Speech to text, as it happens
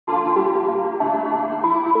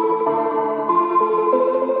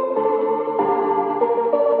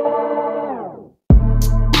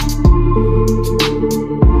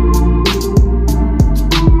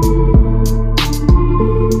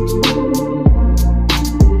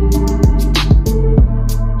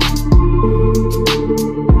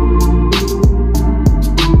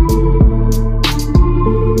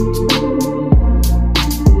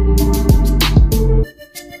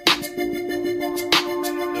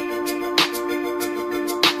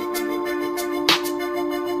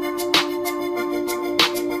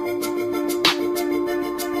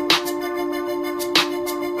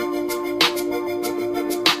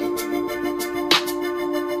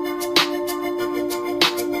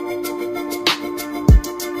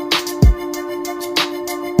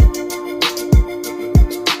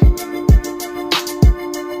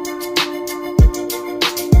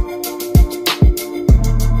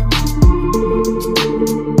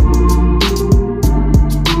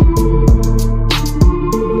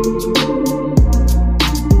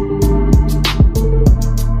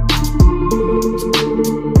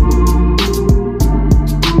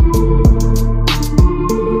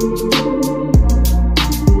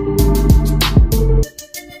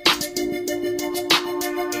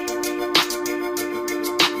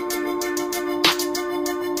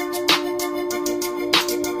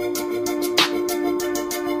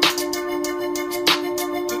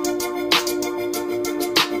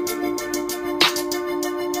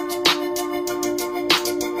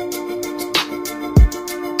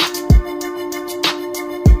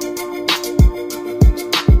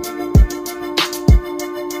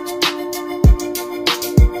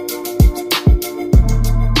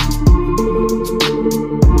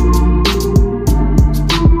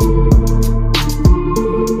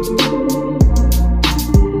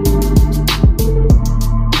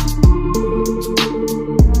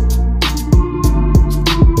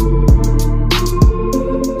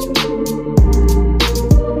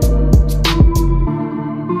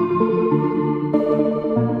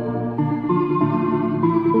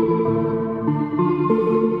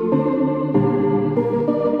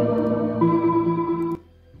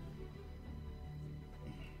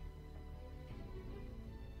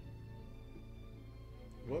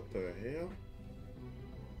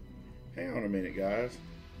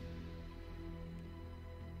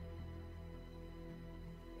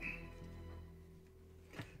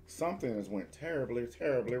Something has went terribly,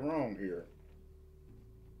 terribly wrong here.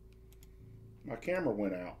 My camera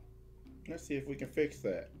went out. Let's see if we can fix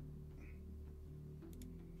that.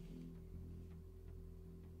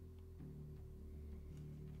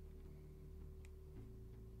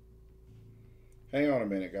 Hang on a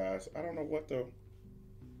minute, guys. I don't know what the...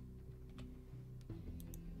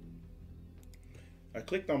 I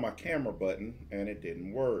clicked on my camera button and it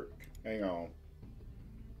didn't work. Hang on.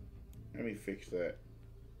 Let me fix that.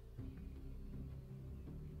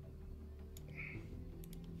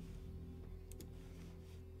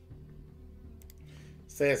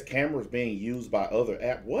 Says cameras being used by other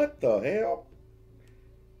app. What the hell?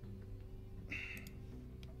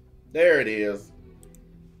 There it is.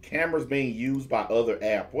 Cameras being used by other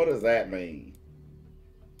app. What does that mean?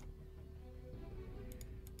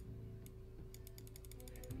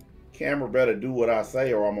 Camera better do what I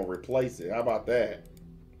say or I'm gonna replace it. How about that?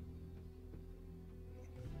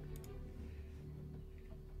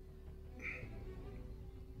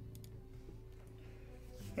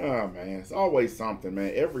 Oh man, it's always something,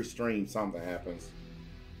 man. Every stream something happens.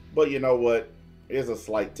 But you know what? It's a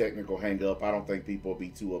slight technical hang up. I don't think people will be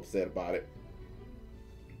too upset about it.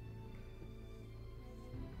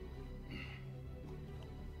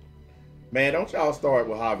 Man, don't y'all start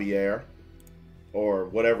with Javier or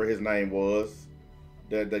whatever his name was.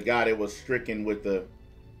 The guy that was stricken with the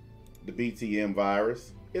BTM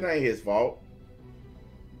virus. It ain't his fault.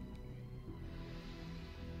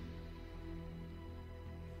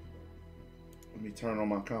 Let me turn on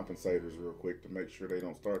my compensators real quick to make sure they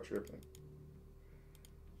don't start tripping.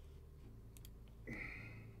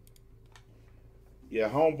 Yeah,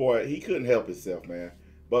 homeboy, he couldn't help himself, man.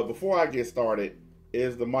 But before I get started,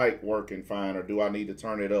 is the mic working fine or do I need to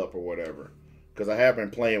turn it up or whatever? Because I have been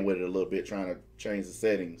playing with it a little bit, trying to change the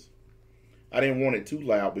settings. I didn't want it too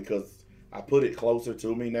loud because I put it closer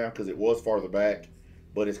to me now because it was farther back.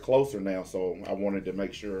 But it's closer now, so I wanted to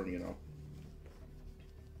make sure, you know.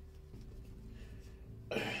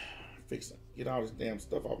 Fix it. Get all this damn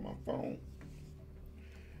stuff off my phone.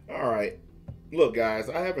 Alright. Look, guys,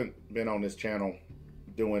 I haven't been on this channel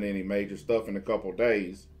doing any major stuff in a couple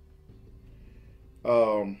days.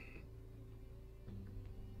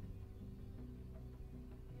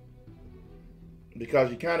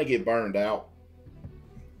 Because you kind of get burned out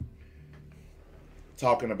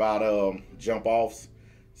talking about jump offs.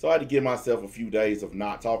 So I had to give myself a few days of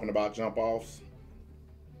not talking about jump offs.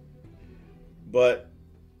 But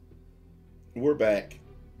we're back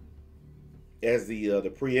as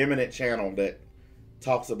the preeminent channel that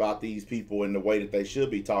talks about these people in the way that they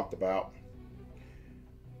should be talked about.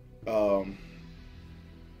 And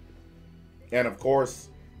of course,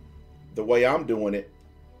 the way I'm doing it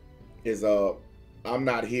is I'm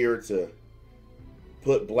not here to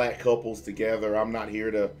put black couples together. I'm not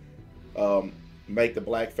here to make the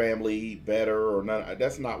black family better or none.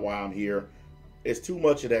 That's not why I'm here. It's too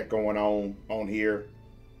much of that going on here.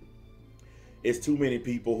 It's too many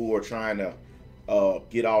people who are trying to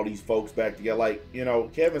get all these folks back together. Like, you know,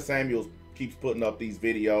 Kevin Samuels keeps putting up these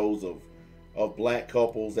videos of black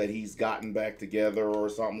couples that he's gotten back together or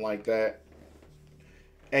something like that.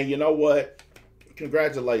 And you know what?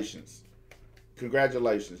 Congratulations.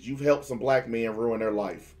 Congratulations. You've helped some black men ruin their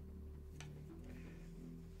life.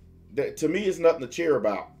 That, to me, it's nothing to cheer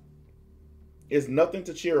about. It's nothing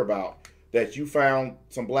to cheer about that you found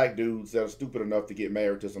some black dudes that are stupid enough to get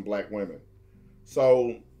married to some black women.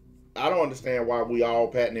 So I don't understand why we all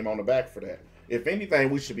patting him on the back for that. If anything,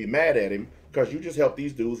 we should be mad at him because you just helped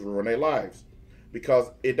these dudes ruin their lives. Because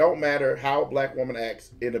it don't matter how a black woman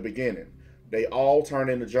acts in the beginning. They all turn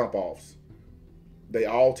into jump offs. They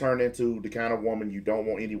all turn into the kind of woman you don't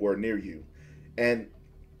want anywhere near you. And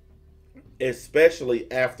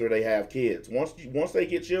especially after they have kids. Once they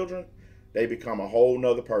get children, they become a whole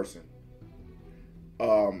nother person.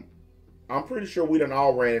 I'm pretty sure we done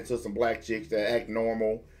all ran into some black chicks that act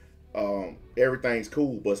normal. Everything's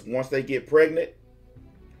cool. But once they get pregnant,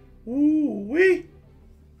 woo-wee,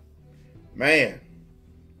 man,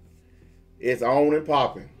 it's on and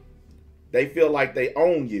popping. They feel like they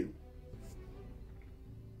own you.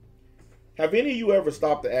 Have any of you ever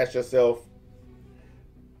stopped to ask yourself,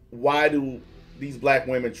 why do these black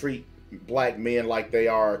women treat black men like they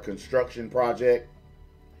are a construction project?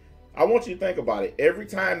 I want you to think about it. Every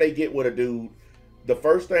time they get with a dude, the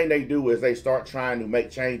first thing they do is they start trying to make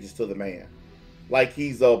changes to the man. Like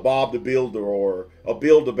he's a Bob the Builder or a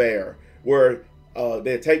Build-A-Bear, where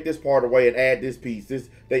they take this part away and add this piece.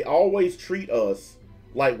 They always treat us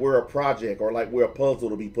like we're a project or like we're a puzzle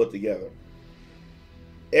to be put together.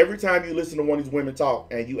 Every time you listen to one of these women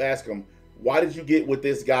talk and you ask them, why did you get with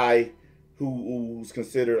this guy who's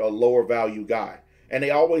considered a lower value guy. And they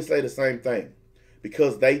always say the same thing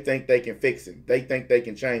because they think they can fix him. They think they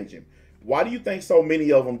can change him. Why do you think so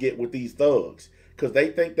many of them get with these thugs? Because they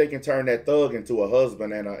think they can turn that thug into a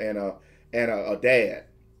husband and a dad.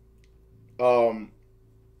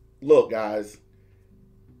 Look, guys,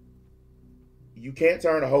 you can't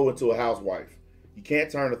turn a hoe into a housewife. You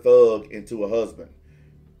can't turn a thug into a husband.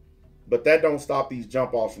 But that don't stop these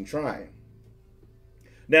jump offs from trying.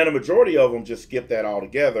 Now, the majority of them just skip that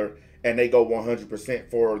altogether and they go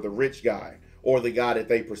 100% for the rich guy or the guy that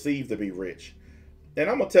they perceive to be rich. And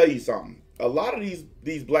I'm going to tell you something. A lot of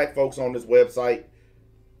these black folks on this website,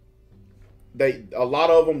 a lot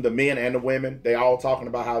of them, the men and the women, they all talking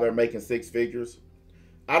about how they're making six figures.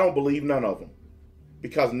 I don't believe none of them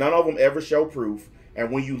because none of them ever show proof.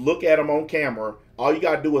 And when you look at them on camera, all you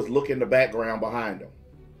got to do is look in the background behind them.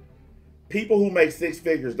 People who make six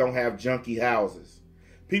figures don't have junky houses.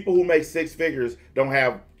 People who make six figures don't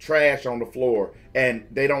have trash on the floor and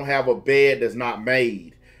they don't have a bed that's not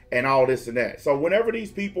made and all this and that. So whenever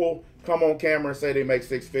these people come on camera and say they make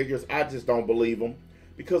six figures, I just don't believe them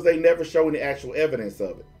because they never show any actual evidence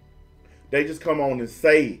of it. They just come on and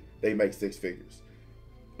say they make six figures.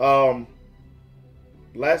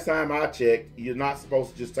 Last time I checked, you're not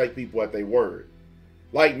supposed to just take people at their word.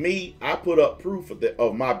 Like me, I put up proof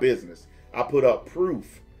of my business. I put up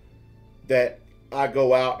proof that I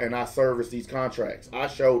go out and I service these contracts. I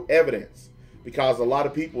showed evidence because a lot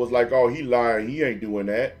of people was like, oh, he lying. He ain't doing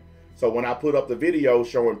that. So when I put up the video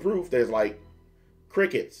showing proof, there's like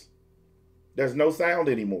crickets. There's no sound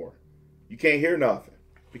anymore. You can't hear nothing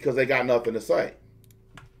because they got nothing to say.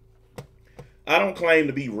 I don't claim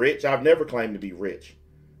to be rich. I've never claimed to be rich.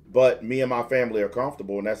 But me and my family are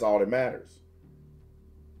comfortable, and that's all that matters.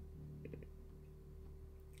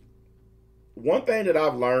 One thing that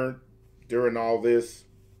I've learned during all this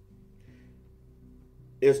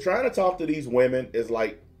is trying to talk to these women is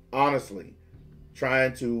like, honestly,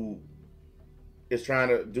 trying to talk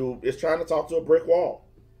to a brick wall.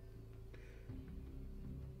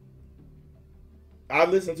 I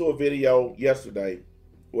listened to a video yesterday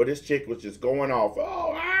where this chick was just going off,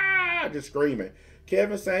 just screaming.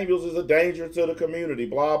 Kevin Samuels is a danger to the community,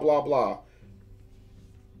 blah, blah, blah.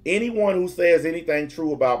 Anyone who says anything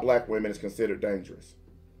true about black women is considered dangerous.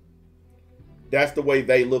 That's the way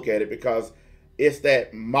they look at it because it's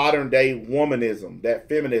that modern day womanism, that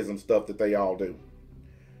feminism stuff that they all do.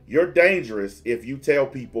 You're dangerous if you tell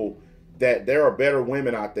people that there are better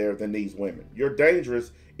women out there than these women. You're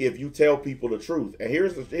dangerous if you tell people the truth. And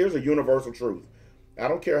here's a universal truth. I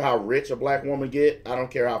don't care how rich a black woman get. I don't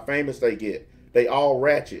care how famous they get. They all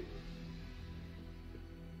ratchet.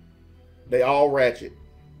 They all ratchet.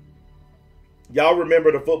 Y'all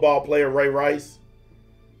remember the football player Ray Rice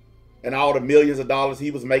and all the millions of dollars he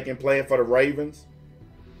was making playing for the Ravens?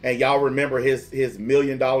 And y'all remember his $1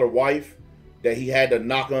 million wife that he had to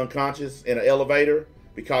knock unconscious in an elevator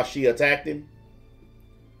because she attacked him?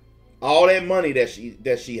 All that money that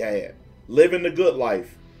she had, living the good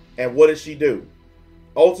life. And what did she do?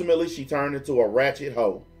 Ultimately, she turned into a ratchet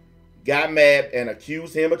hoe. Got mad and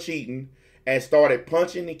accused him of cheating and started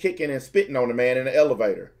punching and kicking and spitting on the man in the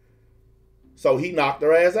elevator. So he knocked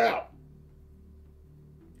her ass out.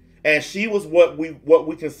 And she was what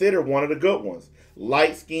we consider one of the good ones.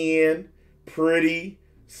 Light-skinned, pretty,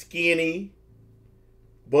 skinny.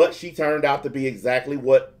 But she turned out to be exactly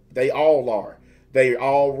what they all are. They're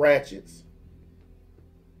all ratchets.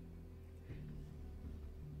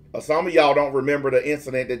 Some of y'all don't remember the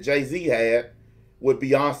incident that Jay-Z had with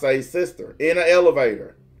Beyonce's sister in an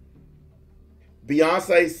elevator.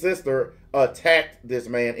 Beyonce's sister attacked this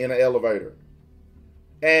man in an elevator.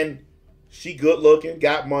 And she good looking,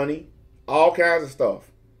 got money, all kinds of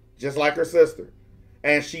stuff. Just like her sister.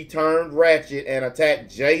 And she turned ratchet and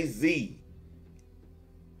attacked Jay-Z.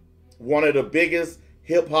 One of the biggest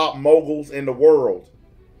hip-hop moguls in the world.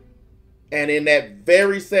 And in that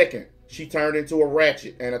very second, she turned into a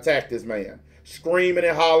ratchet and attacked this man. Screaming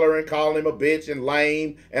and hollering, calling him a bitch and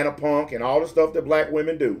lame and a punk and all the stuff that black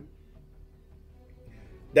women do.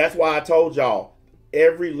 That's why I told y'all,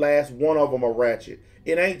 every last one of them are ratchet.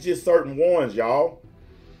 It ain't just certain ones, y'all.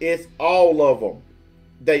 It's all of them.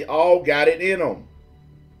 They all got it in them.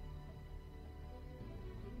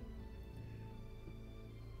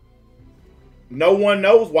 No one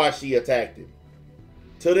knows why she attacked him.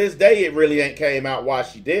 To this day, it really ain't came out why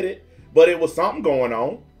she did it. But it was something going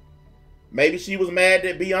on. Maybe she was mad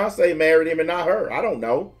that Beyonce married him and not her. I don't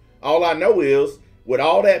know. All I know is, with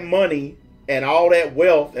all that money and all that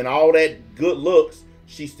wealth and all that good looks,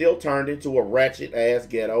 she still turned into a ratchet-ass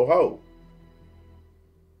ghetto hoe.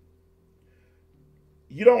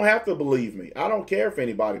 You don't have to believe me. I don't care if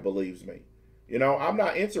anybody believes me. You know, I'm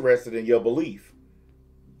not interested in your belief.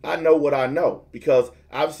 I know what I know because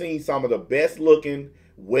I've seen some of the best looking,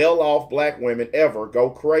 well off black women ever go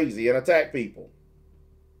crazy and attack people.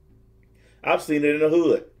 I've seen it in the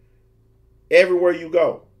hood. Everywhere you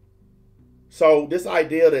go. So this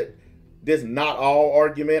idea that this not all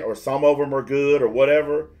argument or some of them are good or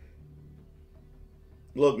whatever.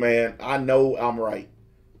 Look, man, I know I'm right.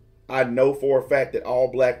 I know for a fact that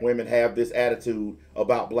all black women have this attitude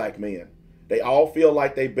about black men. They all feel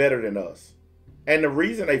like they better than us. And the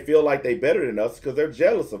reason they feel like they better than us is because they're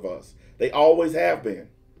jealous of us. They always have been.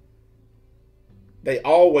 They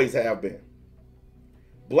always have been.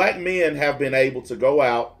 Black men have been able to go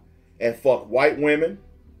out and fuck white women.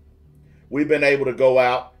 We've been able to go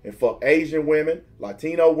out and fuck Asian women,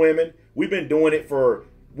 Latino women. We've been doing it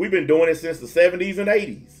since the 70s and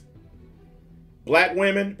 80s. Black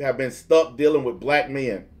women have been stuck dealing with black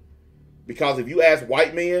men. Because if you ask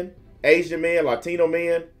white men, Asian men, Latino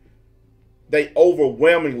men, they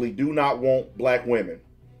overwhelmingly do not want black women.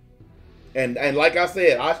 And like I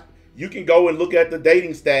said, you can go and look at the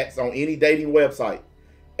dating stats on any dating website.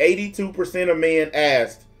 82% of men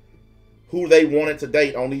asked who they wanted to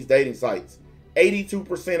date on these dating sites.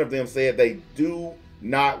 82% of them said they do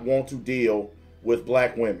not want to deal with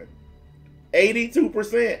black women.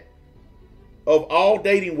 82% of all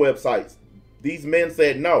dating websites, these men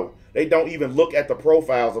said no. They don't even look at the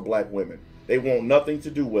profiles of black women. They want nothing to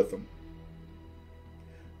do with them.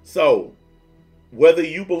 So, whether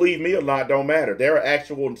you believe me or not don't matter. There are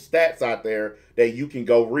actual stats out there that you can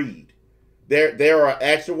go read. There are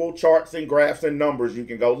actual charts and graphs and numbers you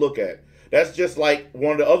can go look at. That's just like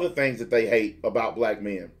one of the other things that they hate about black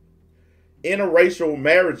men. Interracial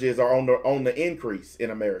marriages are on the increase in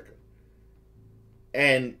America.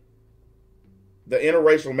 And the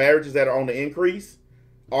interracial marriages that are on the increase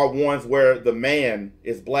are ones where the man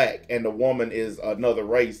is black and the woman is another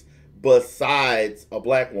race besides a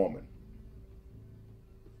black woman.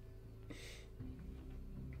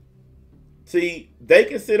 See, they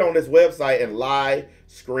can sit on this website and lie,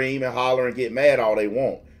 scream, and holler and get mad all they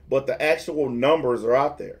want. But the actual numbers are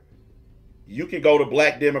out there. You can go to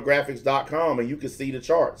blackdemographics.com and you can see the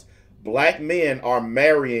charts. Black men are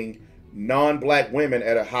marrying non-black women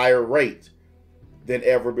at a higher rate than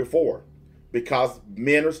ever before because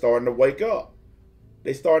men are starting to wake up.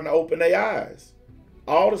 They're starting to open their eyes.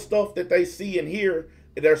 All the stuff that they see and hear,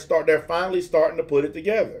 they're finally starting to put it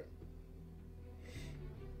together.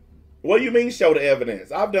 What do you mean show the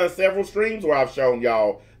evidence? I've done several streams where I've shown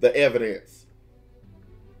y'all the evidence.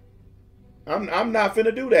 I'm not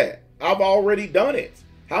finna do that. I've already done it.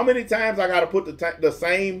 How many times I got to put the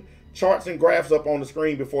same charts and graphs up on the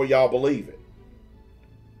screen before y'all believe it?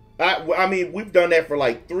 I mean, we've done that for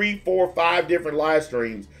like 3, 4, 5 different live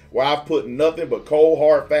streams where I've put nothing but cold,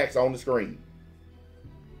 hard facts on the screen.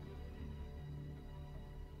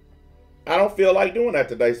 I don't feel like doing that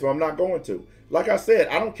today, so I'm not going to. Like I said,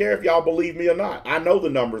 I don't care if y'all believe me or not. I know the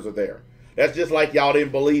numbers are there. That's just like y'all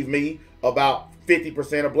didn't believe me about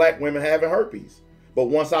 50% of black women having herpes. But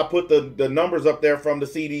once I put the numbers up there from the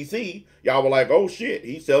CDC, y'all were like, oh shit,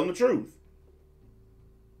 he's telling the truth.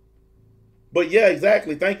 But yeah,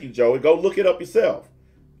 exactly. Thank you, Joey. Go look it up yourself.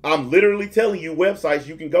 I'm literally telling you websites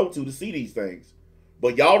you can go to see these things.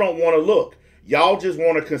 But y'all don't want to look. Y'all just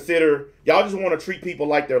want to treat people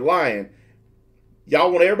like they're lying.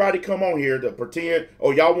 Y'all want everybody to come on here to pretend,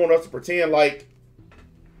 or y'all want us to pretend like,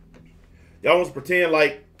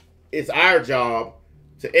 it's our job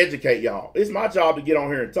to educate y'all. It's my job to get on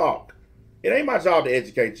here and talk. It ain't my job to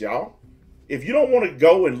educate y'all. If you don't want to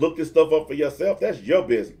go and look this stuff up for yourself, that's your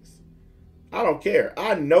business. I don't care.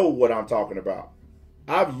 I know what I'm talking about.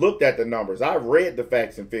 I've looked at the numbers. I've read the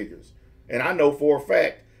facts and figures. And I know for a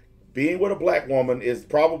fact, being with a black woman is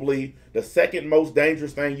probably the second most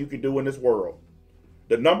dangerous thing you can do in this world.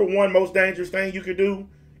 The number one most dangerous thing you can do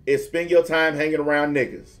is spend your time hanging around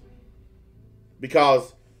niggas.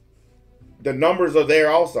 Because the numbers are there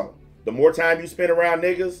also. The more time you spend around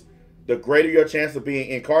niggas, the greater your chance of being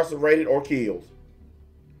incarcerated or killed.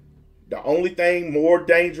 The only thing more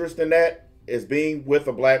dangerous than that is being with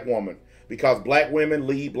a black woman. Because black women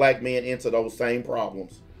lead black men into those same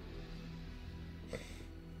problems.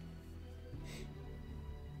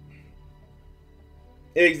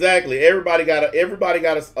 Exactly. Everybody got a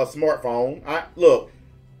smartphone. Look,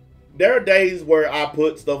 there are days where I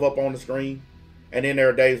put stuff up on the screen, and then there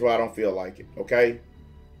are days where I don't feel like it. Okay,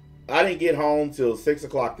 I didn't get home till 6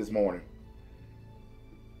 o'clock this morning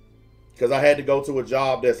because I had to go to a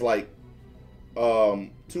job that's like 2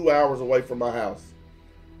 hours away from my house.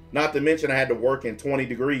 Not to mention I had to work in 20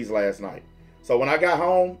 degrees last night. So when I got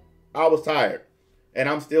home, I was tired. And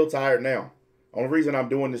I'm still tired now. Only reason I'm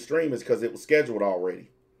doing this stream is because it was scheduled already.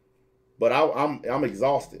 But I'm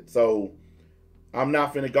exhausted. So I'm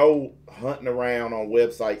not finna go hunting around on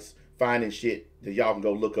websites finding shit that y'all can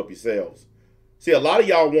go look up yourselves. See, a lot of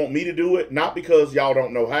y'all want me to do it, not because y'all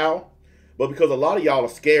don't know how, but because a lot of y'all are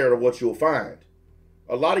scared of what you'll find.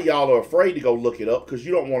 A lot of y'all are afraid to go look it up because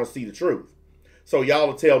you don't want to see the truth. So y'all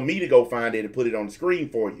will tell me to go find it and put it on the screen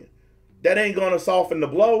for you. That ain't going to soften the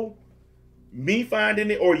blow. Me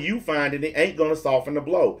finding it or you finding it ain't going to soften the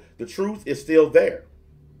blow. The truth is still there.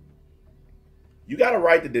 You got a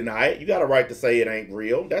right to deny it. You got a right to say it ain't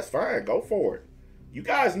real. That's fine. Go for it. You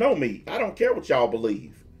guys know me. I don't care what y'all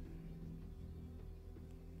believe.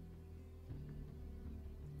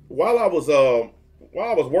 While I was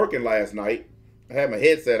working last night, I had my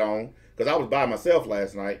headset on because I was by myself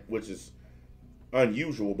last night, which is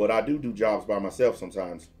unusual, but I do jobs by myself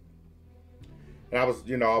sometimes. And I was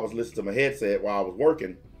listening to my headset while I was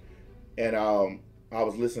working, and I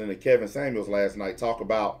was listening to Kevin Samuels last night talk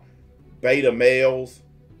about beta males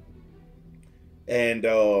and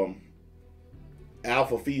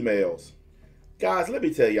alpha females. Guys, let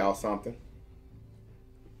me tell y'all something.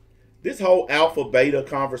 This whole alpha beta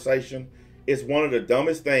conversation is one of the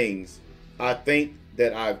dumbest things I think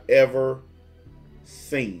that I've ever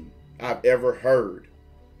seen, I've ever heard.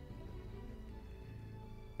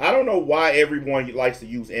 I don't know why everyone likes to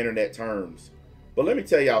use internet terms, but let me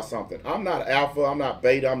tell y'all something. I'm not alpha, I'm not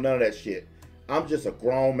beta, I'm none of that shit. I'm just a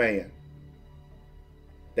grown man.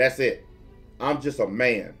 That's it. I'm just a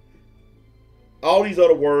man. All these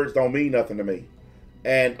other words don't mean nothing to me.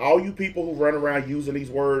 And all you people who run around using these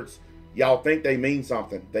words, y'all think they mean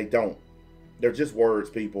something. They don't. They're just words,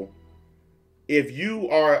 people. If you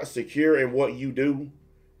are secure in what you do,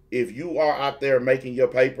 if you are out there making your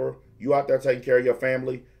paper, you out there taking care of your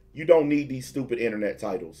family, you don't need these stupid internet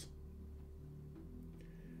titles.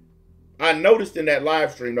 I noticed in that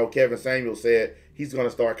live stream, though, Kevin Samuel said he's going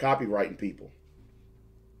to start copyrighting people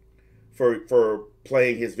for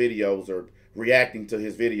playing his videos or reacting to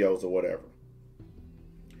his videos or whatever.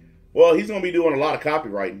 Well, he's going to be doing a lot of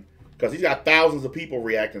copywriting because he's got thousands of people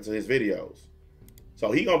reacting to his videos.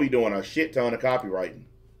 So he's going to be doing a shit ton of copywriting.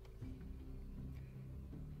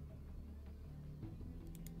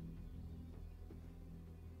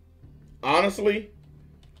 Honestly,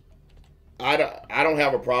 I don't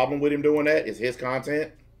have a problem with him doing that. It's his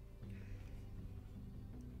content.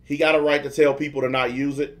 He got a right to tell people to not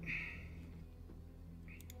use it.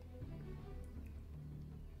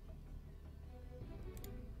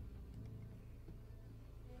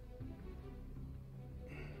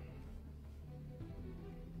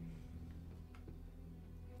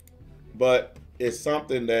 But it's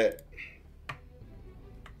something that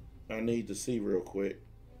I need to see real quick.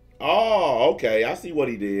 Oh, okay. I see what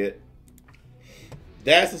he did.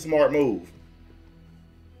 That's a smart move.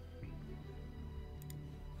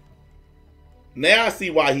 Now I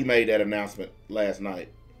see why he made that announcement last night.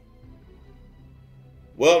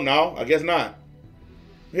 Well, no, I guess not.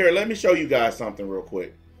 Here, let me show you guys something real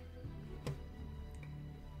quick.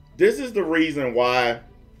 This is the reason why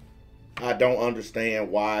I don't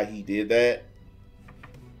understand why he did that.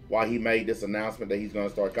 Why he made this announcement that he's going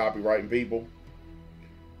to start copywriting people.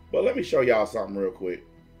 But let me show y'all something real quick.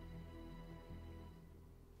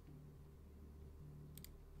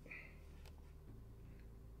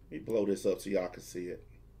 Let me blow this up so y'all can see it.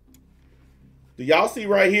 Do y'all see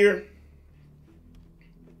right here?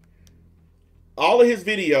 All of his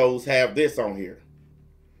videos have this on here.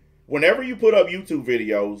 Whenever you put up YouTube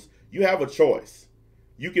videos, you have a choice.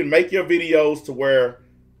 You can make your videos to where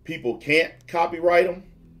people can't copyright them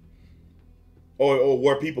or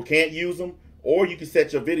where people can't use them, or you can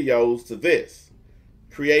set your videos to this,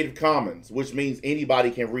 Creative Commons, which means anybody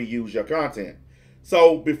can reuse your content.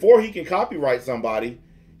 So before he can copyright somebody,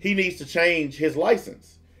 he needs to change his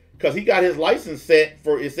license because he got his license set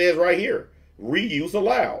for, it says right here, reuse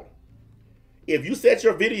allowed. If you set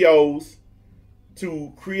your videos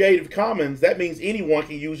to Creative Commons, that means anyone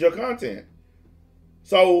can use your content.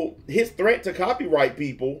 So his threat to copyright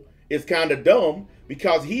people is kind of dumb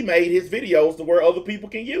because he made his videos to where other people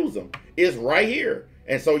can use them. It's right here.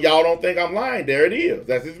 And so y'all don't think I'm lying. There it is.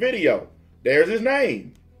 That's his video. There's his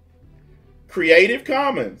name. Creative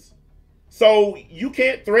Commons. So you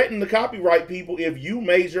can't threaten to copyright people if you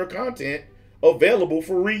made your content available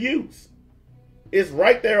for reuse. It's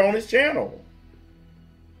right there on his channel.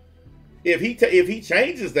 If he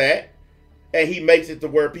changes that and he makes it to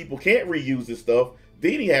where people can't reuse this stuff,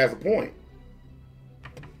 then he has a point.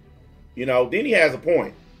 You know, then he has a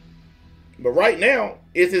point. But right now,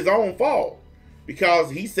 it's his own fault.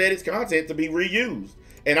 because he set his content to be reused.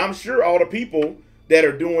 And I'm sure all the people that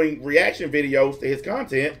are doing reaction videos to his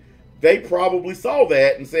content, they probably saw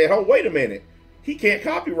that and said, oh, wait a minute. He can't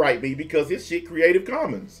copyright me because his shit Creative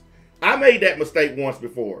Commons. I made that mistake once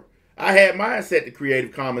before. I had mine set to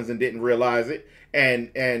Creative Commons and didn't realize it.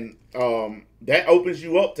 And that opens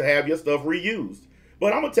you up to have your stuff reused.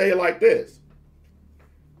 But I'm going to tell you like this.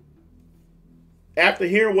 After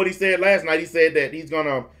hearing what he said last night, he said that he's going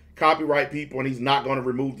to copyright people and he's not going to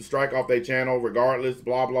remove the strike off their channel regardless,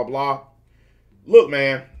 blah, blah, blah. Look,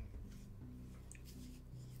 man.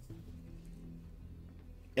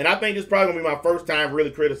 And I think this is probably going to be my first time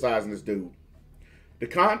really criticizing this dude.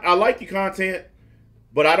 I like your content,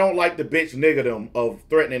 but I don't like the bitch niggerdom of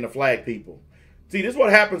threatening to flag people. See, this is what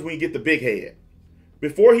happens when you get the big head.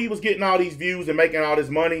 Before he was getting all these views and making all this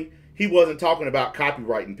money, he wasn't talking about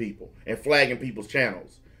copyrighting people and flagging people's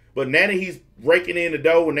channels. But now that he's raking in the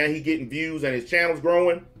dough and now he's getting views and his channel's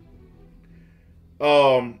growing,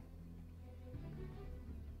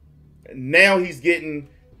 now he's getting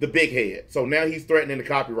the big head. So now he's threatening to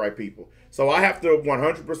copyright people. So I have to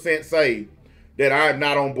 100% say that I am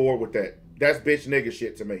not on board with that. That's bitch nigga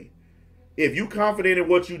shit to me. If you confident in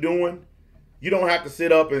what you're doing, you don't have to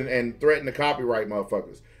sit up and threaten to copyright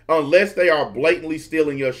motherfuckers. Unless they are blatantly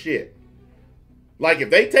stealing your shit. Like if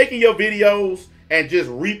they taking your videos and just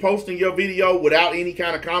reposting your video without any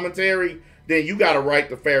kind of commentary, then you got a right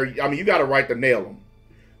to you got a right to nail them.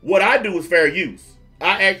 What I do is fair use.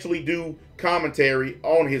 I actually do commentary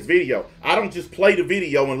on his video. I don't just play the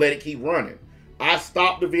video and let it keep running. I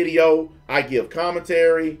stop the video, I give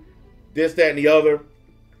commentary, this, that, and the other.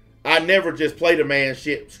 I never just play the man's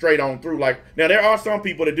shit straight on through. Like, now there are some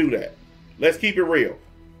people that do that. Let's keep it real.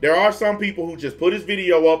 There are some people who just put his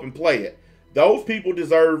video up and play it. Those people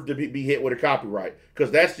deserve to be hit with a copyright because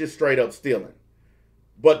that's just straight up stealing.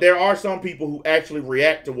 But there are some people who actually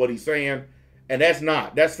react to what he's saying, and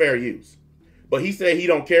that's fair use. But he said he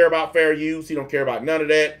don't care about fair use. He don't care about none of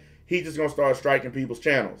that. He's just going to start striking people's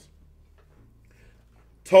channels.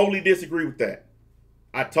 Totally disagree with that.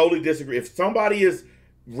 I totally disagree. If somebody is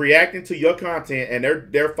reacting to your content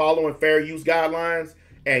and they're following fair use guidelines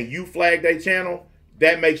and you flag their channel,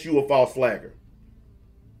 that makes you a false flagger.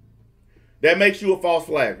 That makes you a false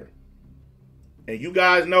flagger. And you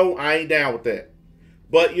guys know I ain't down with that.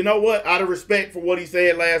 But you know what? Out of respect for what he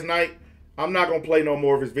said last night, I'm not going to play no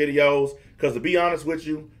more of his videos because to be honest with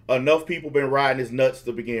you, enough people been riding his nuts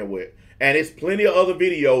to begin with. And it's plenty of other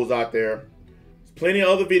videos out there. Plenty of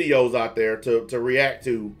other videos out there to react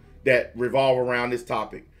to that revolve around this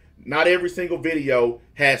topic. Not every single video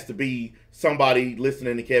has to be somebody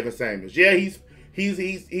listening to Kevin Samuels. Yeah, he's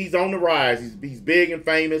on the rise. He's big and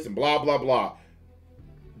famous and blah blah blah.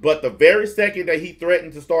 But the very second that he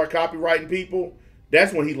threatened to start copyrighting people,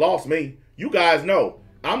 that's when he lost me. You guys know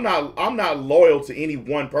I'm not loyal to any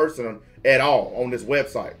one person at all on this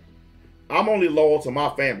website. I'm only loyal to my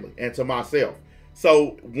family and to myself.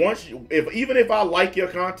 So even if I like your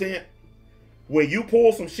content, when you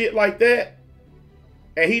pull some shit like that,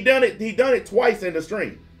 and he done it twice in the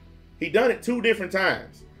stream. He done it 2 different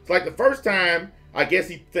times. It's like the first time, I guess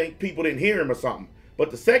he think people didn't hear him or something.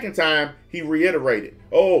 But the second time, he reiterated,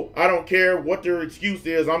 "Oh, I don't care what their excuse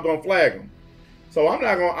is, I'm gonna flag them." So I'm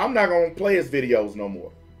not gonna play his videos no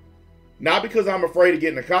more. Not because I'm afraid of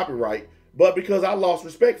getting a copyright, but because I lost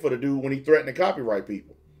respect for the dude when he threatened to copyright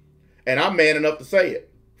people. And I'm man enough to say it,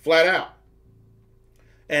 flat out.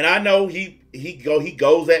 And I know he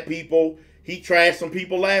goes at people. He trashed some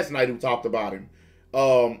people last night who talked about him.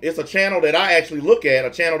 It's a channel that I actually look at, a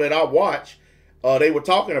channel that I watch. They were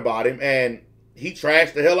talking about him, and he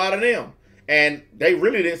trashed the hell out of them. And they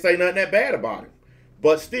really didn't say nothing that bad about him.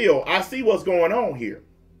 But still, I see what's going on here.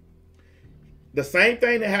 The same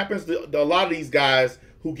thing that happens to a lot of these guys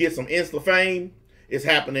who get some Insta fame is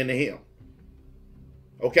happening to him.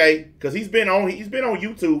 Okay? Because he's been on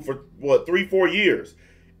YouTube for, what, 3-4 years.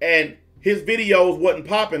 And his videos wasn't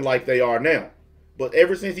popping like they are now. But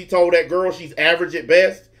ever since he told that girl she's average at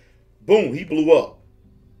best, boom, he blew up.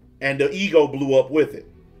 And the ego blew up with it.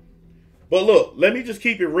 But look, let me just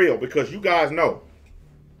keep it real because you guys know.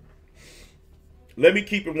 Let me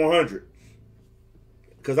keep it 100.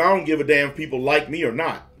 Because I don't give a damn if people like me or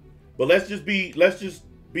not. But let's just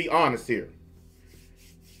be honest here.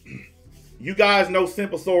 You guys know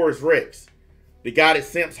Simposaurus Rex, the guy that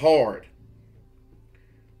simps hard.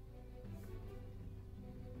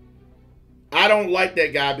 I don't like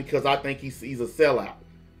that guy because I think he's a sellout.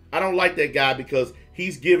 I don't like that guy because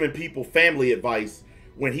he's giving people family advice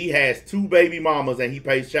when he has 2 baby mamas and he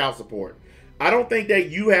pays child support. I don't think that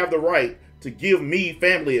you have the right to give me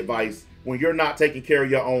family advice when you're not taking care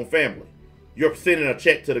of your own family. You're sending a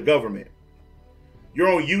check to the government.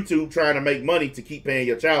 You're on YouTube trying to make money to keep paying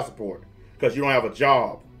your child support because you don't have a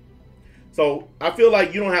job. So I feel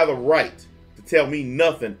like you don't have the right to tell me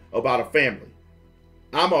nothing about a family.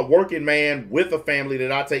 I'm a working man with a family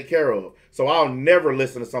that I take care of. So I'll never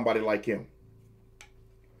listen to somebody like him.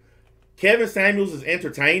 Kevin Samuels is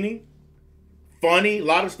entertaining, funny. A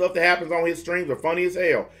lot of stuff that happens on his streams are funny as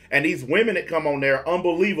hell. And these women that come on there are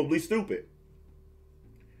unbelievably stupid.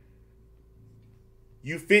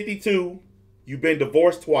 You 52, you've been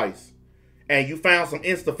divorced twice, and you found some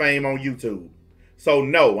Insta fame on YouTube. So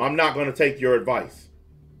no, I'm not going to take your advice.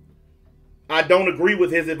 I don't agree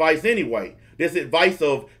with his advice anyway. This advice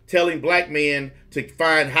of telling black men to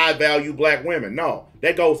find high-value black women. No,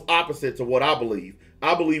 that goes opposite to what I believe.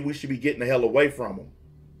 I believe we should be getting the hell away from them.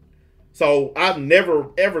 So I've never,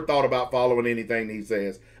 ever thought about following anything he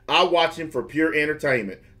says. I watch him for pure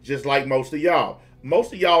entertainment, just like most of y'all.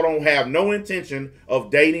 Most of y'all don't have no intention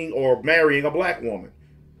of dating or marrying a black woman.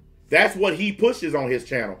 That's what he pushes on his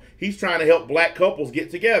channel. He's trying to help black couples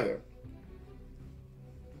get together.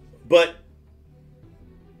 But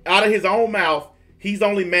out of his own mouth, he's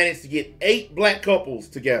only managed to get 8 black couples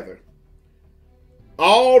together.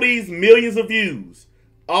 All these millions of views,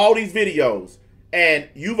 all these videos, and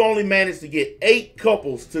you've only managed to get 8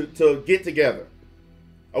 couples to get together.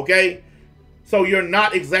 Okay? So you're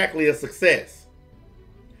not exactly a success.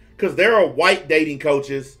 Because there are white dating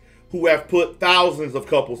coaches who have put thousands of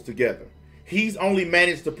couples together. He's only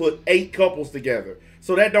managed to put 8 couples together.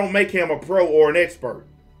 So that don't make him a pro or an expert.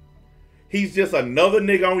 He's just another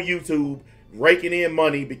nigga on YouTube raking in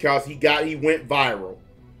money because he went viral.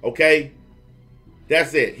 Okay?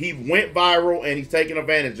 That's it. He went viral and he's taking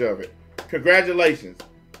advantage of it. Congratulations.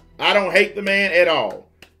 I don't hate the man at all.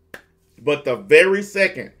 But the very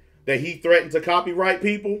second that he threatened to copyright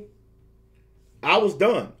people, I was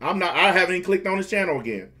done. I haven't even clicked on his channel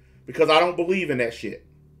again because I don't believe in that shit.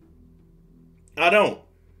 I don't.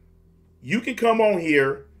 You can come on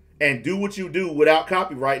here and do what you do without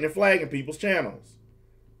copyrighting and flagging people's channels.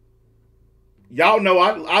 Y'all know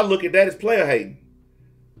I look at that as player hating.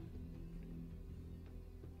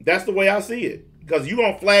 That's the way I see it. Because you're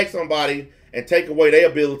going to flag somebody and take away their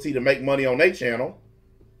ability to make money on their channel.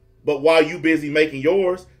 But while you busy making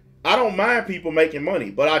yours, I don't mind people making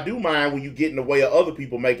money. But I do mind when you get in the way of other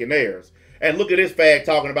people making theirs. And look at this fag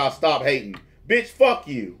talking about stop hating. Bitch, fuck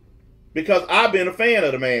you. Because I've been a fan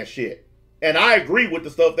of the man's shit. And I agree with the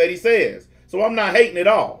stuff that he says. So I'm not hating at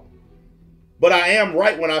all. But I am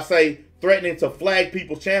right when I say threatening to flag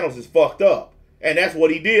people's channels is fucked up. And that's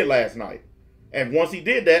what he did last night. And once he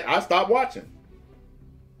did that, I stopped watching.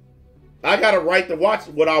 I got a right to watch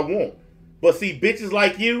what I want. But see, bitches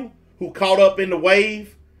like you who caught up in the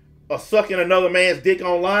wave of sucking another man's dick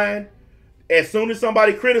online, as soon as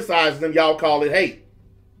somebody criticizes them, y'all call it hate.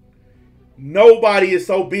 Nobody is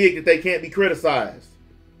so big that they can't be criticized.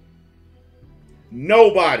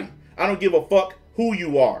 Nobody. I don't give a fuck who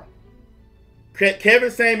you are.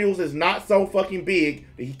 Kevin Samuels is not so fucking big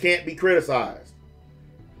that he can't be criticized.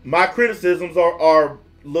 My criticisms are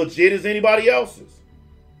legit as anybody else's.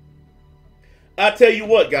 I tell you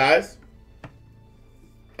what, guys.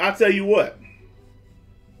 I tell you what.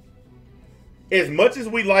 As much as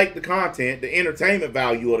we like the content, the entertainment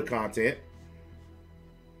value of the content,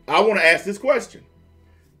 I want to ask this question.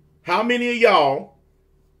 How many of y'all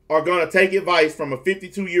are going to take advice from a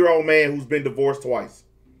 52-year-old man who's been divorced twice?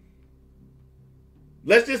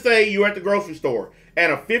 Let's just say you're at the grocery store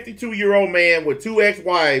and a 52-year-old man with 2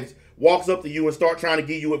 ex-wives walks up to you and start trying to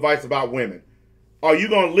give you advice about women. Are you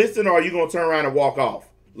going to listen or are you going to turn around and walk off?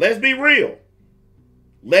 Let's be real.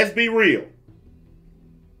 Let's be real.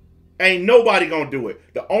 Ain't nobody going to do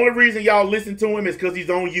it. The only reason y'all listen to him is because he's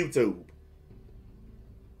on YouTube.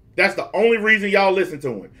 That's the only reason y'all listen to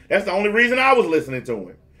him. That's the only reason I was listening to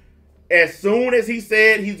him. As soon as he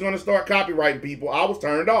said he's going to start copyrighting people, I was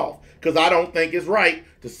turned off. Because I don't think it's right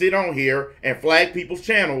to sit on here and flag people's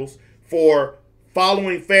channels for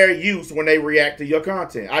following fair use when they react to your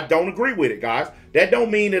content. I don't agree with it, guys. That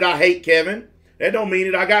don't mean that I hate Kevin. That don't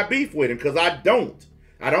mean that I got beef with him, because I don't.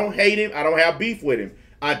 I don't hate him. I don't have beef with him.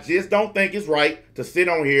 I just don't think it's right to sit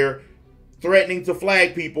on here threatening to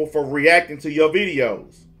flag people for reacting to your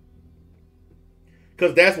videos.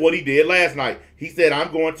 Because that's what he did last night. He said,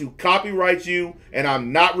 I'm going to copyright you and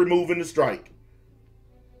I'm not removing the strike.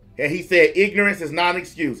 And he said, ignorance is not an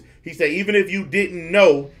excuse. He said, even if you didn't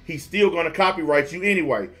know, he's still going to copyright you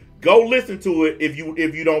anyway. Go listen to it if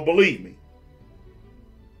you don't believe me.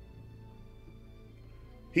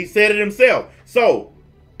 He said it himself. So,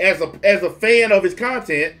 as a fan of his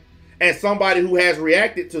content and somebody who has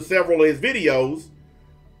reacted to several of his videos,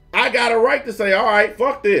 I got a right to say, all right,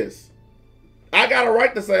 fuck this. I got a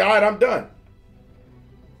right to say, all right, I'm done.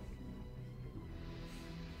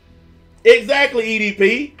 Exactly,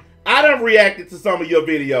 EDP. I done reacted to some of your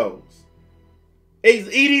videos.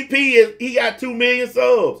 EDP, he got 2 million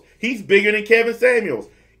subs. He's bigger than Kevin Samuels.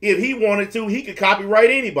 If he wanted to, he could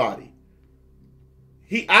copyright anybody.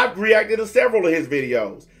 I've reacted to several of his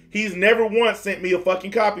videos. He's never once sent me a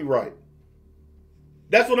fucking copyright.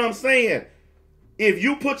 That's what I'm saying. If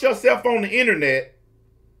you put yourself on the internet,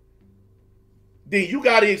 then you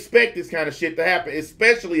got to expect this kind of shit to happen,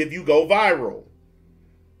 especially if you go viral.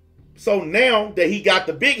 So now that he got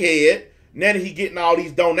the big head, now that he getting all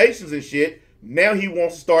these donations and shit, now he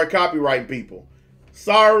wants to start copyrighting people.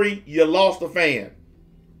 Sorry, you lost a fan.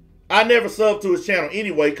 I never sub to his channel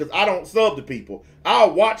anyway because I don't sub to people.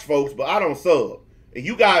 I'll watch folks, but I don't sub. And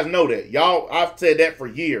you guys know that. Y'all, I've said that for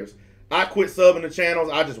years. I quit subbing to channels.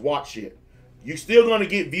 I just watch shit. You still going to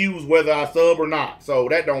get views whether I sub or not. So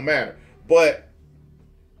that don't matter. But,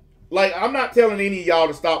 like, I'm not telling any of y'all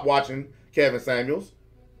to stop watching Kevin Samuels.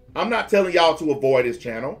 I'm not telling y'all to avoid his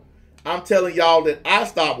channel. I'm telling y'all that I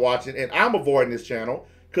stopped watching and I'm avoiding this channel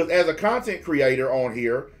because as a content creator on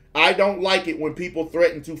here, I don't like it when people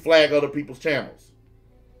threaten to flag other people's channels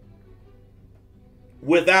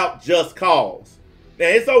without just cause. Now,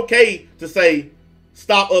 it's okay to say,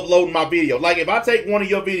 stop uploading my video. Like, if I take one of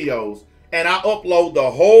your videos and I upload the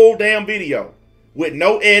whole damn video with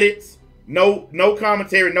no edits, no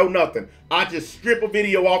commentary, no nothing. I just strip a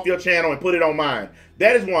video off your channel and put it on mine.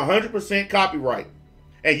 That is 100% copyright.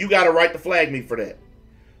 And you got a right to flag me for that.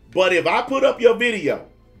 But if I put up your video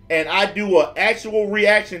and I do an actual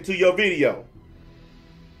reaction to your video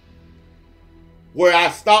where I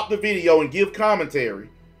stop the video and give commentary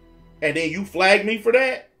and then you flag me for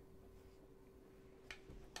that,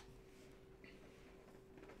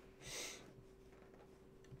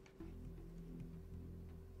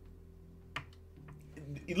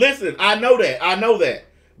 listen, I know that.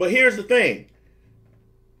 But here's the thing.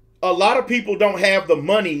 A lot of people don't have the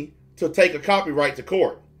money to take a copyright to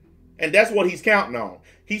court. And that's what he's counting on.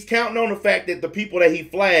 He's counting on the fact that the people that he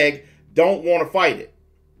flagged don't want to fight it.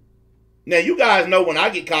 Now, you guys know when I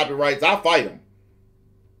get copyrights, I fight them.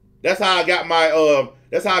 That's how I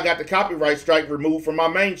got the copyright strike removed from my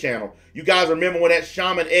main channel. You guys remember when that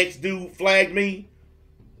Shaman X dude flagged me?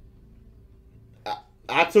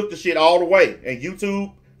 I took the shit all the way. And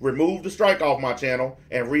YouTube removed the strike off my channel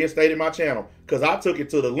and reinstated my channel because I took it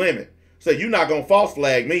to the limit. So you're not going to false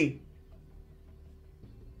flag me.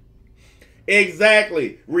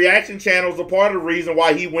 Exactly. Reaction channels are part of the reason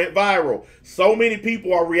why he went viral. So many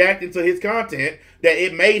people are reacting to his content that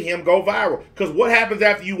it made him go viral. Because what happens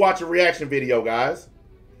after you watch a reaction video, guys?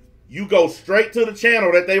 You go straight to the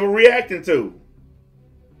channel that they were reacting to.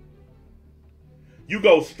 You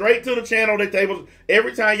go straight to the channel that they was...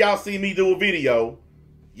 Every time y'all see me do a video,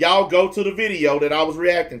 y'all go to the video that I was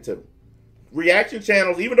reacting to. Reaction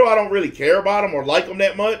channels, even though I don't really care about them or like them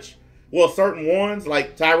that much, well, certain ones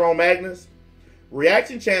like Tyrone Magnus,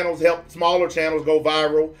 reaction channels help smaller channels go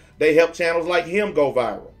viral. They help channels like him go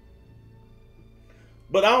viral.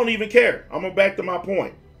 But I don't even care. I'm going to back to my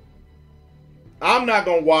point. I'm not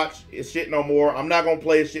going to watch his shit no more. I'm not going to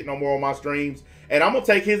play his shit no more on my streams. And I'm going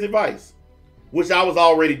to take his advice, which I was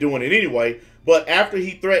already doing it anyway. But after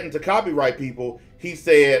he threatened to copyright people, he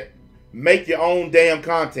said, make your own damn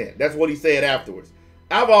content. That's what he said afterwards.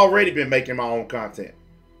 I've already been making my own content.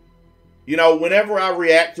 You know, whenever I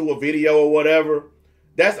react to a video or whatever,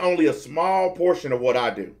 that's only a small portion of what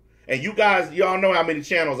I do. And you guys, y'all know how many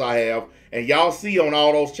channels I have, and y'all see on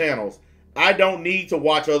all those channels, I don't need to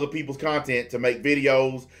watch other people's content to make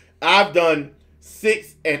videos. I've done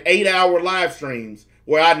 6 and 8 hour live streams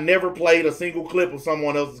where I never played a single clip of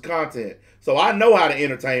someone else's content. So I know how to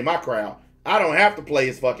entertain my crowd. I don't have to play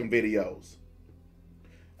his fucking videos.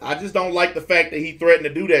 I just don't like the fact that he threatened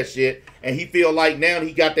to do that shit, and he feel like now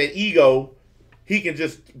he got that ego, he can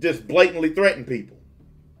just blatantly threaten people.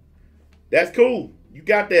 That's cool. You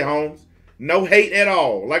got that, Holmes. No hate at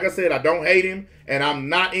all. Like I said, I don't hate him, and I'm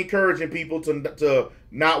not encouraging people to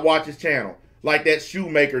not watch his channel like that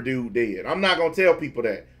shoemaker dude did. I'm not going to tell people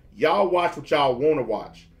that. Y'all watch what y'all want to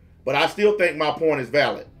watch. But I still think my point is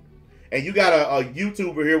valid. And you got a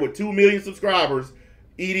YouTuber here with 2 million subscribers,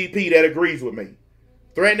 EDP, that agrees with me.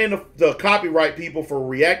 Threatening to copyright people for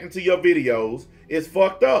reacting to your videos is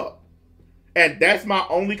fucked up. And that's my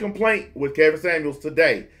only complaint with Kevin Samuels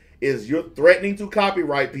today, is you're threatening to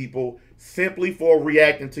copyright people simply for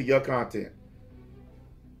reacting to your content.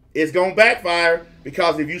 It's going to backfire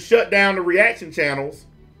because if you shut down the reaction channels,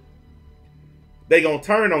 they're going to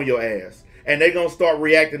turn on your ass. And they're going to start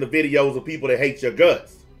reacting to videos of people that hate your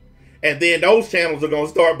guts. And then those channels are going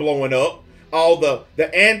to start blowing up. All the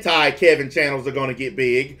anti-Kevin channels are going to get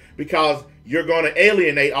big because you're going to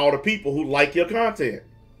alienate all the people who like your content.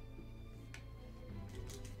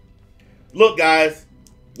 Look, guys,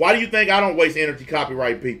 why do you think I don't waste energy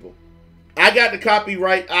copyrighting people? I got the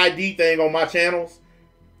copyright ID thing on my channels.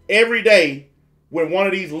 Every day when one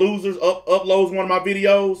of these losers uploads one of my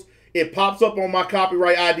videos, it pops up on my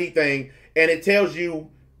copyright ID thing and it tells you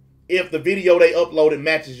if the video they uploaded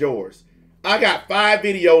matches yours. I got 5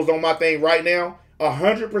 videos on my thing right now,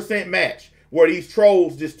 100% match, where these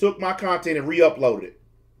trolls just took my content and re-uploaded it.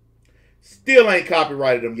 Still ain't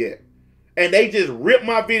copyrighted them yet. And they just ripped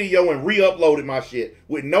my video and re-uploaded my shit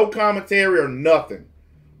with no commentary or nothing.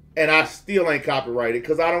 And I still ain't copyrighted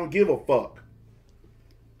because I don't give a fuck.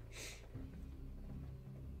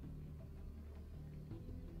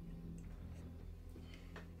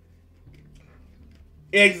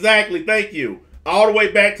 Exactly, thank you. All the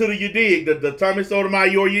way back to the you dig, the Tommy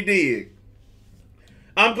Sotomayor you dig.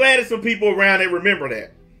 I'm glad there's some people around that remember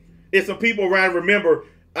that. There's some people around that remember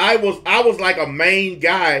I was like a main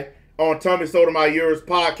guy on Tommy Sotomayor's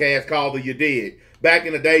podcast called the You Dig. Back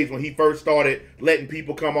in the days when he first started letting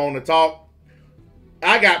people come on to talk.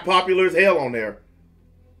 I got popular as hell on there.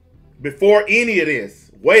 Before any of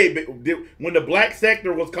this. When the black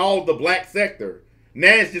sector was called the black sector.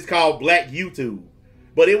 Now it's just called Black YouTube.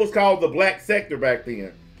 But it was called the black sector back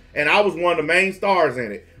then. And I was one of the main stars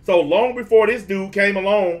in it. So long before this dude came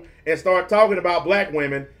along and started talking about black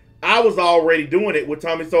women, I was already doing it with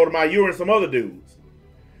Tommy Sotomayor and some other dudes.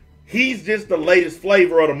 He's just the latest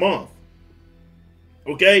flavor of the month.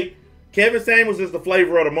 Okay? Kevin Samuels is the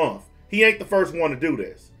flavor of the month. He ain't the first one to do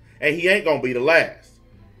this. And he ain't going to be the last.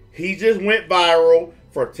 He just went viral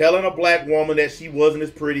for telling a black woman that she wasn't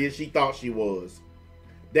as pretty as she thought she was.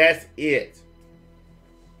 That's it.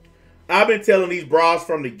 I've been telling these bras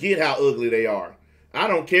from the get how ugly they are. I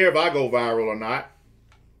don't care if I go viral or not.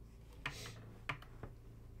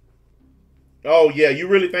 Oh, yeah. You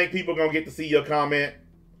really think people are going to get to see your comment?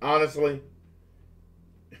 Honestly?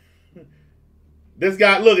 This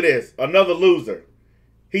guy, look at this. Another loser.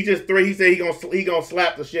 He said he gonna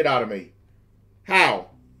slap the shit out of me. How?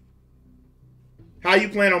 How you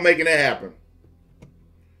plan on making that happen?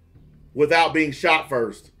 Without being shot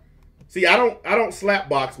first. See, I don't slap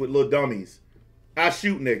box with little dummies. I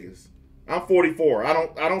shoot niggas. I'm 44. I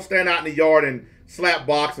don't stand out in the yard and slap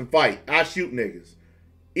box and fight. I shoot niggas.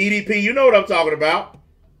 EDP, you know what I'm talking about.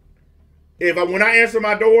 When I answer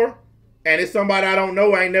my door and it's somebody I don't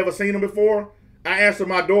know, I ain't never seen them before, I answer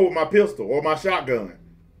my door with my pistol or my shotgun.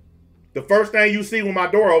 The first thing you see when my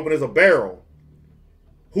door open is a barrel.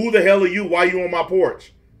 Who the hell are you? Why you on my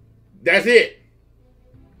porch? That's it.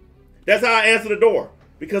 That's how I answer the door.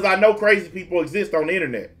 Because I know crazy people exist on the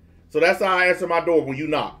internet. So that's how I answer my door when you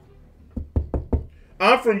knock.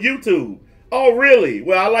 I'm from YouTube. Oh, really?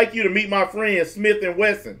 Well, I like you to meet my friends, Smith and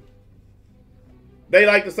Wesson. They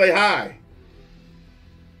like to say hi.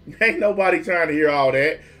 Ain't nobody trying to hear all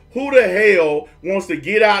that. Who the hell wants to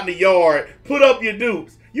get out in the yard, put up your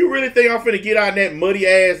dukes? You really think I'm finna get out in that muddy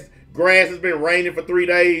ass grass that's been raining for 3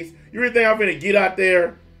 days? You really think I'm finna get out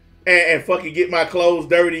there and fucking get my clothes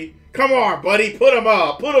dirty? Come on, buddy. Put them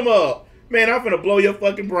up. Put them up. Man, I'm finna blow your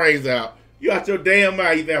fucking brains out. You out your damn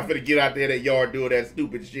mind. You think I'm finna get out there in that yard doing that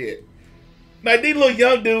stupid shit. Like, these little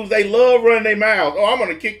young dudes, they love running their mouths. Oh, I'm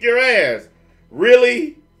gonna kick your ass.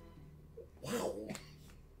 Really? Wow.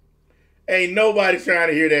 Ain't nobody trying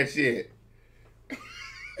to hear that shit.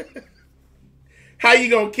 How you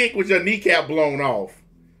gonna kick with your kneecap blown off?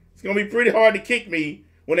 It's gonna be pretty hard to kick me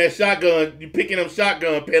when that shotgun, you picking them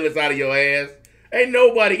shotgun pellets out of your ass. Ain't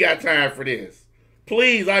nobody got time for this.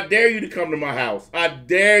 Please, I dare you to come to my house. I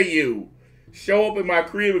dare you. Show up in my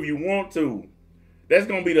crib if you want to. That's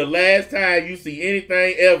going to be the last time you see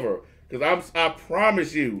anything ever. Because I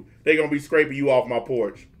promise you, they're going to be scraping you off my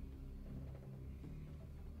porch.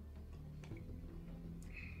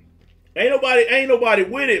 Ain't nobody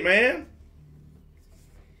with it, man.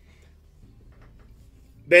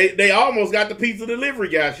 They almost got the pizza delivery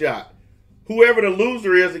guy shot. Whoever the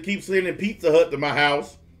loser is that keeps sending Pizza Hut to my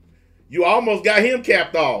house, you almost got him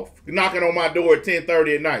capped off, knocking on my door at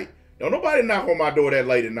 10:30 at night. Don't nobody knock on my door that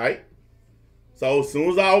late at night. So as soon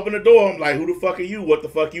as I open the door, I'm like, who the fuck are you? What the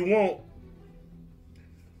fuck you want?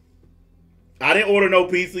 I didn't order no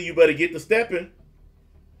pizza. You better get to stepping.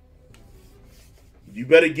 You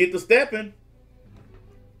better get to stepping.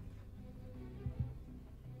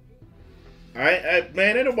 All right,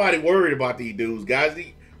 man, ain't nobody worried about these dudes, guys.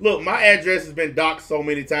 Look, my address has been doxxed so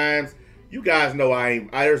many times. You guys know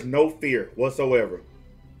there's no fear whatsoever.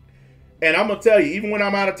 And I'm going to tell you, even when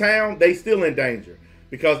I'm out of town, they still in danger.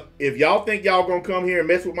 Because if y'all think y'all gonna come here and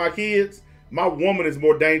mess with my kids, my woman is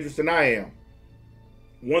more dangerous than I am.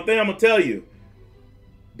 One thing I'm gonna tell you,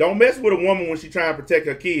 don't mess with a woman when she's trying to protect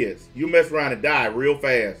her kids. You mess around and die real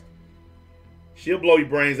fast. She'll blow your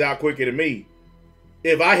brains out quicker than me.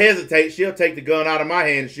 If I hesitate, she'll take the gun out of my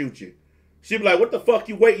hand and shoot you. She'll be like, what the fuck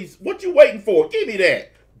you waiting? What you waiting for? Give me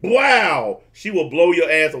that. Wow. She will blow your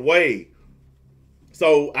ass away.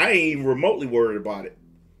 So I ain't even remotely worried about it.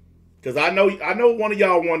 Because I know one of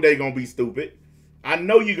y'all one day gonna be stupid. I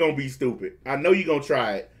know you're gonna be stupid. I know you're gonna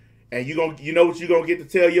try it. And you know what you're gonna get to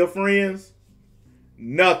tell your friends?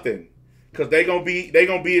 Nothing. Because they gonna be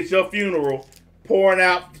at your funeral pouring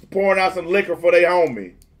out some liquor for their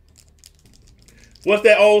homie. What's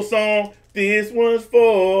that old song? This one's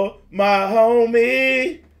for my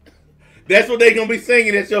homie. That's what they gonna be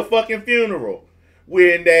singing at your fucking funeral.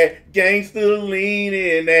 We're in that gangster lean,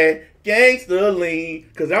 in that gangster lean.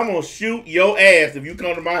 Because I'm gonna shoot your ass if you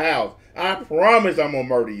come to my house. I promise I'm gonna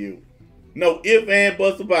murder you. No ifs and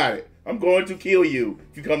buts about it. I'm going to kill you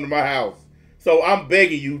if you come to my house. So I'm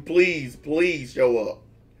begging you, please, please show up.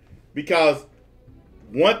 Because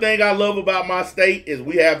one thing I love about my state is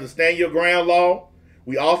we have the stand your ground law.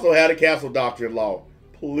 We also have the castle doctrine law.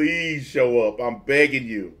 Please show up. I'm begging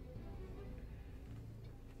you.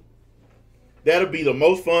 That'll be the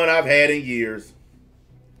most fun I've had in years.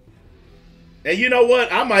 And you know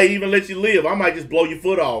what? I might even let you live. I might just blow your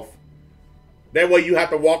foot off. That way you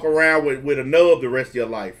have to walk around with a nub the rest of your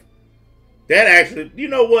life. That actually, you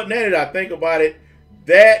know what? Now that I think about it,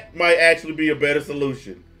 that might actually be a better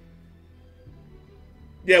solution.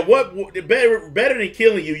 Yeah, better than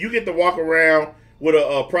killing you, you get to walk around with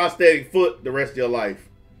a prosthetic foot the rest of your life.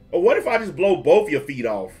 Or what if I just blow both your feet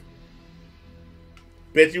off?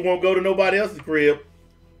 Bet you won't go to nobody else's crib.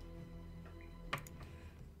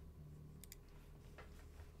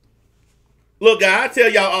 Look, guys, I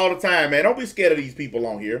tell y'all all the time, man, don't be scared of these people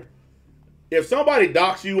on here. If somebody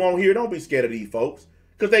docks you on here, don't be scared of these folks.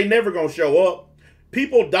 Because they never going to show up.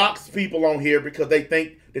 People dox people on here because they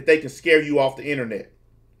think that they can scare you off the internet.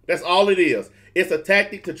 That's all it is. It's a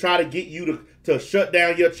tactic to try to get you to shut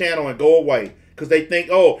down your channel and go away. Because they think,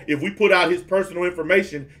 oh, if we put out his personal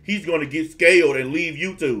information, he's going to get scaled and leave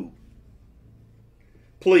YouTube.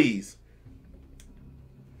 Please.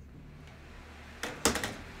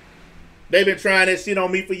 They've been trying that shit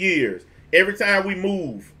on me for years. Every time we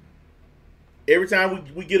move. Every time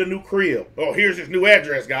we get a new crib. Oh, here's his new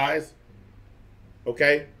address, guys.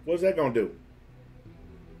 Okay, what's that going to do?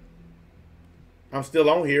 I'm still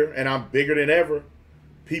on here, and I'm bigger than ever.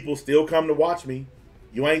 People still come to watch me.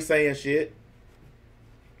 You ain't saying shit.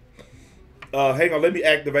 Hang on, let me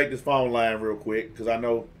activate this phone line real quick, because I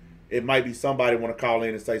know it might be somebody want to call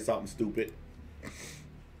in and say something stupid.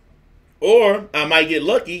 Or I might get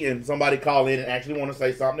lucky and somebody call in and actually want to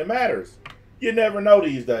say something that matters. You never know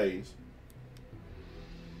these days.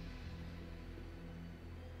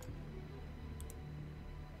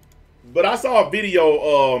 But I saw a video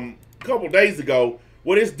a couple days ago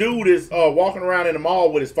where this dude is walking around in the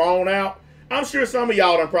mall with his phone out. I'm sure some of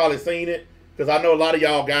y'all done probably seen it, because I know a lot of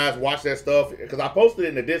y'all guys watch that stuff, because I posted it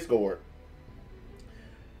in the Discord.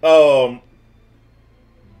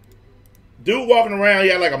 Dude walking around, he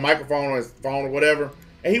had like a microphone on his phone or whatever,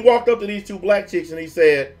 and he walked up to these two black chicks and he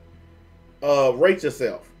said, rate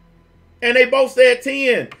yourself. And they both said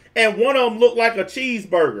 10, and one of them looked like a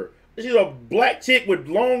cheeseburger. She's a black chick with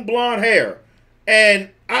long blonde hair. And,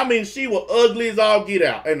 I mean, she was ugly as all get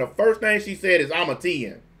out. And the first thing she said is, I'm a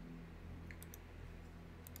 10.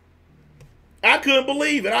 I couldn't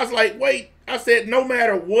believe it. I was like, wait. I said, no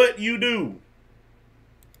matter what you do.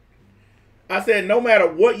 I said, no matter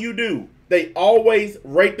what you do, they always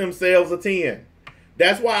rate themselves a 10.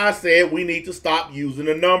 That's why I said we need to stop using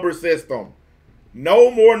the number system. No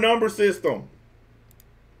more number system.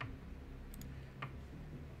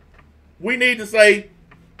 We need to say,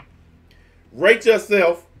 rate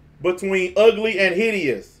yourself between ugly and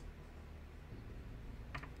hideous.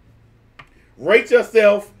 Rate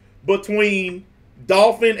yourself between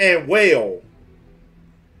dolphin and whale.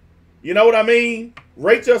 You know what I mean?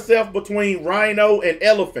 Rate yourself between rhino and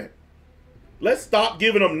elephant. Let's stop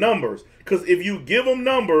giving them numbers. Because if you give them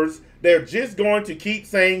numbers, they're just going to keep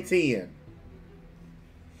saying 10.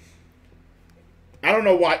 I don't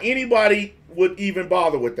know why anybody would even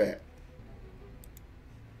bother with that.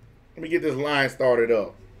 Let me get this line started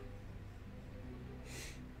up.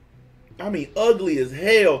 I mean, ugly as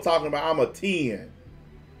hell talking about I'm a 10.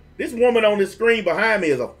 This woman on this screen behind me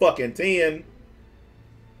is a fucking 10.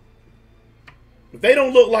 If they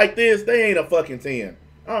don't look like this, they ain't a fucking 10.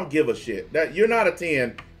 I don't give a shit. You're not a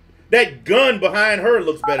 10. That gun behind her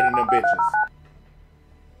looks better than them bitches.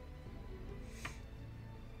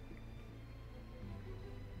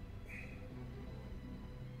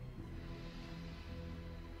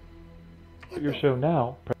 Your show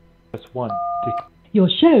now. Press 1. Your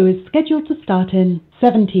show is scheduled to start in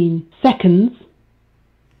 17 seconds.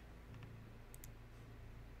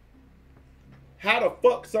 How the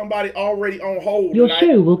fuck somebody already on hold? Your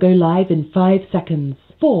show will go live in 5 seconds.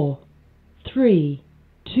 4, 3,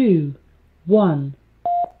 2, 1.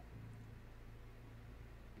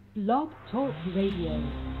 Blog Talk Radio.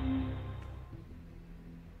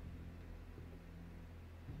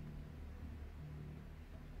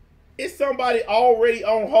 It's somebody already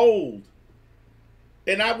on hold.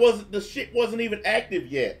 And the shit wasn't even active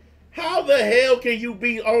yet. How the hell can you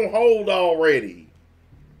be on hold already?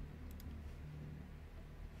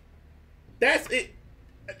 That's it.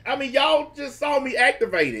 I mean, y'all just saw me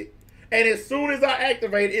activate it. And as soon as I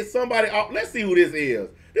activate it, it's somebody. Let's see who this is.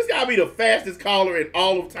 This gotta be the fastest caller in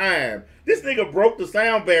all of time. This nigga broke the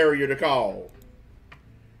sound barrier to call.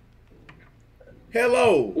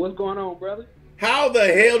 Hello. What's going on, brother? How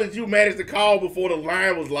the hell did you manage to call before the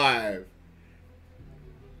line was live?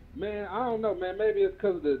 Man, I don't know, man. Maybe it's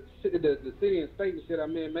because of the city and state and shit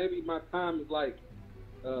I'm in. Maybe my time is like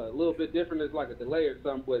a little bit different. It's like a delay or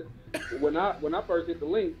something. But when I first hit the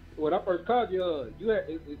link, when I first called you, you had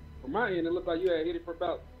from my end, it looked like you had hit it for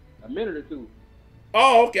about a minute or two.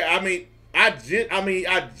 Oh, okay. I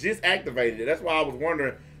just activated it. That's why I was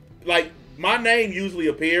wondering. Like, my name usually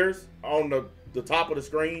appears on the top of the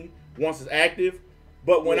screen once it's active.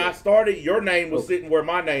 But when I started, your name was sitting where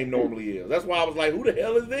my name normally is. That's why I was like, who the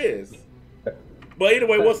hell is this? But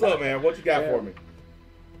anyway, what's up, man? What you got for me?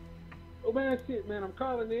 Oh, man, shit, man. I'm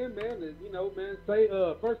calling in, man. And, you know, man, say,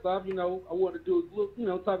 first off, you know, I want to do a little, you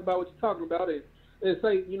know, talk about what you're talking about. And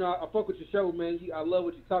say, you know, I fuck with your show, man. I love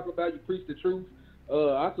what you talk about. You preach the truth.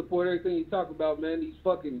 I support everything you talk about, man. These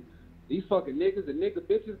fucking niggas and nigga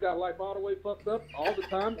bitches got life all the way fucked up all the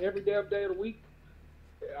time, every damn day of the week.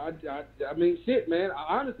 I mean, shit, man.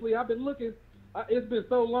 Honestly, I've been looking. It's been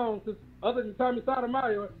so long since, other than Tommy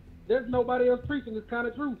Sotomayor, there's nobody else preaching this kind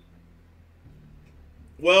of truth.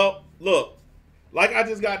 Well, look, like I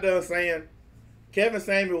just got done saying, Kevin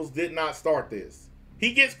Samuels did not start this.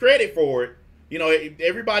 He gets credit for it. You know,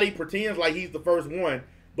 everybody pretends like he's the first one,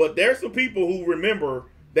 but there's some people who remember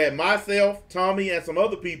that myself, Tommy, and some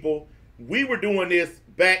other people, we were doing this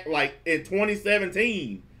back like in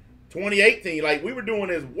 2017. 2018, like we were doing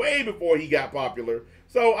this way before he got popular.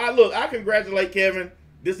 So I congratulate Kevin.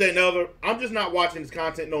 This ain't another. I'm just not watching his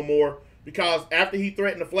content no more because after he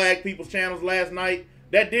threatened to flag people's channels last night,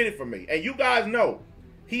 that did it for me. And you guys know,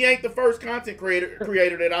 he ain't the first content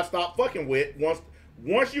creator that I stopped fucking with.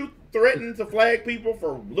 Once you threaten to flag people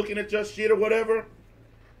for looking at your shit or whatever,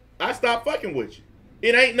 I stopped fucking with you.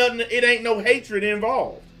 It ain't nothing. It ain't no hatred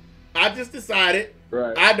involved. I just decided.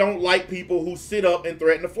 Right. I don't like people who sit up and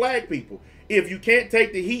threaten to flag people. If you can't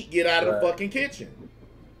take the heat, get out of the fucking kitchen.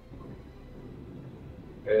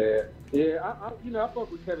 Yeah, I fuck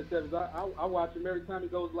with Kevin Samuels. I watch him every time he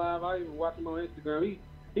goes live. I even watch him on Instagram.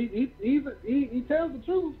 He tells the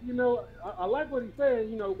truth. You know, I like what he's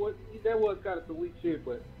saying. You know, that was kind of some weak shit,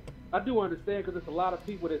 but I do understand because there's a lot of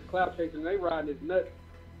people that's clout chasing. And they riding his nuts.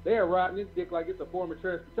 They're riding his dick like it's a form of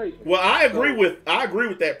transportation. Well, I agree with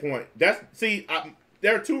that point.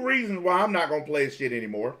 There are two reasons why I'm not gonna play his shit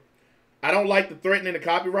anymore. I don't like the threatening to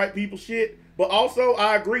copyright people shit, but also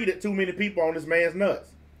I agree that too many people on this man's nuts,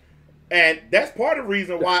 and that's part of the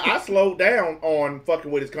reason why I slowed down on fucking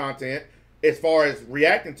with his content as far as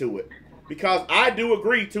reacting to it, because I do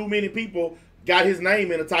agree too many people got his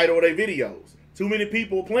name in the title of their videos. Too many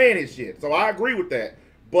people playing his shit, so I agree with that.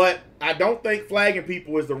 But I don't think flagging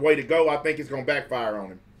people is the way to go. I think it's going to backfire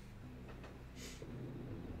on him.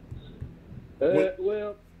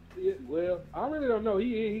 Well, I really don't know.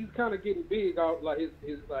 He's kind of getting big. Like his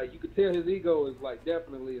like you could tell his ego is like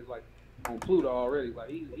definitely is like on Pluto already. Like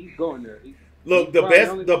he's going there. Look,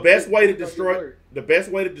 the best way to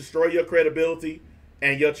destroy your credibility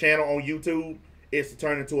and your channel on YouTube is to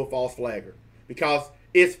turn into a false flagger, because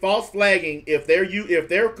it's false flagging if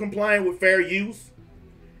they're complying with fair use.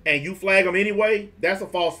 And you flag them anyway, that's a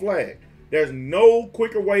false flag. There's no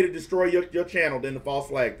quicker way to destroy your channel than to false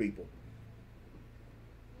flag people.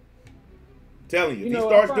 I'm telling you, if he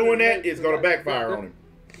starts doing that, it's going to backfire on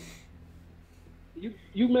him.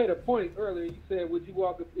 You made a point earlier. You said, would you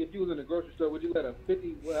walk, if you was in a grocery store, would you let a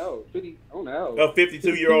 52-year-old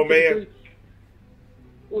man?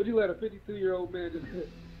 Would you let a 52-year-old man just give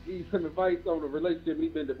you some advice on a relationship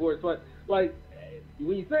he's been divorced twice? Like,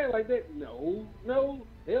 when you say it like that, no, hell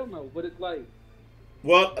no. But it's like,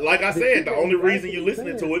 well, like I said, the only reason you're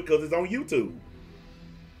listening to it because it's on YouTube.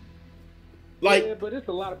 Like, yeah, but it's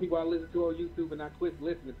a lot of people I listen to on YouTube and I quit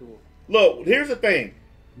listening to them. Look, here's the thing.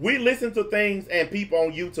 We listen to things and people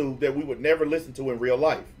on YouTube that we would never listen to in real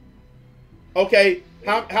life. Okay,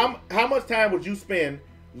 how much time would you spend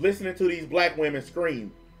listening to these black women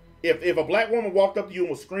scream? If a black woman walked up to you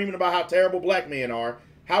and was screaming about how terrible black men are,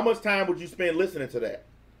 how much time would you spend listening to that?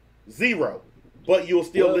 Zero. But you'll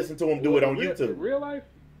still listen to them do it on YouTube. In real life?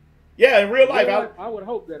 Yeah, in real life. I would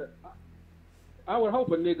hope that. I would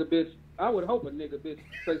hope a nigga bitch. I would hope a nigga bitch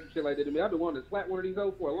say some shit like that to me. I've been wanting to slap one of these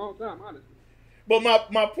hoes for a long time, honestly. But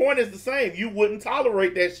my point is the same. You wouldn't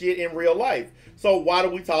tolerate that shit in real life. So why do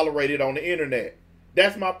we tolerate it on the internet?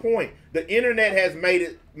 That's my point. The internet has made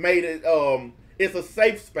it it's a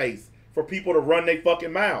safe space for people to run their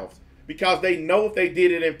fucking mouths. Because they know if they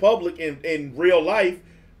did it in public in real life,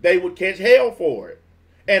 they would catch hell for it.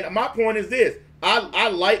 And my point is this. I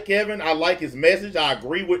like Kevin. I like his message. I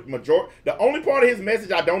agree with majority. The only part of his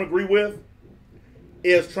message I don't agree with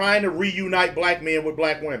is trying to reunite black men with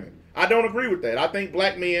black women. I don't agree with that. I think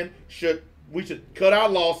black men we should cut our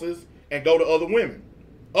losses and go to other women.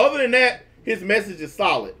 Other than that, his message is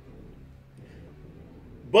solid.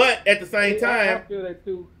 But at the same time, I feel that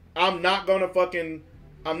too. I'm not gonna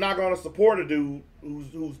support a dude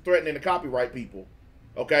who's threatening to copyright people.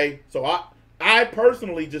 Okay? So I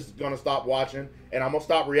personally just gonna stop watching and I'm gonna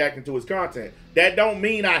stop reacting to his content. That don't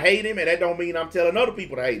mean I hate him and that don't mean I'm telling other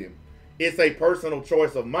people to hate him. It's a personal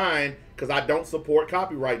choice of mine because I don't support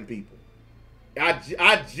copywriting people.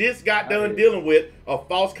 I just got done dealing with a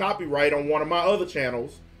false copyright on one of my other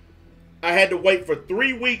channels. I had to wait for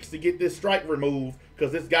 3 weeks to get this strike removed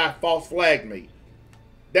because this guy false flagged me.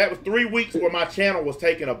 That was 3 weeks where my channel was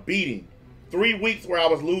taking a beating. 3 weeks where I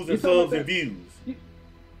was losing subs and views. You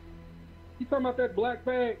talking about that black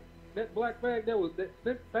bag? That black bag that was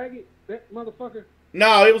that faggot? That motherfucker?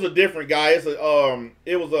 No, it was a different guy. His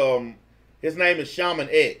name is Shaman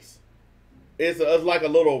X. It's like a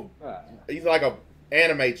little, he's like a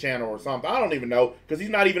anime channel or something. I don't even know because he's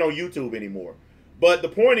not even on YouTube anymore. But the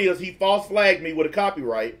point is, he false flagged me with a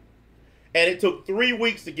copyright, and it took 3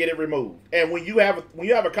 weeks to get it removed. And when you have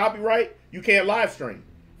a copyright, you can't live stream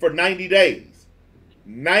for 90 days.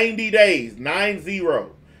 90 days, 90.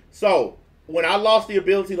 So when I lost the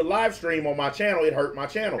ability to live stream on my channel, it hurt my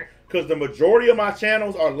channel because the majority of my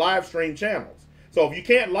channels are live stream channels. So if you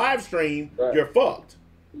can't live stream, you're fucked.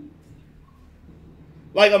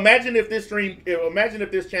 Like imagine if this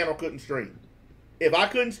channel couldn't stream. If I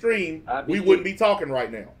couldn't stream, we wouldn't be talking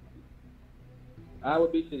right now. I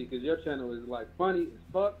would be shitty because your channel is like funny as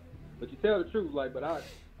fuck, but you tell the truth. Like, but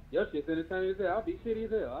your shit's entertaining as hell. I'll be shitty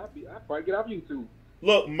as hell. I'd probably get off YouTube.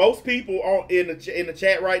 Look, most people in the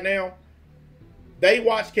chat right now, they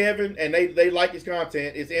watch Kevin and they like his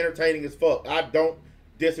content. It's entertaining as fuck. I don't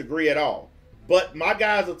disagree at all. But my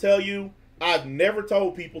guys will tell you, I've never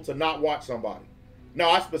told people to not watch somebody.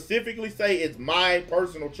 Now, I specifically say it's my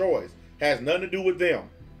personal choice. Has nothing to do with them.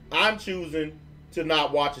 I'm choosing to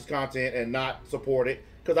not watch his content and not support it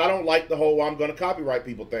because I don't like the whole I'm going to copyright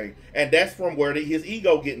people thing. And that's from where his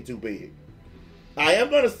ego getting too big. I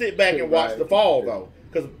am going to sit back and watch the fall, though.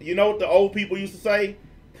 Because you know what the old people used to say?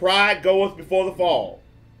 Pride goeth before the fall.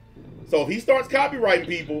 So if he starts copyrighting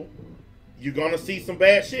people, you're going to see some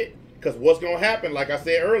bad shit. Because what's going to happen, like I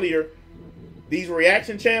said earlier, these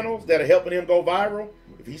reaction channels that are helping him go viral,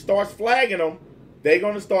 if he starts flagging them, they're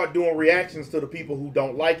going to start doing reactions to the people who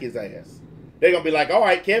don't like his ass. They're going to be like, all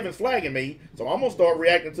right, Kevin's flagging me, so I'm going to start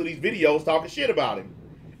reacting to these videos talking shit about him.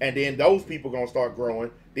 And then those people going to start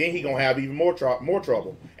growing. Then he going to have even more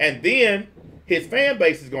trouble. And then his fan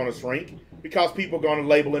base is going to shrink because people are going to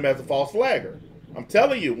label him as a false flagger. I'm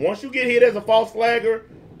telling you, once you get hit as a false flagger,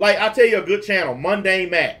 like I tell you a good channel,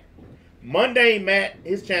 Mundane Matt. Mundane Matt,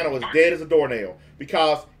 his channel is dead as a doornail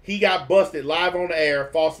because he got busted live on the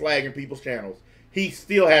air false flagging people's channels. He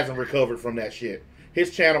still hasn't recovered from that shit.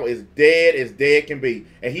 His channel is dead as dead can be.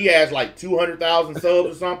 And he has like 200,000 subs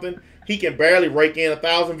or something. He can barely rake in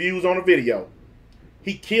 1,000 views on a video.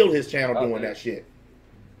 He killed his channel doing that shit.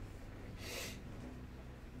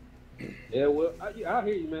 Yeah, well, I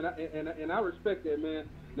hear you, man, and I respect that, man.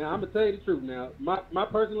 Now, I'm going to tell you the truth now. My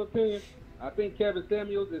personal opinion, I think Kevin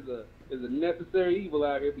Samuels is a necessary evil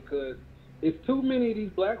out here because it's too many of these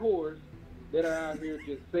black whores that are out here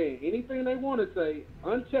just saying anything they want to say,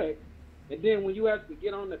 unchecked, and then when you actually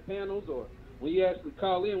get on the panels or when you actually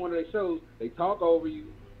call in one of their shows, they talk over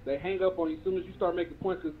you, they hang up on you as soon as you start making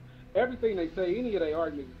points, because everything they say, any of their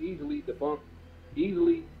arguments is easily debunked,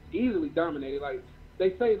 easily dominated. Like,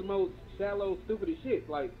 they say the most shallow, stupidest shit.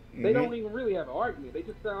 Like, they don't even really have an argument. They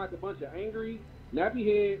just sound like a bunch of angry,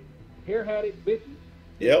 nappy-head, hair-hatted bitches.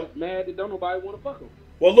 Yep. Just mad that don't nobody want to fuck them.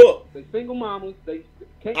 Well, look. They single mamas. They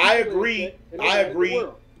can't. I agree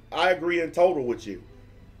in total with you.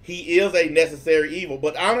 he is a necessary evil.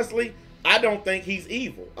 But honestly, I don't think he's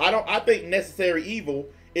evil. I think necessary evil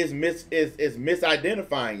is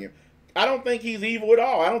misidentifying him. I don't think he's evil at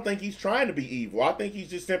all. I don't think he's trying to be evil. I think he's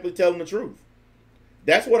just simply telling the truth.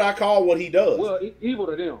 That's what I call what he does. Well, evil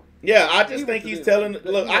to them. Yeah, I just think he's telling.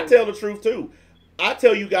 Look, I tell the truth too. I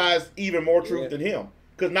tell you guys even more truth than him.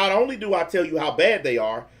 Because not only do I tell you how bad they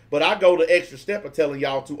are, but I go the extra step of telling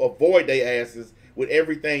y'all to avoid their asses with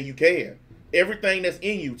everything you can, everything that's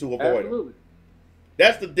in you to avoid them.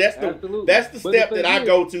 That's the step that I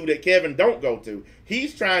go to that Kevin don't go to.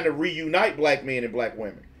 He's trying to reunite black men and black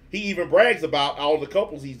women. He even brags about all the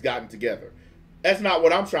couples he's gotten together. That's not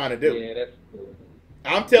what I'm trying to do. Yeah, that's cool.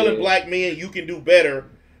 I'm telling black men you can do better.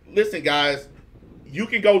 Listen, guys, you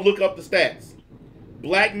can go look up the stats.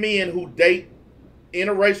 Black men who date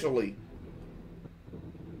interracially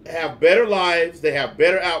have better lives. They have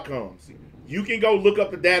better outcomes. You can go look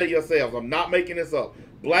up the data yourselves. I'm not making this up.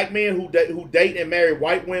 Black men who date and marry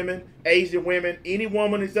white women, Asian women, any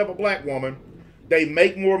woman except a black woman, they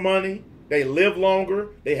make more money. They live longer.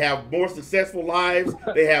 They have more successful lives.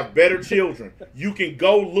 They have better children. You can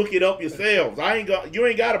go look it up yourselves. You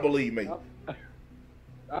ain't got to believe me.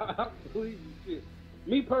 I believe you. Shit.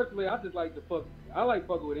 Me personally, I just like to fuck. I like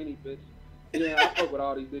fucking with any bitch. Yeah, I fuck with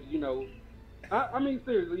all these bitches. You know. I mean,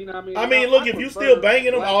 seriously. You know what I mean? Look, if you still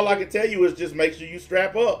banging them, all I can tell you is just make sure you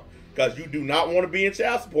strap up, because you do not want to be in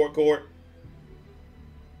child support court.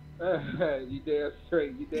 You damn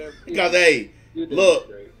straight. You damn. Because hey, look.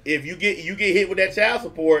 If you get hit with that child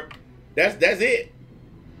support, that's it.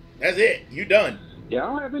 That's it. You done. Yeah, I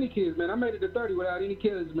don't have any kids, man. I made it to 30 without any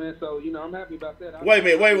kids, man. So, you know, I'm happy about that. Wait a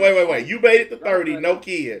minute. Wait. You made it to 30, no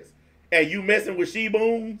kids. And you messing with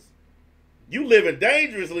she-boons? You living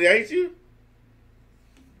dangerously, ain't you?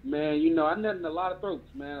 Man, you know, I nut in a lot of throats,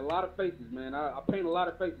 man. A lot of faces, man. I paint a lot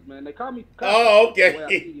of faces, man. They call me... Oh,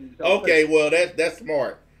 okay. Okay, well, that's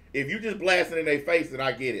smart. If you just blasting in their face, then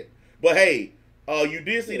I get it. But, hey... you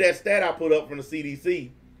did see that stat I put up from the CDC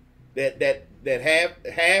that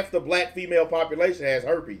half the black female population has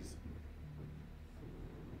herpes.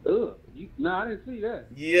 Ugh. No, I didn't see that.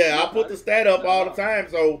 Yeah, I put the stat up all the time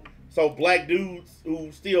so black dudes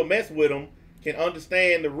who still mess with them can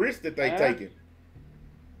understand the risk that they taking.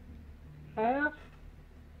 Half?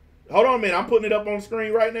 Hold on a minute. I'm putting it up on the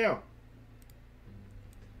screen right now.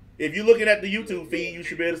 If you're looking at the YouTube feed, you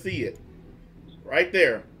should be able to see it. Right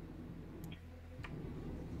there.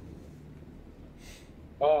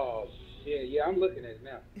 Oh, shit. Yeah, I'm looking at it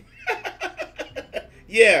now.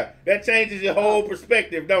 Yeah, that changes your whole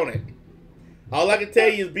perspective, don't it? All I can tell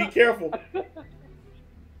you is be careful.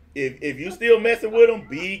 If you still messing with them,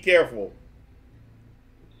 be careful.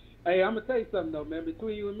 Hey, I'm going to tell you something, though, man.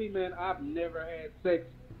 Between you and me, man, I've never had sex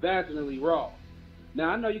vaginally raw. Now,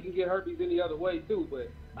 I know you can get herpes any other way, too,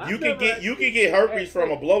 but... You can get herpes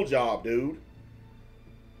from a blowjob, dude.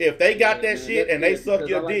 If they got that shit and they suck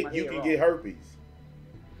your dick, you can get herpes.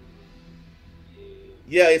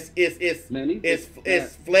 Yeah, it's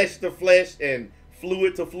flesh to flesh and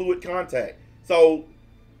fluid to fluid contact. So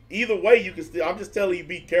either way, you can still. I'm just telling you,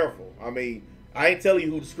 be careful. I mean, I ain't telling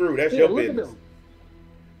you who to screw. That's your business.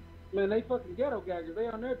 Man, they fucking ghetto gaggers. They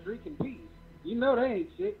on there drinking peas. You know they ain't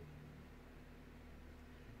shit.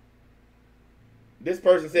 This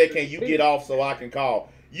person said, "Can you get off so I can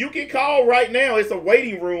call?" You can call right now. It's a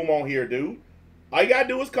waiting room on here, dude. All you gotta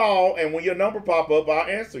do is call, and when your number pop up, I'll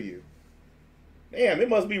answer you. Damn, it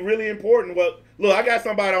must be really important. Well, look, I got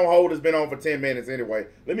somebody on hold that's been on for 10 minutes anyway.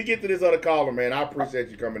 Let me get to this other caller, man. I appreciate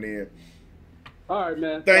you coming in. All right,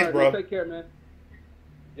 man. Thanks, bro. Take care, man.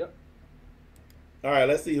 Yep. All right,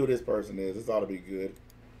 let's see who this person is. This ought to be good.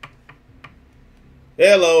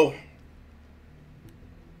 Hello.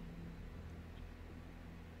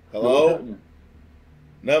 Hello?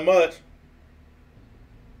 Not much.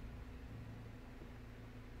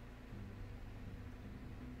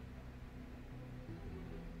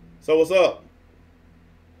 So what's up?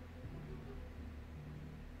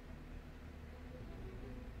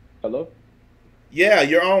 Hello? Yeah,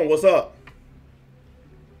 you're on. What's up?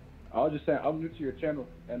 I was just saying, I'm new to your channel,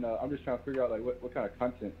 and I'm just trying to figure out like what kind of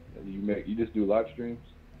content that you make. You just do live streams?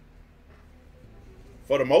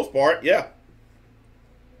 For the most part, yeah.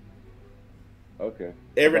 Okay.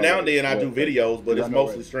 Every now and then I do videos, but it's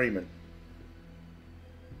mostly streaming.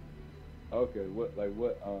 Okay.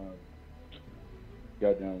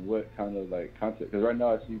 Goddamn, what kind of like content? Because right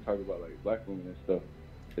now I see you talk about like black women and stuff.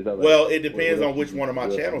 Is that like, well, it depends on which one of my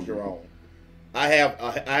channels you're on. I have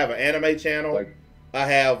an anime channel. Like, I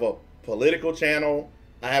have a political channel.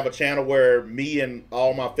 I have a channel where me and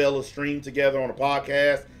all my fellas stream together on a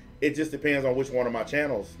podcast. It just depends on which one of my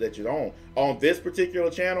channels that you're on. On this particular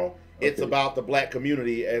channel, it's about the black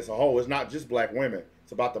community as a whole. It's not just black women.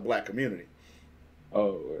 It's about the black community.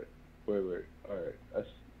 Oh, wait. All right.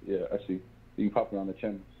 I see. You can pop around the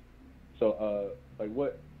channels. So, like,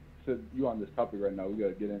 what? So you on this topic right now? We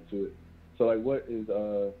gotta get into it. So, like, what is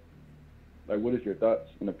your thoughts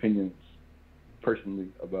and opinions personally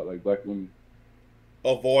about like black women?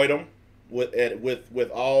 Avoid them with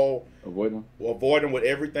all. Avoid them. Avoid them with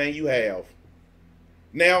everything you have.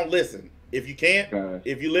 Now, listen. If you can't,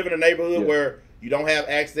 if you live in a neighborhood where you don't have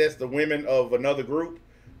access to women of another group,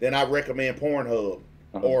 then I recommend Pornhub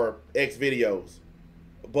or X videos.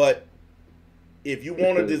 But if you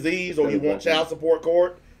want a disease or you want child support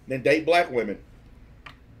court, then date black women.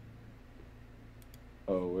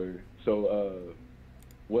 Oh, weird. So,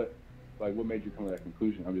 what made you come to that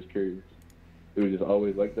conclusion? I'm just curious. It was just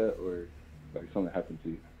always like that, or like something happened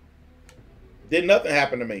to you? Did nothing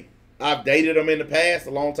happen to me. I've dated them in the past a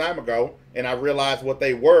long time ago, and I realized what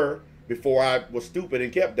they were before I was stupid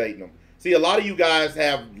and kept dating them. See, a lot of you guys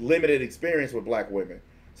have limited experience with black women,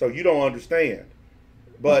 so you don't understand.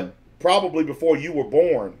 But probably before you were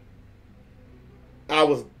born, I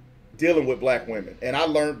was dealing with black women, and I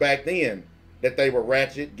learned back then that they were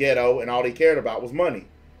ratchet, ghetto, and all they cared about was money.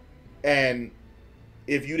 And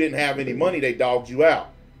if you didn't have any money, they dogged you out.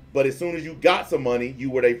 But as soon as you got some money, you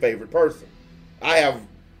were their favorite person. I have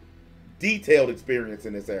detailed experience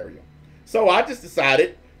in this area. So I just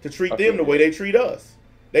decided to treat them the way they treat us.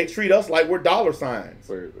 They treat us like we're dollar signs.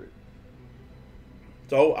 Wait.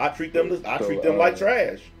 So I treat them like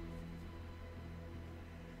trash.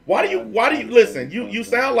 Why do you listen? You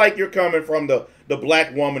sound like you're coming from the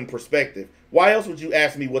black woman perspective. Why else would you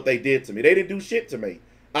ask me what they did to me? They didn't do shit to me.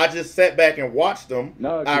 I just sat back and watched them.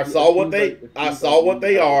 No, I saw what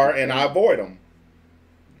they are, and I avoid them.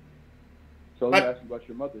 So let me ask you about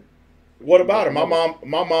your mother. What about her? My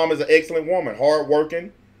mom is an excellent woman,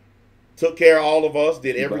 hardworking, took care of all of us,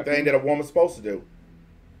 did everything that a woman's supposed to do.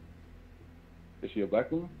 Is she a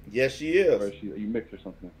black woman? Yes, she is. Or is she, are you mixed or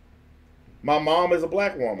something? My mom is a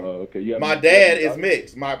black woman. Oh, okay. Yeah. My dad is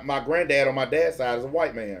mixed. My granddad on my dad's side is a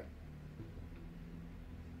white man.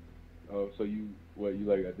 Oh, so you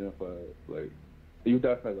like identify like you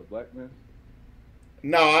identify as a black man?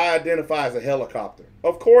 No, I identify as a helicopter.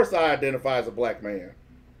 Of course, I identify as a black man.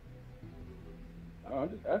 I'm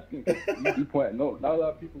just asking. You point. No, not a lot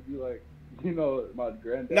of people be like, my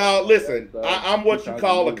granddad. No, listen. I'm what you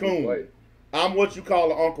call a coon. I'm what you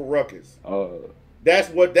call an Uncle Ruckus. That's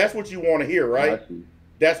what you want to hear, right? I see.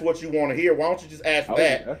 That's what you want to hear. Why don't you just ask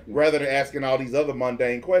that rather than asking all these other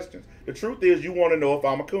mundane questions? The truth is, you want to know if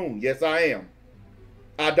I'm a coon. Yes, I am.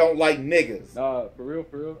 I don't like niggas. Nah, for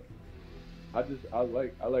real. I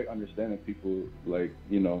like understanding people, like,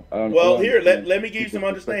 Well, here, let me give you some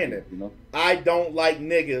understanding. I don't like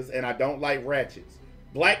niggas and I don't like ratchets.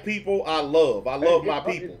 Black people, I love. I love my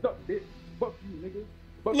people. Fuck you, nigga.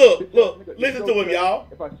 Look, listen to him, y'all.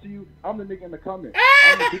 If I see you, I'm the nigga in the comments.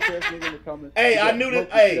 I'm the bitch ass nigga in the comments. Hey, I knew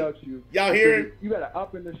this. Hey, y'all hear him? You gotta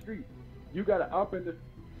up in the street.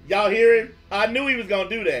 Y'all hear him? I knew he was gonna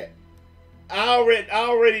do that. I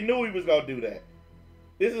already knew he was gonna do that.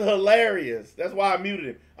 This is hilarious. That's why I muted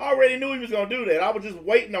him. I already knew he was gonna do that. I was just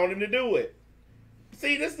waiting on him to do it.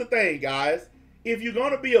 See, this is the thing, guys. If you're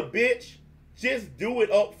gonna be a bitch, just do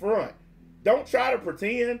it up front. Don't try to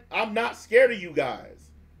pretend. I'm not scared of you guys.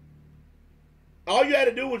 All you had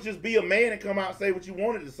to do was just be a man and come out and say what you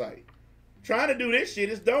wanted to say. Trying to do this shit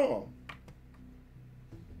is dumb.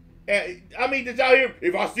 And, I mean, did y'all hear?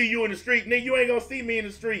 If I see you in the street, nigga, you ain't gonna see me in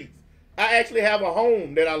the streets. I actually have a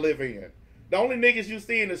home that I live in. The only niggas you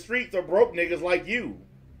see in the streets are broke niggas like you.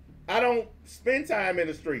 I don't spend time in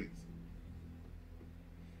the streets.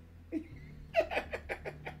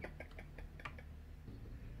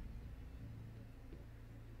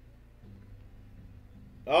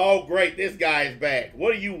 Oh, great. This guy is back.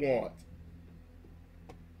 What do you want?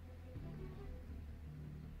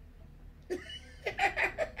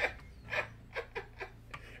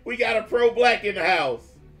 We got a pro-black in the house.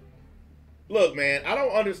 Look, man, I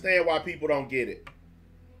don't understand why people don't get it.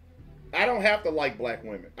 I don't have to like black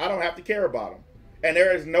women. I don't have to care about them. And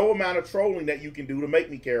there is no amount of trolling that you can do to make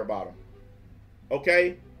me care about them.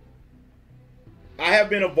 Okay? I have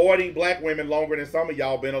been avoiding black women longer than some of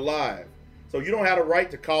y'all been alive. So you don't have the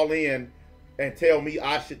right to call in and tell me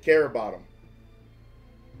I should care about them.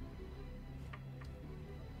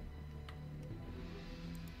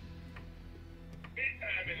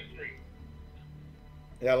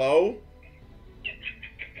 Hello?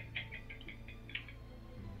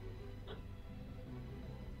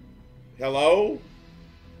 Hello?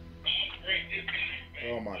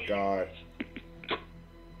 Oh my God.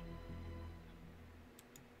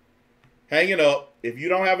 Hanging up. If you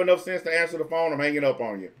don't have enough sense to answer the phone, I'm hanging up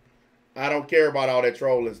on you. I don't care about all that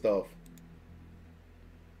trolling stuff.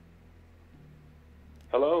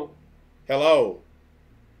 Hello? Hello.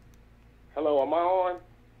 Hello, am I on?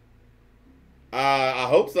 I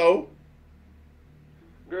hope so.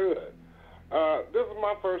 Good. This is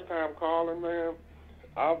my first time calling, man.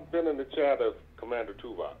 I've been in the chat as Commander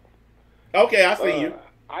Tuvok. Okay, I see you.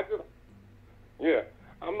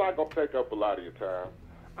 I'm not going to take up a lot of your time.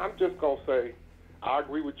 I'm just going to say I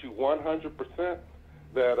agree with you 100%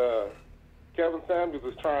 that Kevin Samuels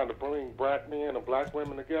is trying to bring black men and black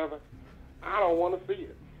women together. I don't want to see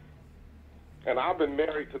it. And I've been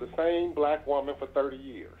married to the same black woman for 30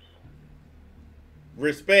 years.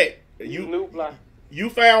 Respect. You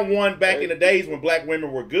found one back in the days when black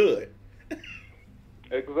women were good.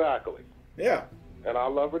 Exactly. Yeah. And I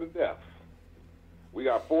love her to death. We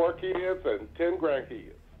got 4 kids and 10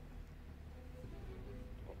 grandkids.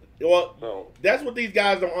 Well, So, that's what these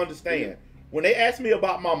guys don't understand. When they ask me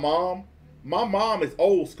about my mom is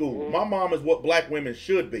old school. My mom is what black women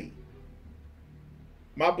should be.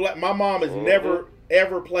 My mom has never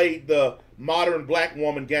ever played the modern black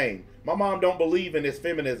woman game. My mom don't believe in this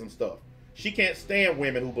feminism stuff. She can't stand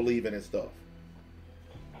women who believe in this stuff.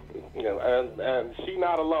 you know, and she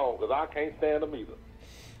not alone, because I can't stand them either.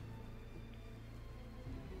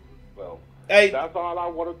 So, hey, that's all I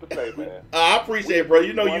wanted to say, man. I appreciate it, bro.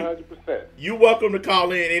 You know 100%. you welcome to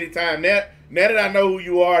call in anytime. Now that I know who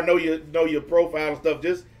you are, know your profile and stuff.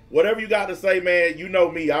 Just whatever you got to say, man. You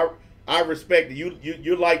know me. I respect it.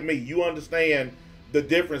 You're like me. You understand the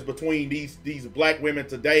difference between these black women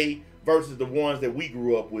today versus the ones that we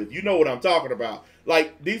grew up with. You know what I'm talking about.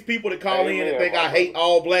 Like, these people that call in and think I hate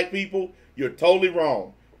all black people, you're totally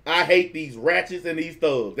wrong. I hate these ratchets and these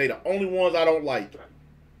thugs. They the only ones I don't like.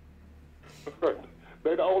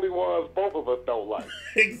 They the only ones both of us don't like.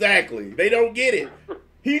 Exactly. They don't get it.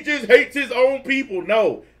 He just hates his own people.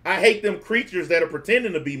 No, I hate them creatures that are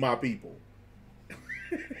pretending to be my people.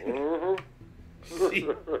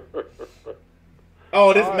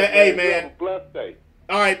 Oh, this man. Hey, man. Blessed day.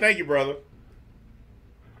 All right, thank you, brother.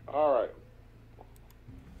 All right.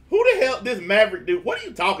 Who the hell this Maverick dude? What are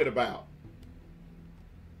you talking about?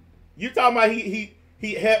 You talking about he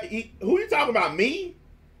who you talking about, me?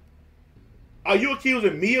 Are you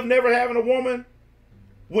accusing me of never having a woman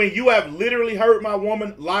when you have literally heard my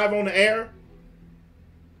woman live on the air?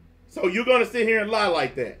 So you're going to sit here and lie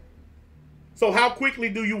like that. So how quickly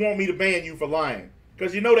do you want me to ban you for lying?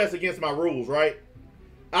 Because you know that's against my rules, right?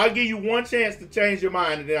 I'll give you one chance to change your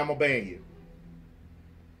mind and then I'm going to ban you.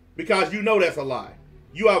 Because you know that's a lie.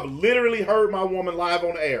 You have literally heard my woman live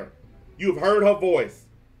on the air. You've heard her voice.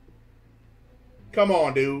 Come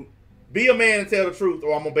on, dude. Be a man and tell the truth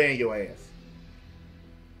or I'm going to ban your ass.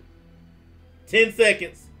 10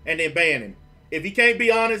 seconds and then ban him. If he can't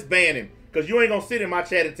be honest, ban him. Because you ain't going to sit in my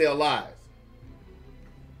chat and tell lies.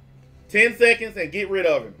 10 seconds and get rid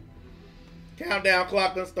of him. Countdown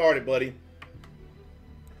clock done started, buddy.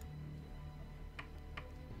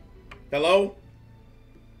 Hello?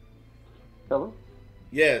 Hello?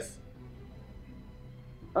 Yes.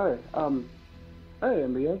 Hi, hey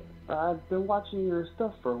MBA. I've been watching your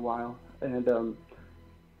stuff for a while, and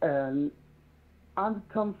I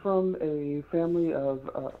come from a family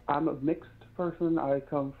of, I'm a mixed person. I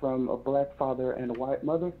come from a black father and a white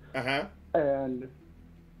mother. Uh-huh. And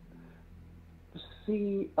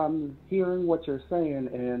I'm hearing what you're saying,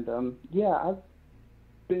 and yeah, I've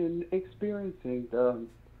been experiencing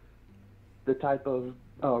the type of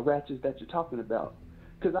ratchets that you're talking about.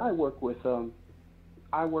 Because I work with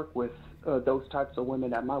those types of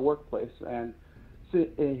women at my workplace, and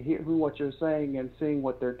hearing what you're saying and seeing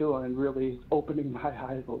what they're doing really opening my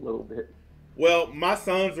eyes a little bit. Well, my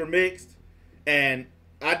sons are mixed, and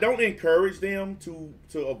I don't encourage them to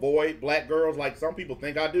avoid black girls like some people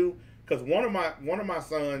think I do. Because one of my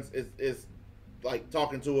sons is like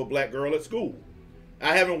talking to a black girl at school.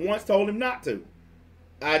 I haven't once told him not to.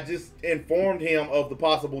 I just informed him of the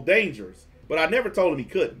possible dangers, but I never told him he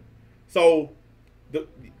couldn't. So,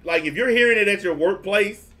 like, if you're hearing it at your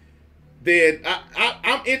workplace, then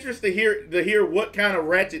I'm interested to hear what kind of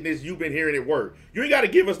ratchetness you've been hearing at work. You ain't got to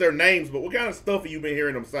give us their names, but what kind of stuff have you been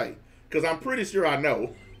hearing them say? Because I'm pretty sure I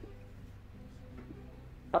know.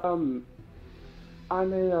 I'm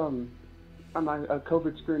a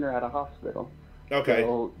COVID screener at a hospital. Okay.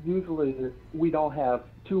 So usually we don't have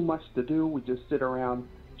too much to do. We just sit around,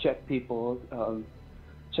 check people,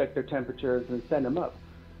 check their temperatures, and send them up.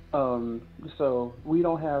 So we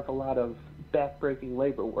don't have a lot of back-breaking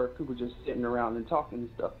labor work. We're just sitting around and talking and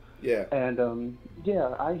stuff. Yeah. And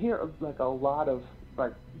yeah, I hear like a lot of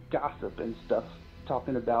like gossip and stuff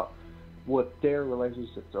talking about what their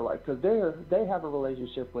relationships are like, because they have a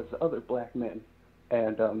relationship with other black men,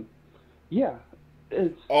 and yeah,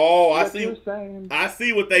 it's Oh, I what see. you're saying. I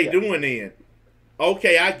see what they Yeah. doing then.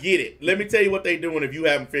 Okay, I get it. Let me tell you what they doing if you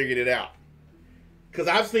haven't figured it out. Because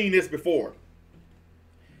I've seen this before.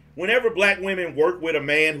 Whenever black women work with a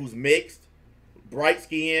man who's mixed, bright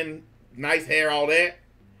skin, nice hair, all that,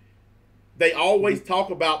 they always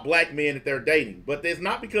talk about black men that they're dating. But it's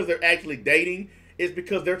not because they're actually dating. It's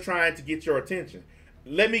because they're trying to get your attention.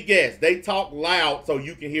 Let me guess. They talk loud so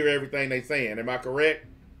you can hear everything they're saying. Am I correct?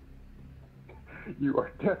 You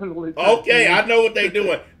are definitely Okay, I know what they're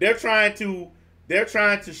doing. They're trying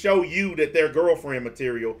to show you that they're girlfriend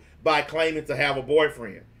material by claiming to have a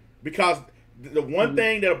boyfriend. Because the one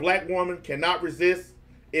thing that a black woman cannot resist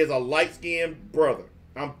is a light-skinned brother.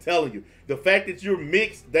 I'm telling you. The fact that you're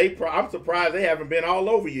mixed, I'm surprised they haven't been all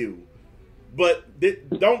over you. But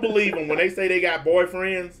don't believe them when they say they got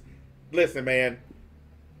boyfriends. Listen, man.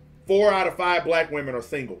 4 out of 5 black women are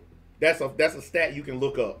single. That's a stat you can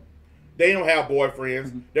look up. They don't have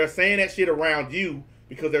boyfriends. They're saying that shit around you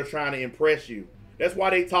because they're trying to impress you. That's why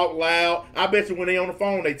they talk loud. I bet you when they on the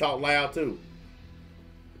phone, they talk loud too.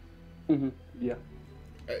 Yeah.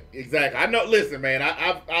 Exactly. I know. Listen, man.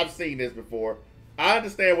 I've seen this before. I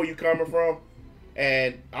understand where you're coming from,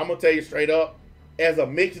 and I'm gonna tell you straight up. As a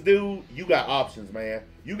mixed dude, you got options, man.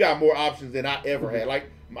 You got more options than I ever had.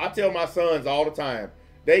 Like I tell my sons all the time,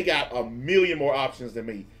 they got a million more options than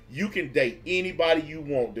me. You can date anybody you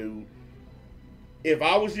want, dude. If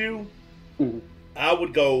I was you, I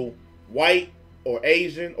would go white or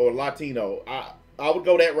Asian or Latino. I would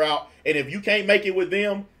go that route. And if you can't make it with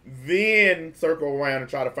them, then circle around and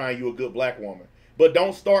try to find you a good black woman. But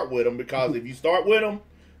don't start with them, because if you start with them,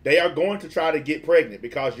 they are going to try to get pregnant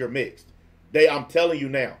because you're mixed. I'm telling you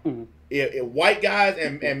now. If white guys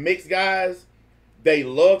and mixed guys, they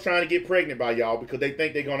love trying to get pregnant by y'all because they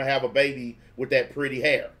think they're going to have a baby with that pretty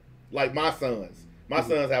hair. Like my sons. My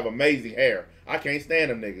sons have amazing hair. I can't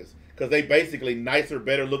stand them niggas because they basically nicer,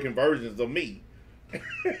 better looking versions of me.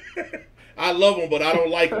 I love them, but I don't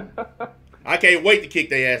like them. I can't wait to kick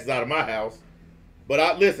their asses out of my house.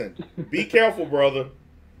 But listen, be careful, brother.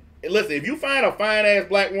 And listen, if you find a fine ass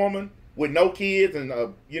black woman with no kids and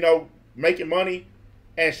making money,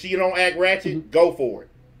 and she don't act ratchet, go for it.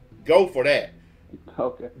 Go for that.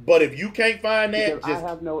 Okay. But if you can't find that, because I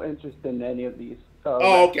have no interest in any of these.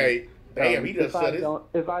 Okay. Damn, he just said it.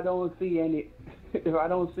 If I don't see any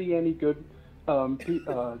good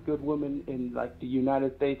good women in like the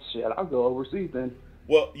United States, shit, I'll go overseas then.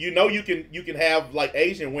 Well, you can have like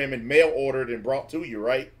Asian women mail ordered and brought to you,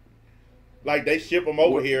 right? Like they ship them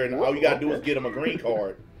over here, and all you gotta do is get them a green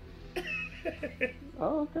card.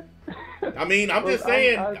 Oh, okay. I mean, I'm just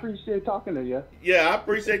saying. I appreciate talking to you. Yeah, I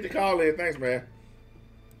appreciate the call in. Thanks, man.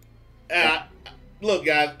 Look,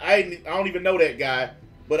 guys, I don't even know that guy,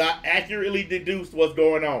 but I accurately deduced what's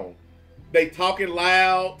going on. They talking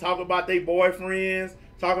loud, talking about their boyfriends,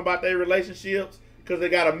 talking about their relationships, because they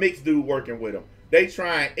got a mixed dude working with them. They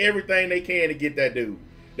trying everything they can to get that dude.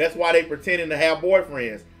 That's why they pretending to have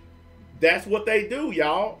boyfriends. That's what they do,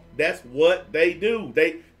 y'all. That's what they do.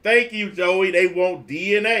 Thank you, Joey. They want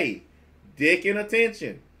DNA, dick, and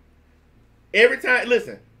attention. Every time,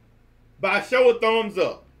 listen, by a show of thumbs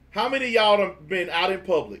up, how many of y'all have been out in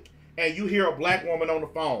public and you hear a black woman on the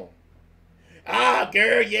phone? Ah,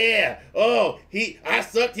 girl, yeah. Oh, I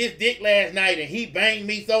sucked his dick last night and he banged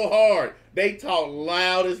me so hard. They talk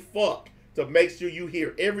loud as fuck to make sure you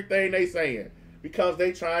hear everything they saying because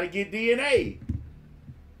they trying to get DNA.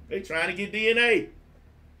 They trying to get DNA.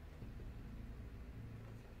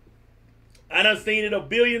 I done seen it a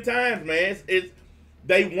billion times, man.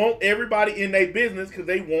 They want everybody in their business because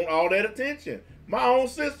they want all that attention. My own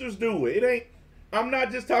sisters do it. I'm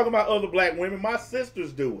not just talking about other black women. My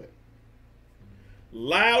sisters do it.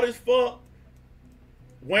 Loud as fuck.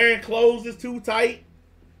 Wearing clothes is too tight.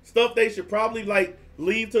 Stuff they should probably like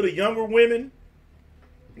leave to the younger women.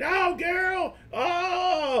 No, girl.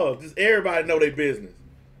 Oh, just everybody know their business.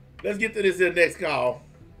 Let's get to this next call.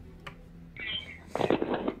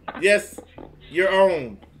 Yes, you're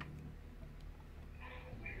on.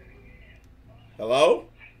 Hello?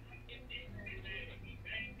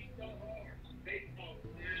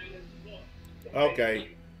 Okay.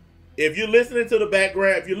 If you're listening to the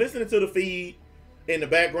background, if you're listening to the feed in the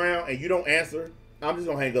background and you don't answer, I'm just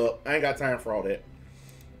going to hang up. I ain't got time for all that.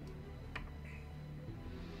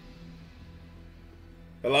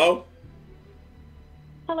 Hello?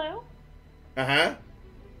 Hello? Uh-huh.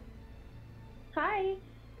 Hi.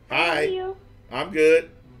 Hi. How are you? I'm good.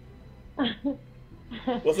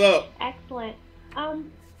 What's up? Excellent.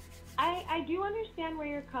 I do understand where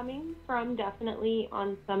you're coming from, definitely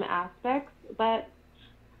on some aspects, but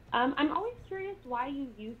I'm always curious why you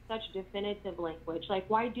use such definitive language. Like,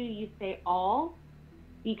 why do you say all?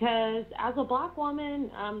 Because as a black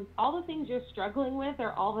woman, all the things you're struggling with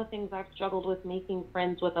are all the things I've struggled with making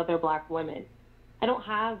friends with other black women. I don't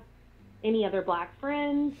have any other black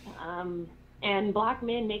friends, and black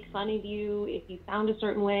men make fun of you if you sound a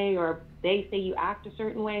certain way or they say you act a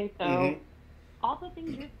certain way. So all the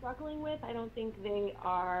things you're struggling with, I don't think they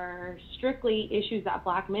are strictly issues that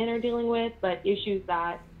black men are dealing with, but issues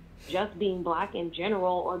that just being black in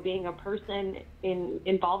general or being a person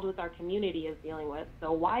involved with our community is dealing with.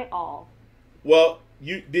 So why all? Well,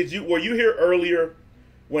 were you here earlier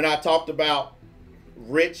when I talked about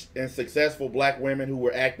rich and successful black women who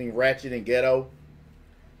were acting ratchet and ghetto?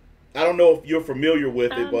 I don't know if you're familiar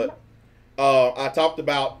with it, but I talked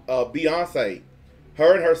about Beyonce.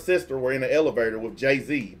 Her and her sister were in an elevator with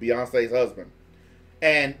Jay-Z, Beyonce's husband.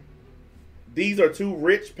 And these are two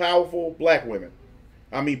rich, powerful black women.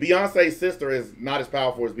 I mean, Beyonce's sister is not as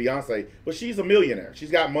powerful as Beyonce, but she's a millionaire.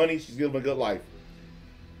 She's got money. She's living a good life.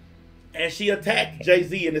 And she attacked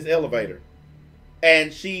Jay-Z in this elevator.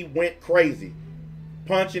 And she went crazy.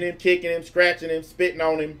 Punching him, kicking him, scratching him, spitting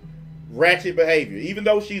on him. Ratchet behavior. Even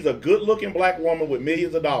though she's a good-looking black woman with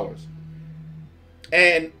millions of dollars.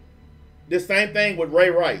 And the same thing with Ray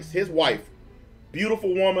Rice, his wife.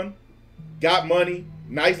 Beautiful woman. Got money.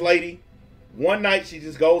 Nice lady. One night she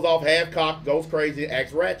just goes off half-cocked, goes crazy, and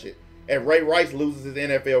acts ratchet. And Ray Rice loses his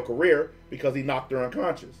NFL career because he knocked her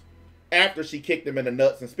unconscious after she kicked him in the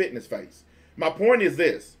nuts and spit in his face. My point is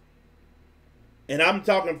this, and I'm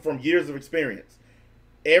talking from years of experience.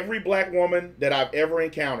 Every black woman that I've ever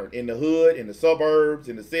encountered in the hood, in the suburbs,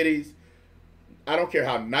 in the cities, I don't care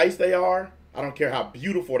how nice they are, I don't care how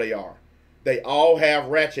beautiful they are, they all have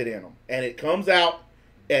ratchet in them. And it comes out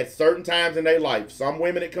at certain times in their life. Some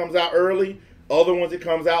women it comes out early, other ones it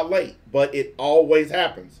comes out late. But it always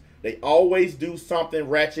happens. They always do something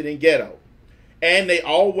ratchet and ghetto. And they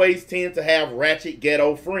always tend to have ratchet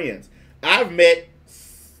ghetto friends. I've met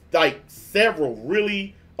like several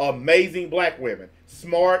really amazing black women.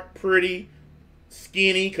 Smart, pretty,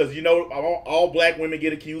 skinny, because you know all black women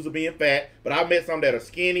get accused of being fat. But I've met some that are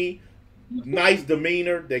skinny, nice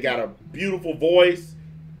demeanor, they got a beautiful voice.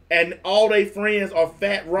 And all they friends are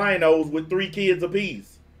fat rhinos with 3 kids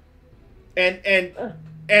apiece. And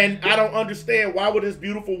I don't understand, why would this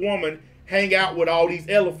beautiful woman hang out with all these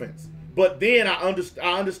elephants? But then I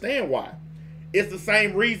understand why. It's the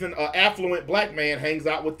same reason an affluent black man hangs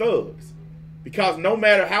out with thugs. Because no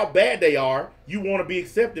matter how bad they are, you want to be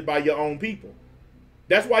accepted by your own people.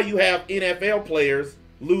 That's why you have NFL players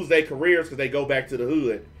lose their careers because they go back to the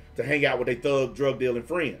hood to hang out with their thug, drug dealing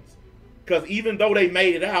friends. Because even though they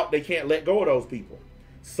made it out, they can't let go of those people.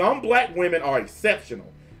 Some black women are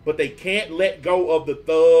exceptional, but they can't let go of the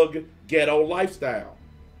thug ghetto lifestyle.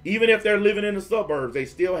 Even if they're living in the suburbs, they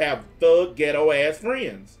still have thug ghetto ass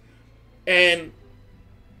friends. And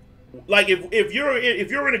like if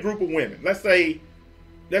you're in a group of women, let's say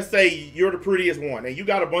you're the prettiest one and you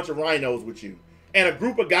got a bunch of rhinos with you, and a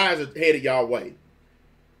group of guys are headed y'all way,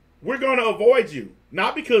 we're gonna avoid you,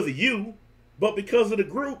 not because of you, but because of the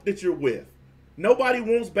group that you're with. Nobody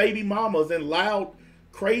wants baby mamas and loud,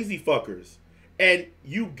 crazy fuckers. And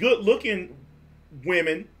you good-looking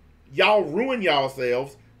women, y'all ruin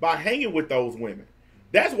yourselves by hanging with those women.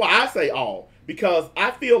 That's why I say all. Because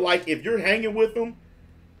I feel like if you're hanging with them,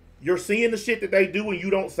 you're seeing the shit that they do and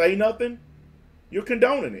you don't say nothing, you're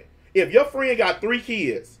condoning it. If your friend got 3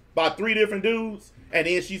 kids by 3 different dudes, and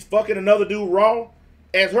then she's fucking another dude raw,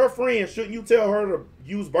 as her friend, shouldn't you tell her to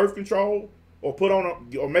use birth control?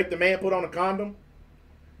 Or make the man put on a condom?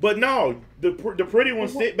 But no, the pretty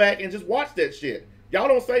ones sit back and just watch that shit. Y'all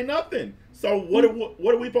don't say nothing. So what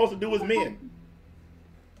are we supposed to do as men?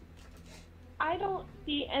 I don't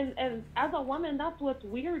see, and as a woman, that's what's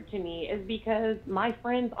weird to me, is because my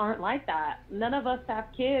friends aren't like that. None of us have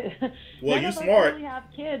kids. Well, None you of us smart. really have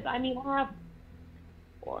kids. I mean,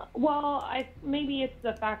 maybe it's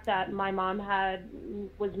the fact that my mom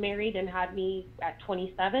was married and had me at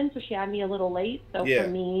 27, so she had me a little late. So Yeah. for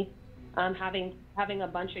me, having a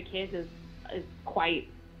bunch of kids is quite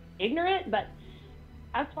ignorant. But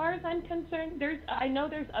as far as I'm concerned, I know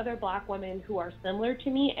there's other black women who are similar to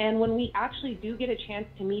me, and when we actually do get a chance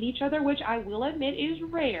to meet each other, which I will admit is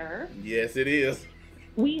rare. Yes, it is.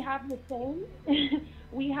 We have the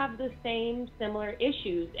same similar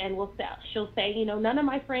issues, and she'll say, you know, none of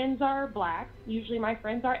my friends are black. Usually my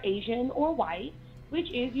friends are Asian or white,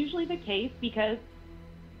 which is usually the case because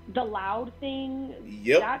the loud thing,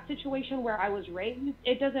 Yep. that situation where I was raised,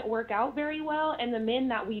 it doesn't work out very well. And the men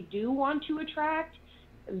that we do want to attract,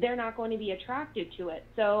 they're not going to be attracted to it.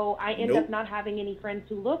 So I end Nope. up not having any friends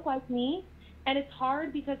who look like me. And it's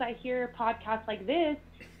hard because I hear podcasts like this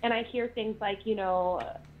and I hear things like, you know,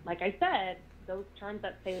 like I said, those terms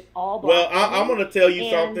that say all Well, black I'm women, going to tell you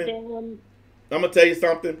and something. then, I'm going to tell you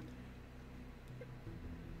something.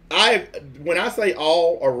 When I say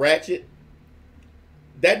all are ratchet,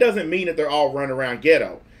 that doesn't mean that they're all running around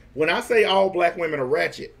ghetto. When I say all black women are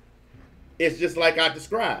ratchet, it's just like I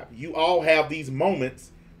described. You all have these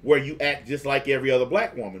moments where you act just like every other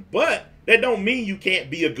black woman. But that don't mean you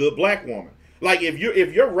can't be a good black woman. Like if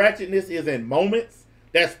your ratchetness is in moments,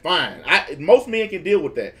 that's fine. Most men can deal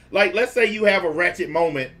with that. Like let's say you have a ratchet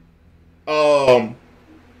moment once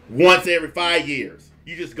every 5 years.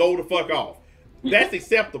 You just go the fuck off. That's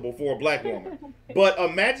acceptable for a black woman. But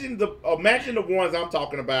imagine the ones I'm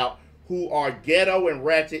talking about who are ghetto and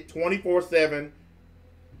ratchet 24/7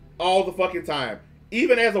 all the fucking time.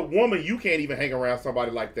 Even as a woman, you can't even hang around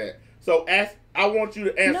somebody like that. So I want you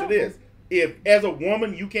to answer this. If as a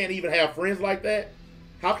woman you can't even have friends like that,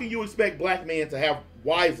 how can you expect black men to have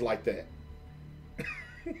wives like that?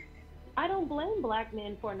 I don't blame black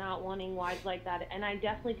men for not wanting wives like that. And I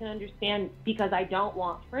definitely can understand because I don't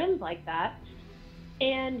want friends like that.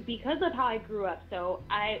 And because of how I grew up, so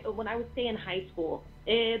when I would stay in high school,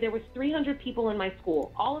 there was 300 people in my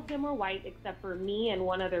school. All of them were white except for me and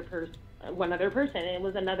one other person, and it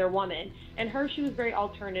was another woman. And she was very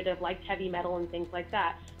alternative, liked heavy metal and things like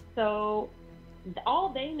that. So all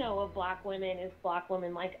they know of black women is black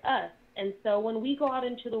women like us. And so when we go out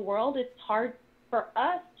into the world, it's hard for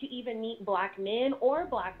us to even meet black men or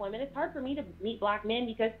black women. It's hard for me to meet black men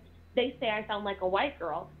because they say I sound like a white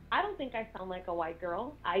girl. I don't think I sound like a white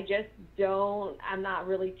girl. I just don't. I'm not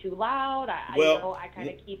really too loud. I kind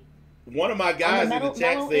of keep. One of my guys in the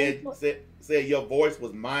chat said your voice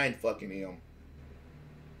was mind fucking him.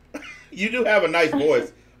 You do have a nice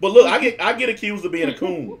voice, but look, I get accused of being a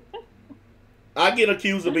coon. I get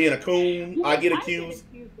accused of being a coon. I get accused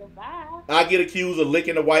of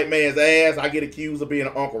licking the white man's ass. I get accused of being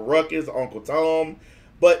an Uncle Ruckus, Uncle Tom.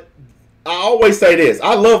 But I always say this: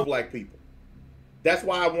 I love black people. That's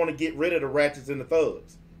why I want to get rid of the ratchets and the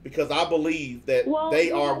thugs, because I believe that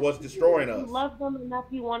they are what's destroying us. You love them enough,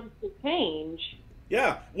 you want to change.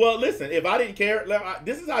 Yeah. Well, listen, if I didn't care,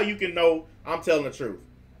 this is how you can know I'm telling the truth.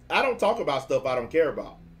 I don't talk about stuff I don't care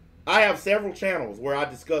about. I have several channels where I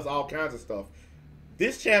discuss all kinds of stuff.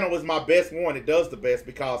 This channel is my best one. It does the best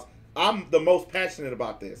because I'm the most passionate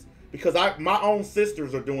about this. Because my own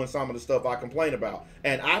sisters are doing some of the stuff I complain about.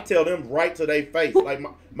 And I tell them right to their face. Like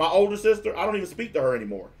my older sister, I don't even speak to her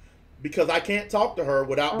anymore. Because I can't talk to her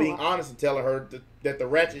without being honest and telling her that the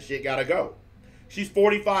ratchet shit gotta go. She's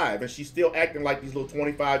 45 and she's still acting like these little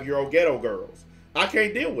 25-year-old ghetto girls. I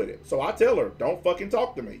can't deal with it. So I tell her, don't fucking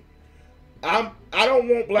talk to me. I don't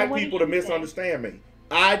want black people to misunderstand me.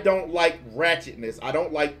 I don't like ratchetness. I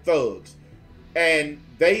don't like thugs. And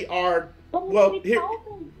they are, well,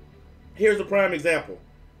 here's a prime example.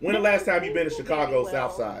 When the last time you been to Chicago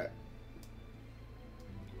South Side?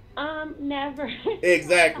 Never.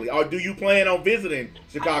 Exactly. Or do you plan on visiting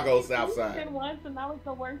Chicago South Side? I've been once, and that was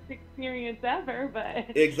the worst experience ever.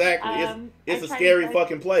 But exactly, it's a scary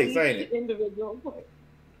fucking place, ain't it? Individual place.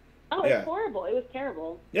 Oh, yeah. It's horrible. It was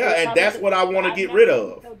terrible. Yeah, and that's what I want to get rid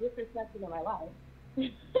of. So disrespectful in my life.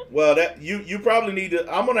 Well, that you probably need to.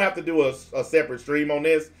 I'm gonna have to do a separate stream on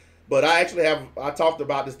this. But I talked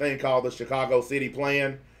about this thing called the Chicago City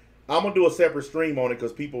Plan. I'm gonna do a separate stream on it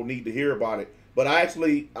because people need to hear about it. But I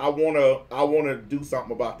wanna do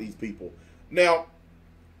something about these people. Now,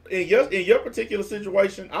 in your particular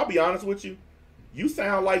situation, I'll be honest with you. You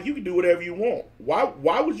sound like you can do whatever you want.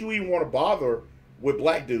 Why would you even want to bother with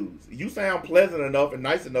black dudes? You sound pleasant enough and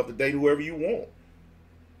nice enough to date whoever you want.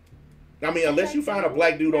 I mean, unless you find a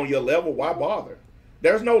black dude on your level, why bother?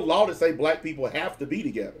 There's no law to say black people have to be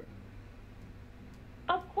together.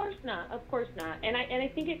 Of course not. Of course not. And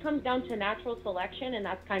I think it comes down to natural selection, and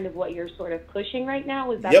that's kind of what you're sort of pushing right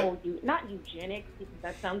now. Is that whole not eugenics, because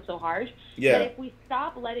that sounds so harsh. Yeah. But if we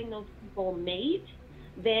stop letting those people mate,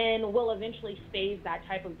 then we'll eventually phase that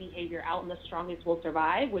type of behavior out, and the strongest will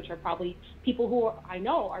survive, which are probably people who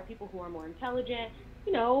are people who are more intelligent,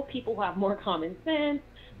 people who have more common sense,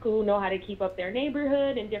 who know how to keep up their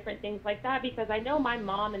neighborhood and different things like that. Because I know my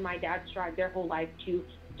mom and my dad strive their whole life to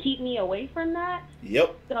keep me away from that.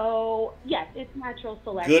 Yep. So yes, it's natural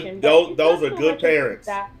selection. Those are good parents.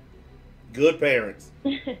 Good parents.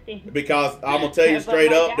 Because I'm gonna tell you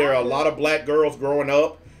straight up, there are a lot of black girls growing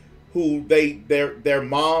up who their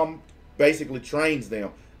mom basically trains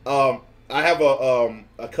them. I have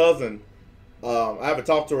a cousin. I haven't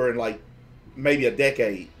talked to her in like maybe a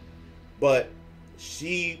decade, but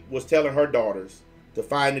she was telling her daughters to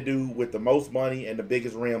find the dude with the most money and the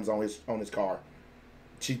biggest rims on his car.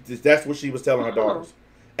 That's what she was telling her daughters,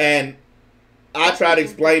 and I try to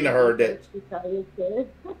explain to her that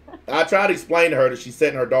she's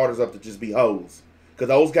setting her daughters up to just be hoes, because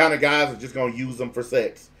those kind of guys are just gonna use them for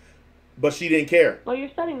sex. But she didn't care. Well,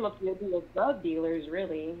 you're setting them up to be drug dealers,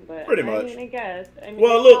 really. But pretty much. I mean, I guess. I mean,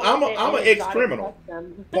 well, look, I'm an ex-criminal.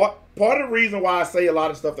 Part of the reason why I say a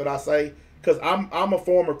lot of stuff that I say, because I'm a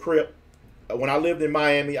former Crip. When I lived in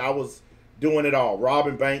Miami, I was doing it all: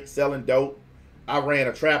 robbing banks, selling dope. I ran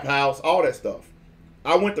a trap house, all that stuff.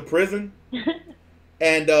 I went to prison,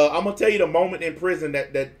 and I'm gonna tell you the moment in prison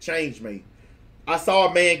that changed me. I saw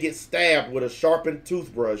a man get stabbed with a sharpened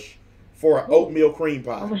toothbrush for an oatmeal cream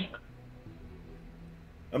pie. Oh my God.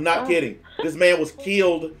 I'm not kidding. This man was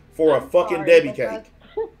killed for a fucking Debbie cake.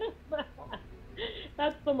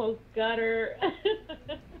 That's the most gutter.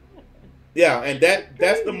 Yeah, and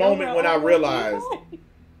that's the moment when I realized.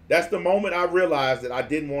 That's the moment I realized that I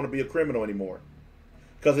didn't want to be a criminal anymore,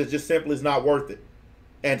 because it just simply is not worth it.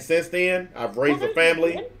 And since then, I've raised a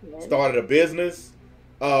family, started a business.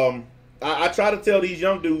 I try to tell these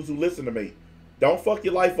young dudes who listen to me, don't fuck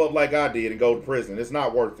your life up like I did and go to prison. It's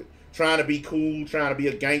not worth it. Trying to be cool, trying to be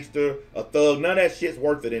a gangster, a thug, none of that shit's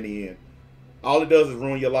worth it in the end. All it does is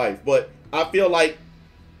ruin your life. But I feel like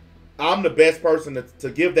I'm the best person to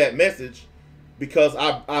give that message, because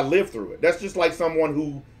I lived through it. That's just like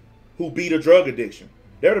someone who beat a drug addiction.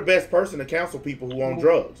 They're the best person to counsel people who own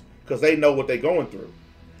drugs, because they know what they're going through.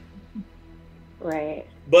 Right.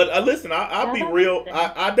 But listen, I'll be real.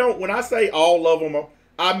 I don't, when I say all of them,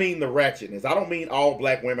 I mean the ratchetness. I don't mean all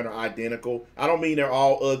black women are identical. I don't mean they're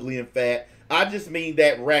all ugly and fat. I just mean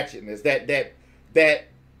that ratchetness,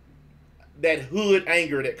 that hood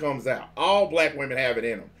anger that comes out. All black women have it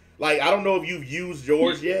in them. Like, I don't know if you've used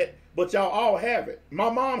yours yet, but y'all all have it.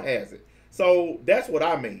 My mom has it. So that's what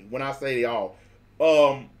I mean when I say they all.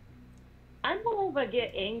 I'm more of a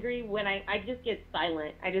get angry when I just get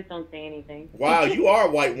silent. I just don't say anything. Wow, you are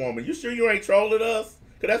a white woman. You sure you ain't trolling us?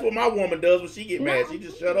 Because that's what my woman does when she get mad. She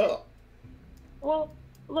just shut up. Well,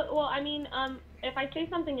 look. Well, I mean, if I say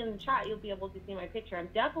something in the chat, you'll be able to see my picture. I'm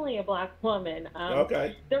definitely a black woman.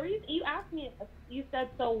 Okay. The reason you asked me, you said,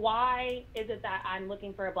 so why is it that I'm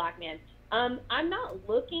looking for a black man? I'm not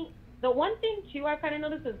looking. The one thing too I've kind of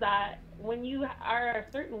noticed is that when you are a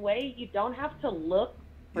certain way, you don't have to look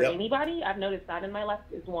for anybody. I've noticed that in my life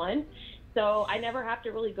is one. So I never have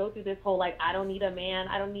to really go through this whole, like, I don't need a man.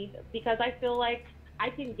 Because I feel like I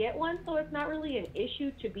can get one, so it's not really an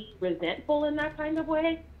issue to be resentful in that kind of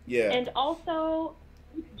way. Yeah. And also,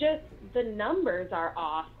 just the numbers are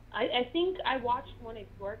off. I think I watched one of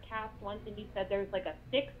your casts once, and you said there's like a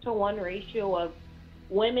 6-to-1 ratio of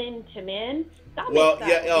women to men. That makes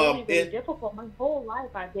that really, really difficult. My whole life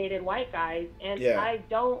I've dated white guys, and I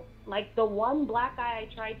don't, like, the one black guy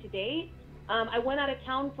I tried to date, I went out of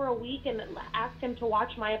town for a week and asked him to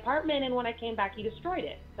watch my apartment, and when I came back, he destroyed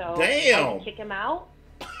it. So I had to kick him out.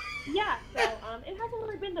 Yeah, so it hasn't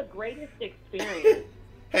really been the greatest experience.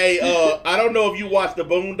 Hey, I don't know if you watch the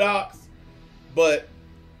Boondocks, but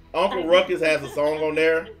Uncle Ruckus has a song on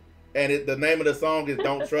there, and the name of the song is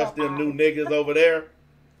 "Don't Trust Them New Niggas Over There."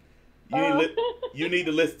 You need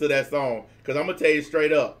to listen to that song, because I'm gonna tell you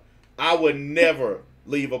straight up, I would never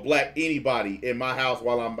leave a black anybody in my house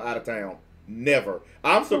while I'm out of town. Never.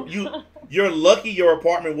 You're lucky your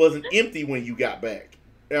apartment wasn't empty when you got back.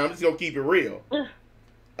 And I'm just gonna keep it real.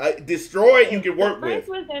 Destroyed, you can work with.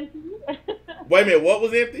 The fridge was empty. Wait a minute, what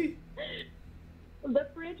was empty? The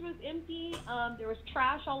fridge was empty. There was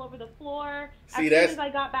trash all over the floor. See, as soon as I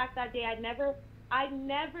got back that day, I'd never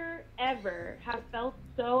ever have felt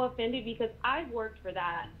so offended, because I've worked for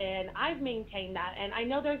that and I've maintained that. And I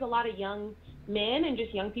know there's a lot of young men and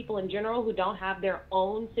just young people in general who don't have their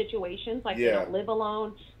own situations, like they don't live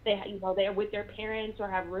alone. They're with their parents or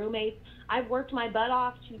have roommates. I've worked my butt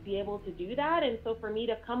off to be able to do that, and so for me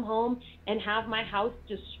to come home and have my house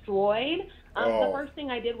destroyed, the first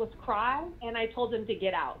thing I did was cry, and I told them to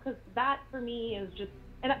get out, because that for me is just.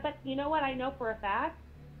 But you know what? I know for a fact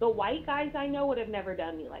the white guys I know would have never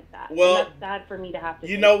done me like that. Well, and that's sad for me to have to.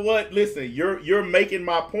 You know what? Listen, you're making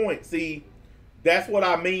my point. See, that's what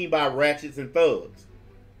I mean by ratchets and thugs.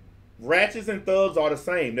 Ratchets and thugs are the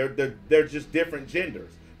same. They're just different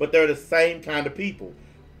genders, but they're the same kind of people.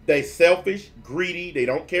 They selfish, greedy. They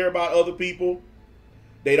don't care about other people.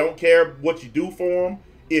 They don't care what you do for them.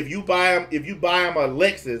 If you buy them a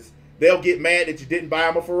Lexus, they'll get mad that you didn't buy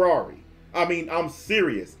them a Ferrari. I mean, I'm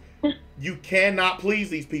serious. You cannot please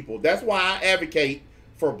these people. That's why I advocate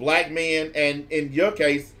for black men, and in your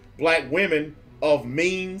case, black women of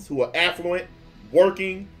means who are affluent,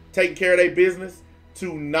 working, taking care of their business,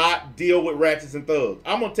 to not deal with ratchets and thugs.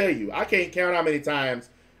 I'm going to tell you, I can't count how many times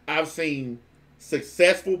I've seen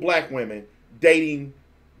successful black women dating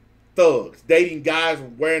thugs, dating guys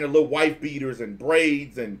wearing the little wife beaters and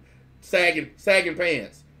braids and sagging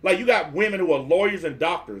pants. Like, you got women who are lawyers and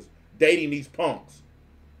doctors dating these punks.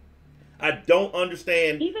 I don't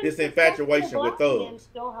understand Even this successful infatuation with black men thugs.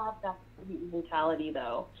 still have that mentality,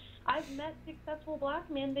 though. I've met successful black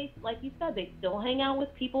men. They, like you said, they still hang out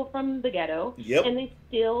with people from the ghetto, Yep. and they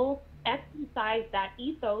still exercise that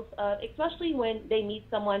ethos of, especially when they meet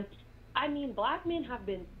someone. I mean, black men have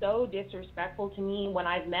been so disrespectful to me when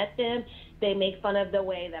I've met them. They make fun of the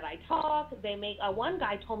way that I talk. They make one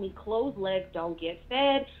guy told me closed legs don't get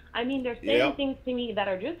fed. I mean, they're saying Yep. things to me that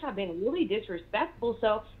are just have been really disrespectful.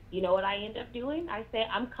 So you know what I end up doing? I say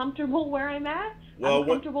I'm comfortable where I'm at. Well, I'm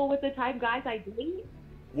comfortable with the type guys I date.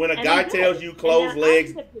 When a And guy they tells do. you And closed then I legs,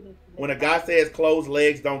 end up getting to when a this guy says closed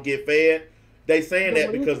legs don't get fed, they saying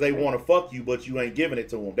that The because they loser. want to fuck you, but you ain't giving it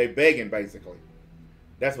to them. They begging, basically.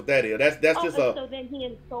 That's what that is. That's just so then he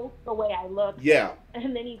insults the way I look. Yeah.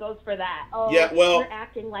 And then he goes for that. Oh, Yeah, well- you're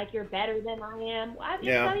acting like you're better than I am. It's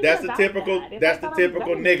Yeah, not even that's the about typical- that. If that's I the thought I was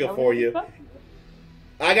typical better, nigga I for wouldn't you. fuck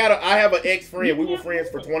I have an ex-friend. We were can't friends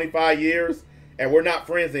for win. 25 years, and we're not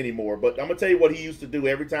friends anymore. But I'm gonna tell you what he used to do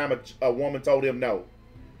every time a woman told him no.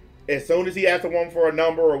 As soon as he asked a woman for a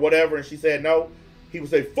number or whatever, and she said no, he would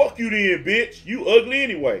say, "Fuck you then, bitch. You ugly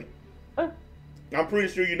anyway." I'm pretty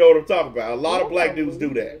sure you know what I'm talking about. A lot of black dudes do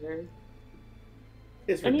that.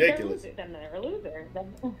 It's I mean, ridiculous. they're a loser.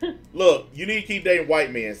 Look, you need to keep dating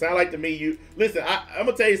white men. Sound like to me you listen. I'm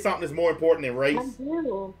gonna tell you something that's more important than I race.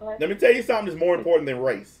 do, but Let me tell you something that's more important than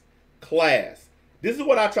race. Class. This is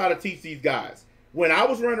what I try to teach these guys. When I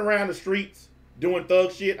was running around the streets doing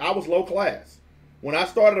thug shit, I was low class. When I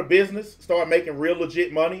started a business, started making real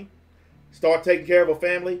legit money, started taking care of a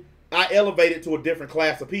family, I elevated to a different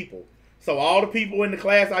class of people. So all the people in the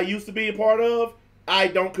class I used to be a part of, I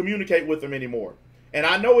don't communicate with them anymore. And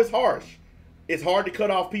I know it's harsh. It's hard to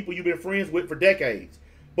cut off people you've been friends with for decades.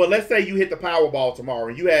 But let's say you hit the Powerball tomorrow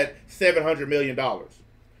and you had $700 million.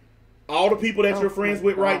 All the people that you're friends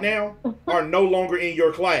with right now are no longer in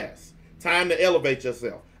your class. Time to elevate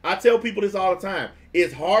yourself. I tell people this all the time.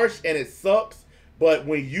 It's harsh and it sucks, but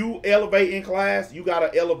when you elevate in class, you got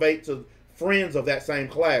to elevate to friends of that same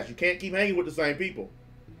class. You can't keep hanging with the same people.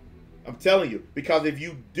 I'm telling you, because if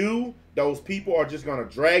you do, those people are just going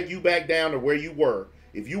to drag you back down to where you were.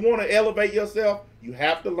 If you want to elevate yourself, you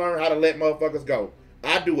have to learn how to let motherfuckers go.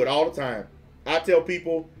 I do it all the time. I tell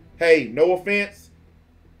people, hey, no offense,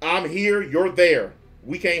 I'm here, you're there.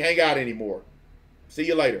 We can't hang out anymore. See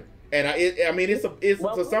you later. And it's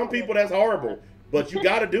for some people that's horrible, but you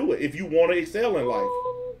got to do it if you want to excel in life.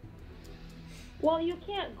 Well, you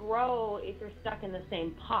can't grow if you're stuck in the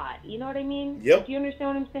same pot. You know what I mean? Yep. Do you understand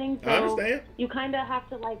what I'm saying? I understand. You kind of have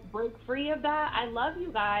to break free of that. I love you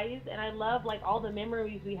guys, and I love all the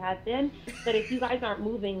memories we had then. But if you guys aren't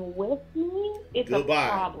moving with me, it's Goodbye. a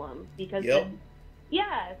problem because Yep. then,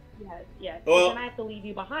 yes. Well, then I have to leave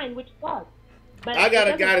you behind, which sucks. But I got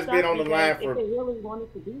it a guy that's doesn't been suck on the because line if for- they really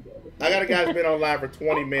wanted to do this. I got a guy that's been on the line for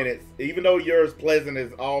 20 minutes. Even though you're as pleasant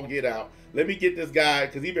as all get out, let me get this guy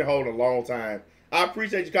because he's been holding a long time. I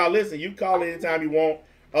appreciate you calling. Listen, you call anytime you want.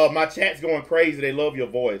 My chat's going crazy. They love your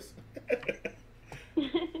voice.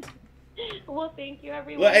 Well, thank you,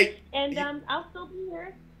 everyone. Well, hey, and I'll still be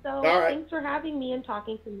here. So All right. thanks for having me and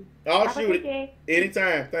talking to me. I'll Have a shoot good it. day.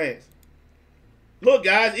 Anytime. Thanks. Look,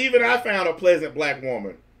 guys, even I found a pleasant black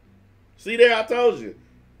woman. See there, I told you.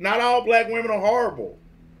 Not all black women are horrible.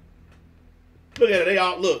 Look at it. They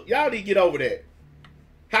all, look, y'all need to get over that.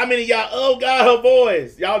 How many of y'all, oh God, her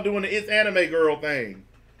voice. Y'all doing the It's Anime Girl thing.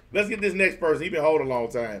 Let's get this next person. He been holding a long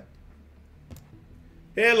time.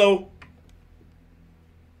 Hello.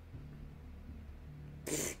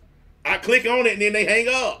 I click on it and then they hang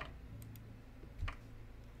up.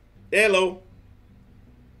 Hello.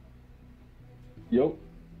 Yo.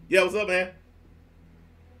 Yeah, what's up, man?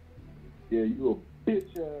 Yeah, you a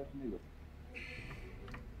bitch ass nigga.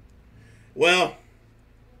 Well,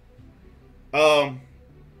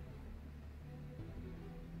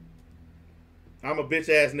 I'm a bitch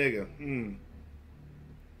ass nigga.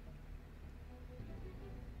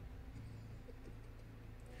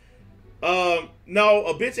 No,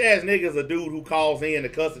 a bitch ass nigga is a dude who calls in to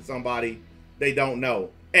cuss at somebody they don't know.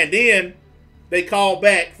 And then they call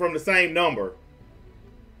back from the same number.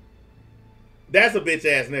 That's a bitch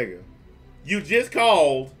ass nigga. You just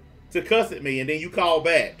called to cuss at me and then you call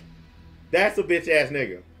back. That's a bitch ass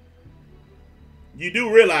nigga. You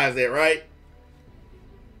do realize that, right?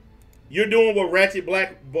 You're doing what ratchet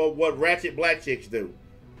black chicks do.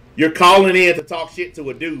 You're calling in to talk shit to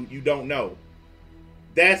a dude you don't know.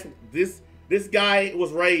 That's this guy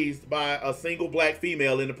was raised by a single black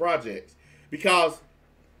female in the projects. Because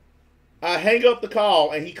I hang up the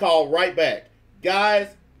call and he called right back. Guys,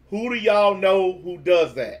 who do y'all know who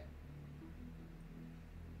does that?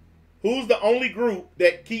 Who's the only group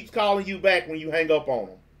that keeps calling you back when you hang up on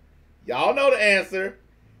them? Y'all know the answer.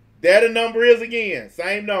 There the number is again.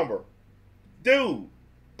 Same number. Dude,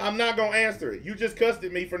 I'm not going to answer it. You just cussed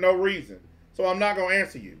at me for no reason. So I'm not going to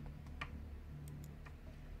answer you.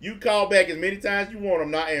 You call back as many times as you want.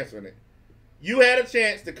 I'm not answering it. You had a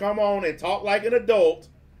chance to come on and talk like an adult,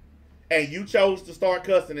 and you chose to start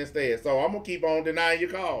cussing instead. So I'm going to keep on denying your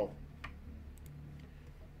call.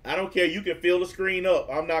 I don't care. You can fill the screen up.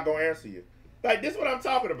 I'm not going to answer you. Like, this is what I'm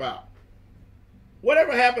talking about.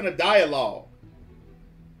 Whatever happened to dialogue?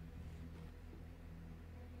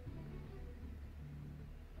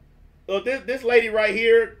 This lady right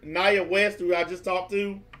here, Nia West, who I just talked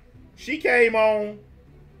to, she came on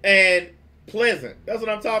and pleasant. That's what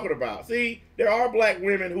I'm talking about. See, there are black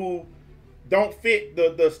women who don't fit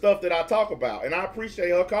the stuff that I talk about, and I appreciate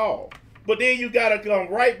her call. But then you got to come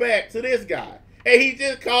right back to this guy, and he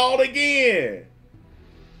just called again.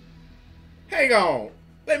 Hang on.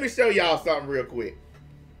 Let me show y'all something real quick.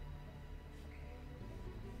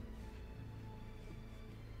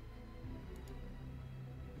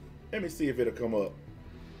 Let me see if it'll come up.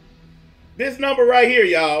 This number right here,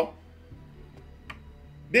 y'all.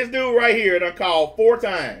 This dude right here done called 4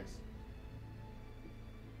 times.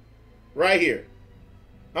 Right here.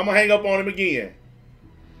 I'm going to hang up on him again.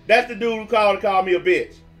 That's the dude who called to call me a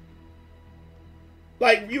bitch.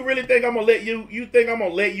 Like, you really think I'm going to let you think I'm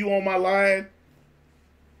going to let you on my line?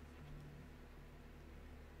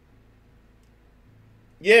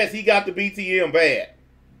 Yes, he got the BTM bad.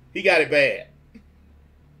 He got it bad.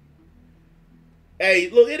 Hey,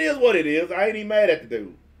 look, it is what it is. I ain't even mad at the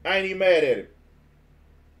dude. I ain't even mad at him.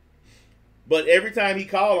 But every time he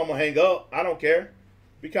calls, I'm going to hang up. I don't care.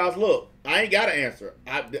 Because, look, I ain't got to answer.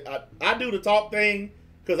 I do the talk thing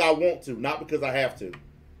because I want to, not because I have to.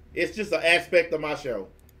 It's just an aspect of my show.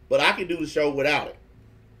 But I can do the show without it.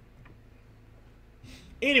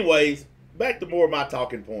 Anyways, back to more of my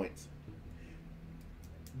talking points.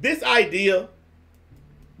 This idea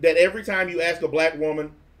that every time you ask a black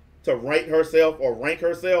woman to rank herself or rank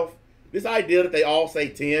herself, this idea that they all say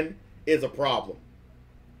 10 is a problem.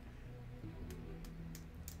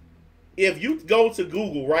 If you go to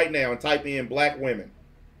Google right now and type in black women,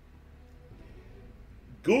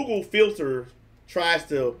 Google filter tries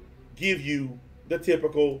to give you the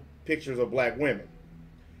typical pictures of black women.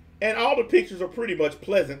 And all the pictures are pretty much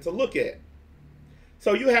pleasant to look at.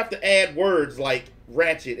 So you have to add words like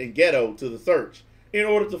ratchet and ghetto to the search in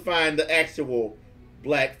order to find the actual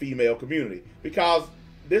black female community. Because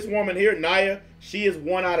this woman here, Nia, she is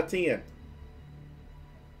 1 out of 10.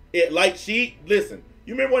 Listen,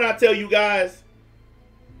 you remember when I tell you guys,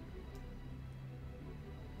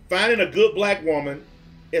 finding a good black woman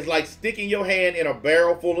is like sticking your hand in a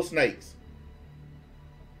barrel full of snakes.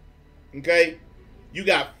 Okay? You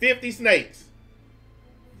got 50 snakes.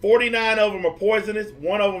 49 of them are poisonous.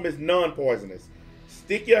 1 of them is non-poisonous.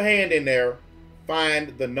 Stick your hand in there,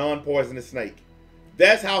 find the non-poisonous snake.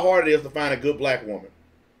 That's how hard it is to find a good black woman.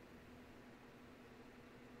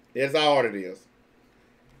 That's how hard it is.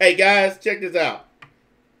 Hey guys, check this out.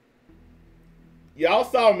 Y'all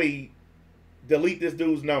saw me delete this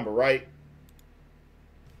dude's number, right?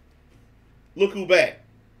 Look who back.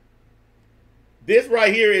 This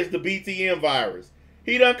right here is the BTM virus.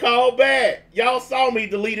 He done called back. Y'all saw me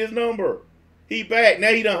delete his number. He back. Now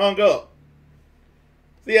he done hung up.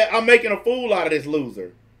 See, I'm making a fool out of this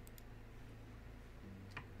loser.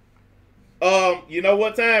 You know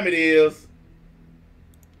what time it is.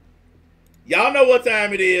 Y'all know what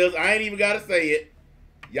time it is. I ain't even got to say it.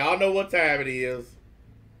 Y'all know what time it is.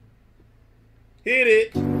 Hit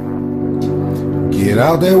it. Get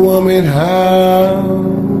out that woman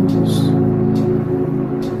house.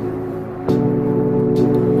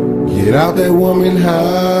 Get out that woman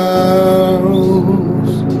house.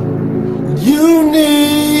 You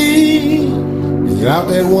need. Get out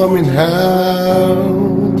that woman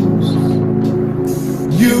house.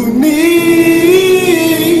 You need.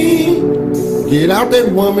 Get out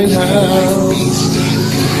that woman house.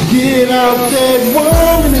 Get out that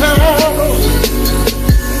woman house.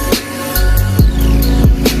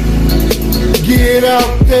 Get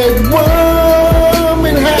out that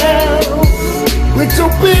woman house with your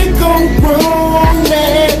big old grown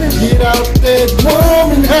man. Get out that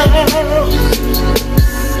woman house.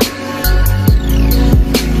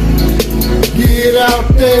 Get out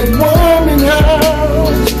that woman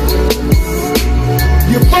house.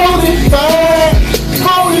 You're 45,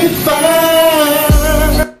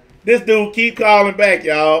 45. This dude keep calling back,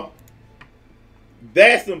 y'all.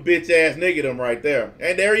 That's some bitch ass nigga right there.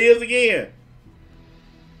 And there he is again.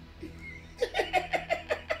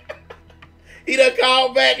 He done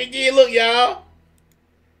called back again. Look, y'all.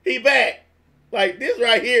 He back. Like, this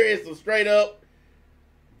right here is some straight up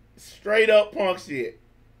punk shit.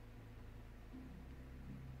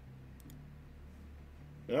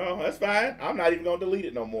 No, that's fine. I'm not even going to delete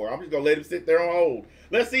it no more. I'm just going to let him sit there on hold.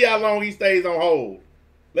 Let's see how long he stays on hold.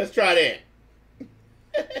 Let's try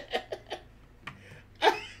that.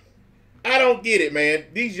 I don't get it, man.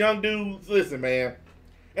 These young dudes, listen, man.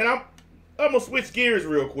 And I'm going to switch gears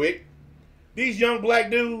real quick. These young black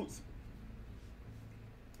dudes,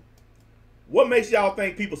 what makes y'all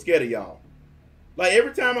think people scared of y'all? Like,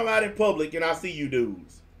 every time I'm out in public and I see you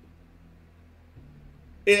dudes.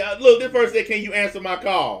 Look, this person said, can you answer my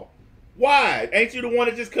call? Why? Ain't you the one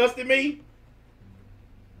that just cussed at me?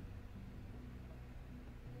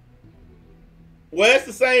 Well, it's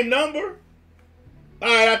the same number. All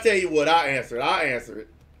right, I'll tell you what. I'll answer it.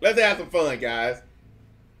 Let's have some fun, guys.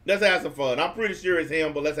 Let's have some fun. I'm pretty sure it's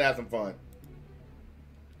him, but let's have some fun.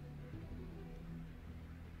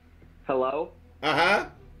 Hello? Uh-huh.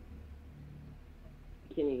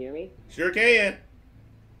 Can you hear me? Sure can.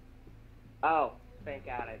 Oh, thank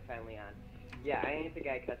God I'm finally on. Yeah, I ain't the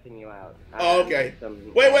guy cussing you out. Oh, okay.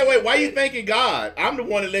 Wait. Why you thanking God? I'm the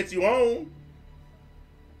one that let you on.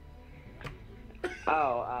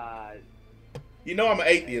 Oh, you know I'm an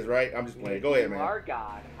atheist, right? I'm just playing. Go ahead, man. You are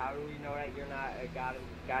God. How do we know that you're not a God in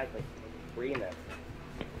disguise like Sabrina?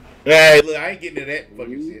 Hey, look, I ain't getting to that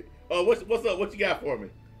fucking shit. Oh, what's up? What you got for me?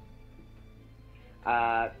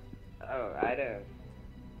 I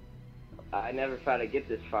never thought I'd get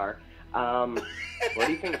this far. What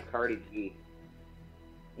do you think of Cardi B?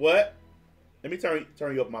 What? Let me turn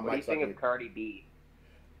you up my mic. What do you think of Cardi B?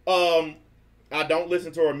 I don't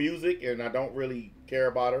listen to her music, and I don't really care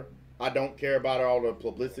about her. I don't care about all the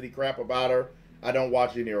publicity crap about her. I don't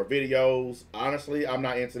watch any of her videos. Honestly, I'm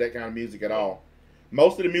not into that kind of music at all.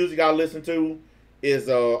 Most of the music I listen to is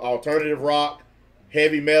alternative rock,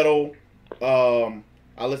 heavy metal.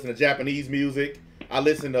 I listen to Japanese music. I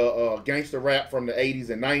listen to gangster rap from the 80s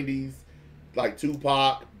and 90s, like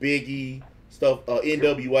Tupac, Biggie, stuff,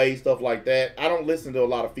 NWA, stuff like that. I don't listen to a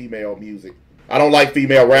lot of female music. I don't like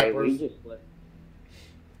female rappers.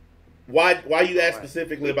 Why you ask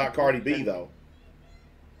specifically about Cardi B, though?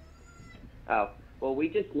 Oh, well, we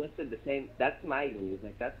just listed the same. That's my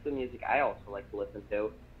music. That's the music I also like to listen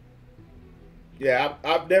to. Yeah,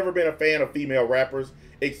 I've never been a fan of female rappers,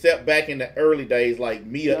 except back in the early days, like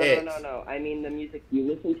Mia X. No. I mean, the music you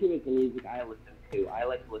listen to is the music I listen to. I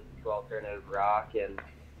like to listen to alternative rock and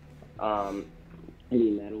heavy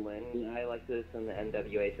metal, and I like to listen to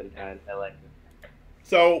NWA sometimes. I like.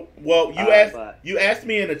 So, well, you asked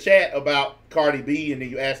me in the chat about Cardi B, and then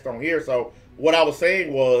you asked on here. So, what I was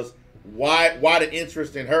saying was, why the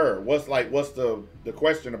interest in her? What's the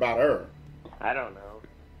question about her? I don't know.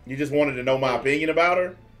 You just wanted to know my opinion about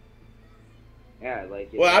her? Yeah, like.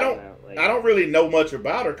 Well, I don't really know much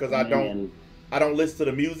about her because I don't listen to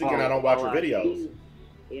the music and I don't watch her videos.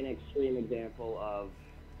 She's an extreme example of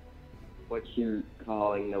what you're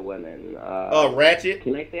calling the women. Ratchet.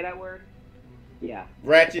 Can I say that word? Yeah.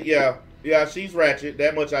 Ratchet, yeah. Yeah, she's ratchet.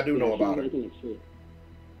 That much I do know about her.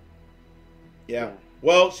 Yeah.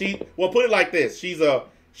 Well, put it like this. She's a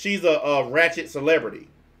ratchet celebrity,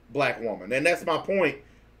 black woman. And that's my point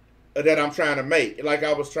that I'm trying to make. Like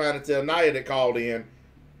I was trying to tell Naya that called in,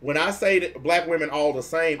 when I say that black women all the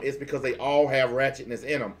same, it's because they all have ratchetness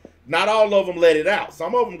in them. Not all of them let it out.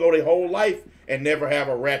 Some of them go their whole life and never have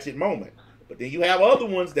a ratchet moment. But then you have other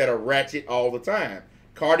ones that are ratchet all the time.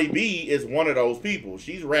 Cardi B is one of those people.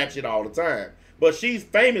 She's ratchet all the time. But she's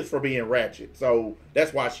famous for being ratchet. So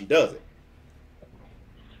that's why she does it.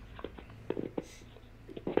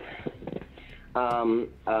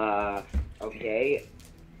 Okay.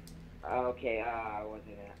 What's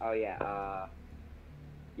it? Oh, yeah.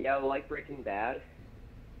 Yeah, like Breaking Bad.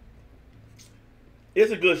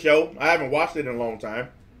 It's a good show. I haven't watched it in a long time.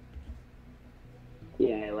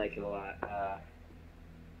 Yeah, I like it a lot.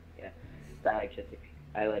 Yeah.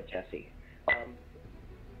 I like Jesse.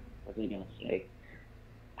 What was I gonna say?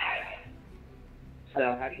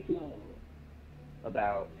 So, how do you feel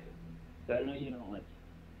about? So I know you don't like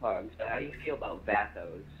pugs, but how do you feel about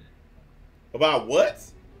bathos? About what?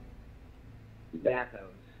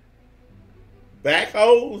 Bathos.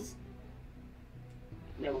 Backhoes?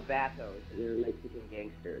 No, Vatos. They're Mexican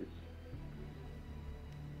gangsters.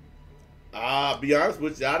 Be honest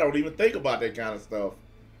with you, I don't even think about that kind of stuff.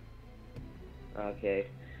 Okay.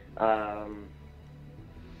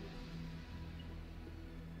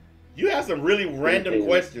 You have some really random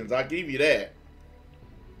questions. I'll give you that.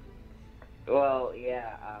 Well,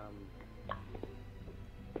 yeah.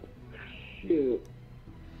 Shoot.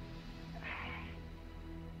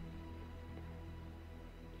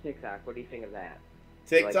 TikTok. What do you think of that?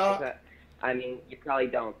 TikTok? Like, I mean, you probably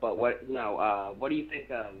don't, but what? No. What do you think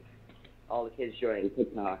of all the kids joining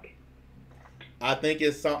TikTok? I think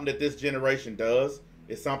it's something that this generation does.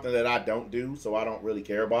 It's something that I don't do, so I don't really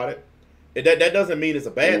care about it. That doesn't mean it's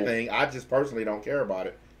a bad thing. I just personally don't care about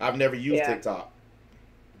it. I've never used TikTok.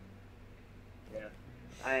 Yeah,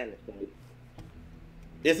 I understand.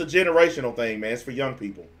 It's a generational thing, man. It's for young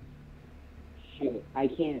people. Shoot, I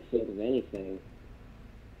can't think of anything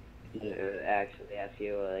to actually ask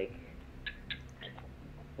you, like,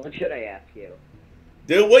 what should I ask you?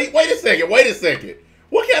 Dude, wait a second. What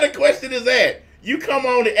kind of question is that? You come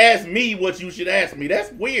on to ask me what you should ask me.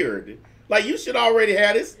 That's weird. Like, you should already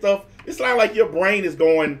have this stuff. It's not like your brain is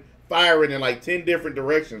going firing in like 10 different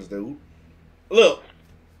directions, dude. Look,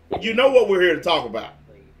 you know what we're here to talk about.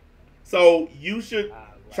 So you should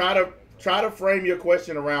try to frame your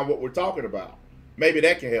question around what we're talking about. Maybe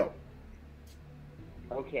that can help.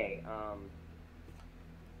 Okay, I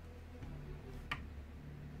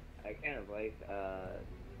kind of like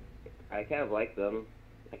them.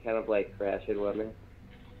 I kind of like ratchet women.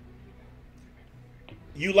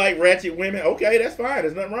 You like ratchet women? Okay, that's fine.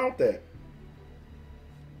 There's nothing wrong with that.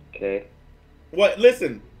 Okay. What?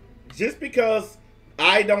 Listen, just because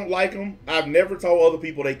I don't like them, I've never told other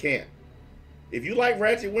people they can't. If you like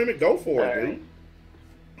ratchet women, go for it, dude.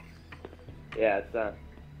 Yeah, it's not.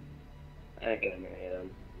 I ain't gonna marry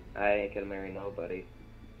them. I ain't gonna marry nobody.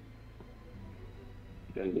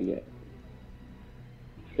 It's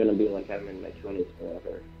gonna be like I'm in my 20s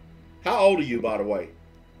forever. How old are you, by the way?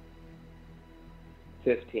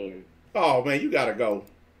 15. Oh, man, you gotta go.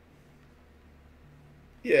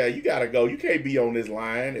 Yeah, you gotta go. You can't be on this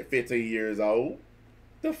line at 15 years old.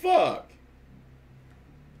 The fuck?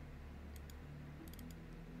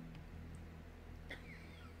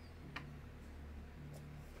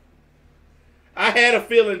 I had a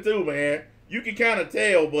feeling too, man. You can kind of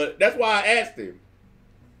tell, but that's why I asked him.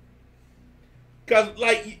 Cause,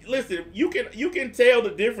 like, listen, you can tell the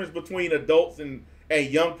difference between adults and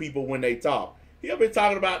young people when they talk. He'll be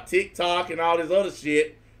talking about TikTok and all this other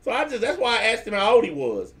shit. So that's why I asked him how old he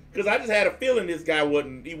was, because I just had a feeling this guy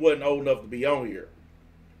wasn't old enough to be on here.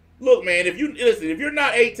 Look, man, if you're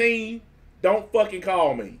not 18, don't fucking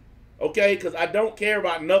call me, okay? Because I don't care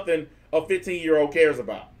about nothing a 15-year-old cares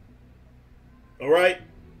about. All right?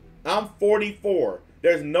 I'm 44.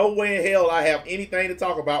 There's no way in hell I have anything to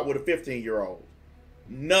talk about with a 15-year-old.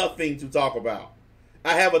 Nothing to talk about.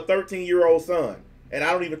 I have a 13-year-old son, and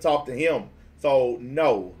I don't even talk to him. So,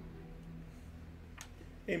 no.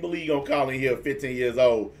 Can't believe you gonna call in here 15 years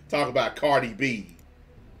old, talk about Cardi B.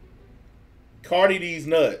 Cardi these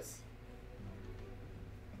nuts.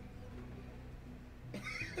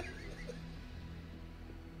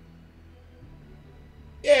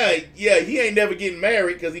 Yeah, he ain't never getting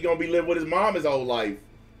married because he gonna be living with his mom his whole life.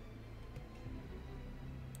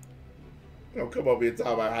 Don't come up here and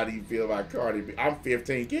talk about how do you feel about Cardi B. I'm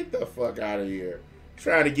 15. Get the fuck out of here.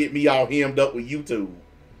 Trying to get me all hemmed up with YouTube.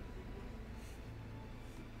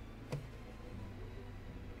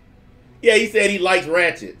 Yeah, he said he likes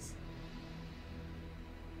ratchets.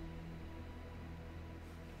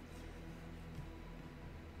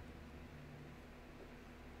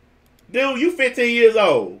 Dude, you 15 years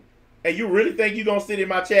old. And you really think you gonna sit in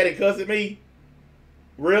my chat and cuss at me?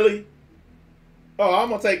 Really? Oh, I'm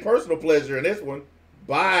gonna take personal pleasure in this one.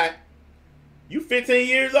 Bye. You 15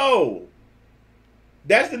 years old.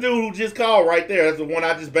 That's the dude who just called right there. That's the one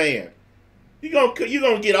I just banned. You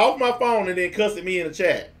gonna get off my phone and then cuss at me in the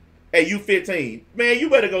chat. Hey, you 15. Man, you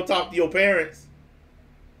better go talk to your parents.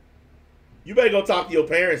 You better go talk to your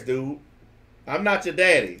parents, dude. I'm not your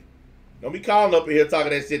daddy. Don't be calling up in here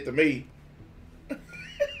talking that shit to me.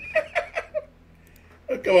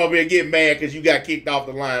 Come up here and get mad because you got kicked off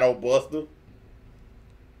the line, old buster.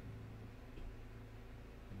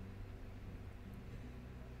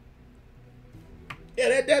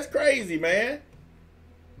 Yeah, that's crazy, man.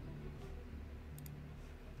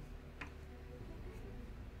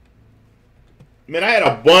 Man, I had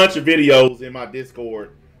a bunch of videos in my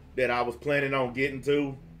Discord that I was planning on getting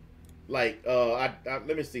to. Like, let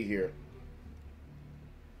me see here.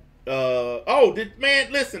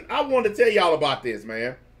 Man, listen, I wanted to tell y'all about this,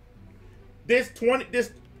 man. This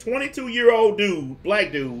 22-year-old dude,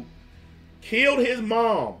 black dude, killed his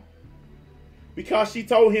mom because she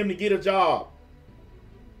told him to get a job.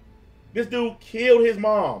 This dude killed his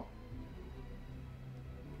mom.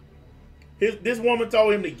 This woman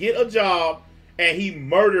told him to get a job, and he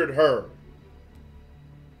murdered her.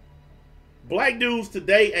 Black dudes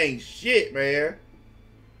today ain't shit, man.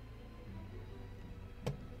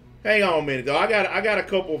 Hang on a minute, though. I got a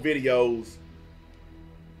couple videos.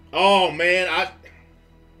 Oh man,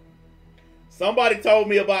 somebody told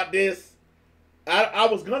me about this. I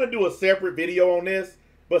was gonna do a separate video on this,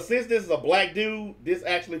 but since this is a black dude, this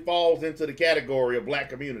actually falls into the category of black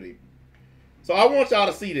community. So I want y'all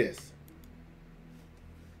to see this.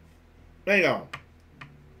 Hang on.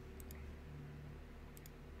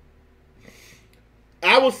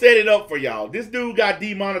 I will set it up for y'all. This dude got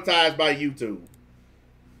demonetized by YouTube.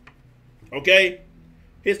 Okay?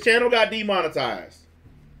 His channel got demonetized.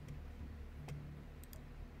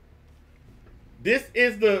 This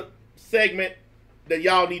is the segment that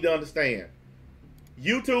y'all need to understand.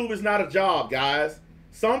 YouTube is not a job, guys.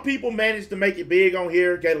 Some people manage to make it big on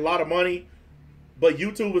here, get a lot of money, but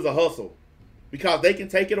YouTube is a hustle because they can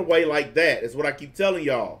take it away like that. Is what I keep telling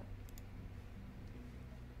y'all.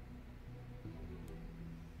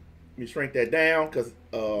 Let me shrink that down because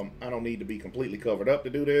I don't need to be completely covered up to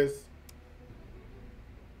do this.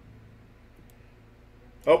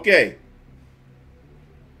 Okay.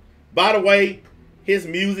 By the way, his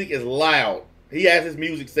music is loud. He has his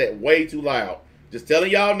music set way too loud. Just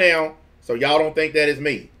telling y'all now, so y'all don't think that is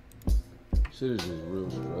me. Shit is just real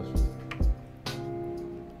stressful.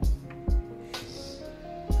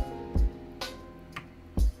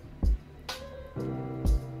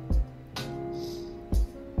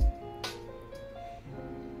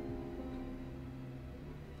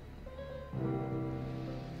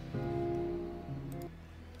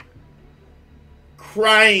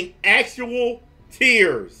 Crying actual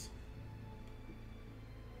tears.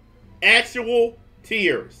 Actual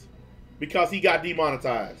tears. Because he got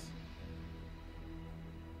demonetized.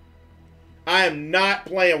 I am not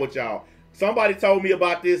playing with y'all. Somebody told me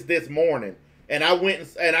about this morning. And I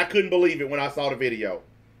went and I couldn't believe it when I saw the video.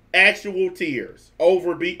 Actual tears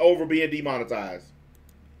over being demonetized.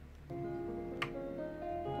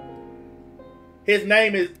 His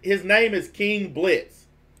name is King Blitz.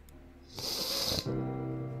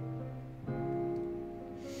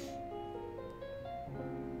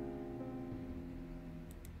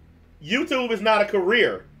 YouTube is not a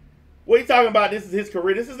career. What are you talking about? This is his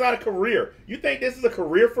career. This is not a career. You think this is a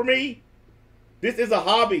career for me? This is a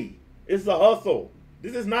hobby. This is a hustle.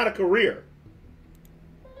 This is not a career.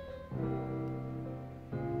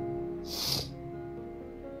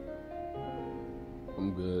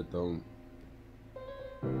 I'm good, though.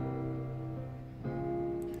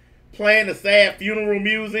 Playing the sad funeral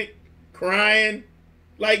music, crying.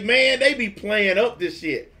 Like, man, they be playing up this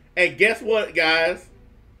shit. And guess what, guys?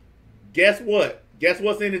 Guess what? Guess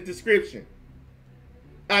what's in the description?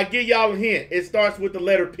 I give y'all a hint. It starts with the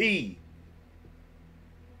letter P.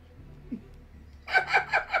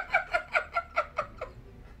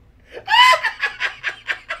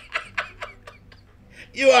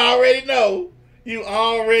 You already know. You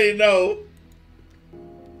already know.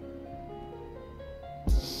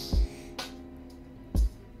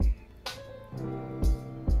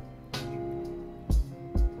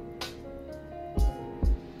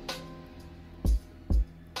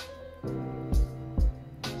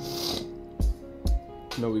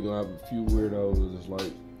 You know we gonna have a few weirdos that's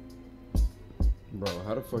like, bro,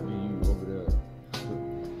 how the fuck are you over there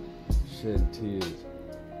shedding tears?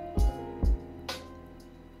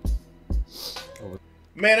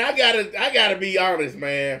 Man, I gotta be honest,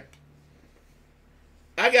 man.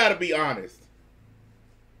 I gotta be honest.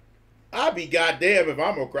 I'd be goddamn if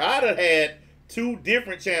I'm gonna cry. I'd have had 2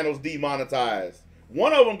 different channels demonetized.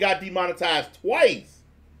 One of them got demonetized twice.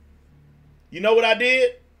 You know what I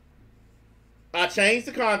did? I changed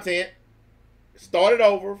the content, started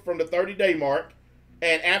over from the 30-day mark,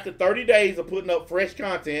 and after 30 days of putting up fresh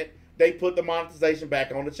content, they put the monetization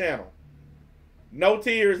back on the channel. No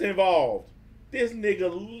tears involved. This nigga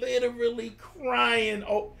literally crying.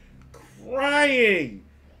 Oh, crying.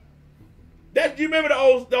 Do you remember the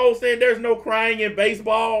old saying, there's no crying in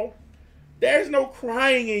baseball? There's no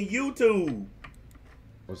crying in YouTube.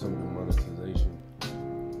 What's up with monetization?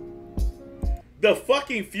 The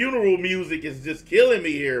fucking funeral music is just killing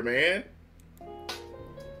me here, man.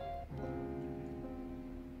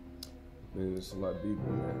 Man, it's a lot deeper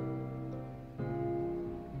than that.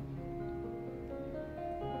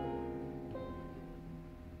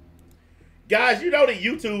 Guys, you know that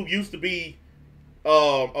YouTube used to be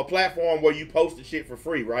a platform where you posted shit for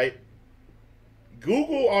free, right?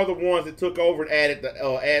 Google are the ones that took over and added the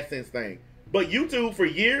AdSense thing. But YouTube, for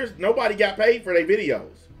years, nobody got paid for their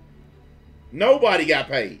videos. Nobody got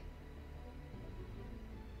paid.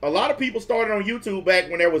 A lot of people started on YouTube back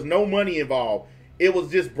when there was no money involved. It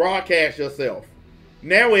was just broadcast yourself.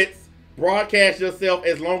 Now it's broadcast yourself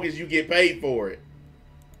as long as you get paid for it.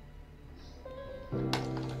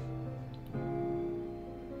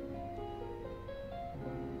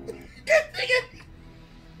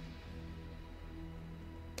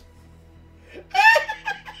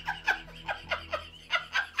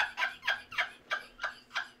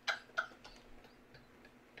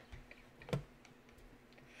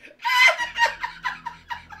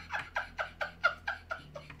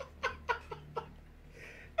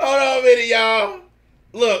 Hold on a minute, y'all.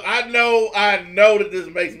 Look, I know that this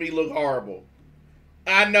makes me look horrible.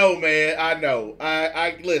 I know, man. I know.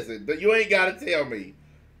 I listen. You ain't gotta tell me.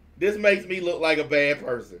 This makes me look like a bad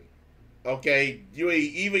person. Okay? You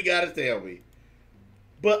ain't even gotta tell me.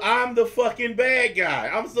 But I'm the fucking bad guy.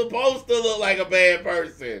 I'm supposed to look like a bad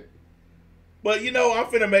person. But you know, I'm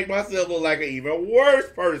finna make myself look like an even worse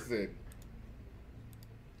person.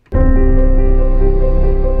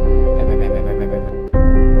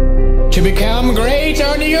 To become great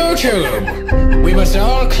on YouTube, we must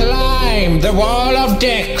all climb the wall of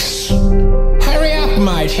dicks. Hurry up,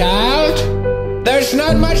 my child. There's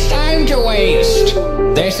not much time to waste.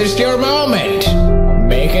 This is your moment.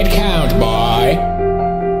 Make it count, boy.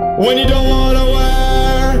 When you don't wanna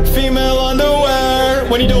wear female underwear,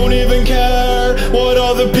 when you don't even care what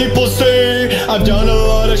other people say. I've done a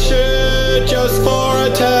lot of shit just for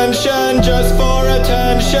attention, just for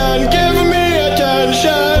attention. Give me attention.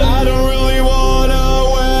 I don't really wanna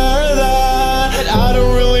wear that. I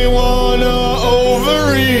don't really wanna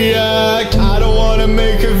overreact. I don't wanna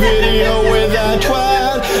make a video with that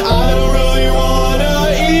twat. I don't really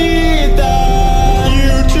wanna eat that.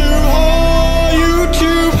 YouTube whore,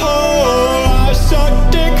 YouTube whore. I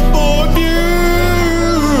suck dick for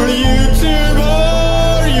views. YouTube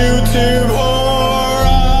whore, YouTube whore.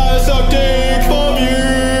 I suck dick for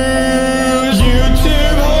views.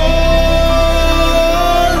 YouTube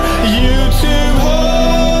whore, YouTube whore.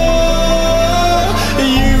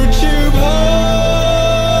 YouTube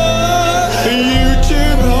whore,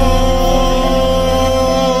 YouTube whore.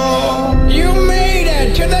 You made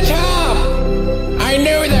it to the top. I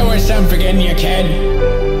knew there was something in you, kid.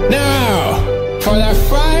 Now, for the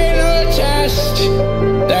final test,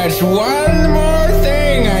 there's one more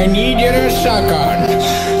thing I need you to suck on.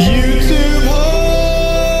 YouTube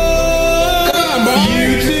whore. Come on, boy.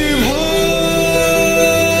 YouTube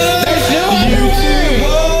whore. There's no other YouTube way.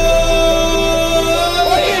 whore.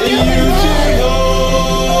 What are you doing, YouTube boy? whore.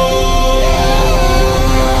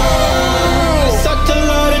 I sucked a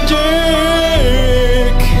lot of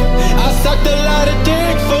dick. I sucked a lot of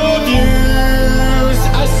dick for views.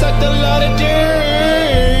 I sucked a lot of dick.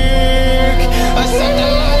 I sucked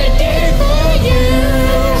a lot of dick for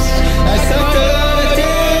views. I sucked a lot of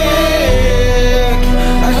dick.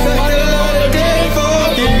 I sucked a lot of dick for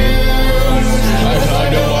views. I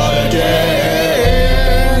sucked a lot of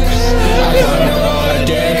dicks. I sucked a lot of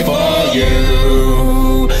dick for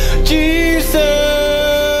you. Jesus,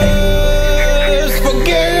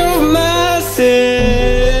 forgive my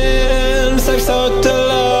sins. I've sucked a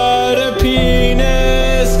lot of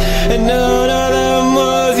penis, and none of them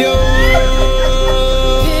was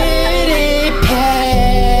yours. Pity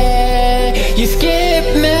pat, you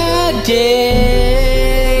skipped my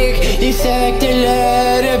dick. You sucked a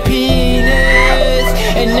lot of penis,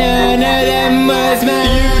 and none of them was mine.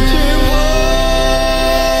 YouTube whore,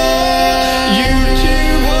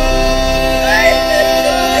 YouTube whore,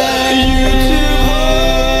 YouTube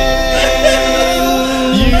whore,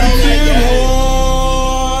 YouTube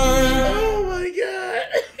whore. Oh my god.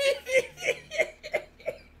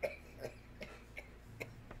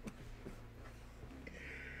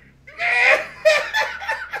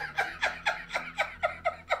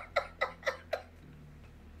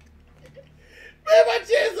 Man, my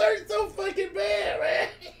chest hurts so fucking bad, man.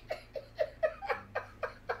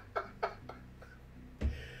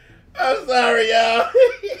 I'm sorry, y'all.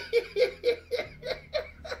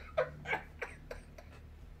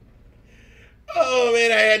 Oh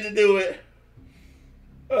man, I had to do it.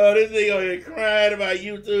 Oh, this nigga over here crying about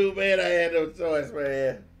YouTube, man. I had no choice,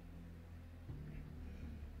 man.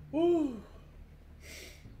 Woo.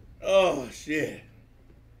 Oh shit.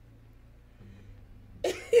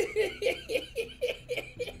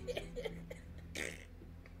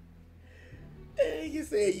 You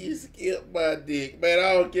said you skipped my dick. Man,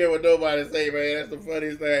 I don't care what nobody say, man. That's the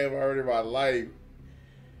funniest thing I've ever heard in my life.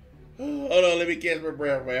 Hold on, let me catch my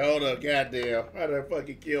breath, man. Hold on, goddamn. I done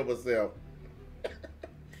fucking killed myself.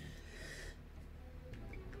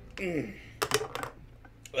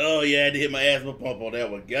 Oh, yeah, I had to hit my asthma pump on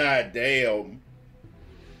that one. Goddamn.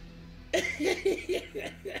 This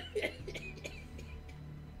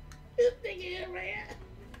thing here, man.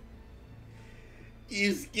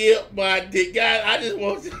 You skipped my dick. God, I just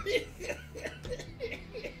want to...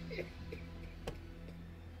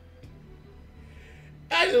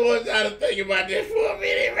 I just want y'all to think about this for a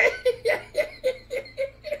minute, man.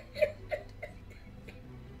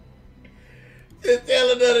 Just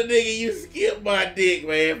tell another nigga you skipped my dick,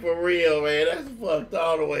 man. For real, man. That's fucked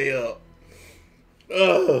all the way up.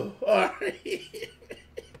 Oh, alright.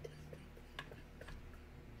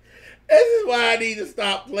 This is why I need to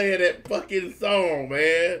stop playing that fucking song,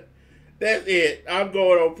 man. That's it. I'm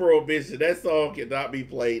going on prohibition. That song cannot be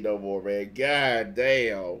played no more, man. God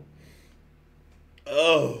damn.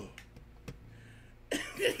 Oh.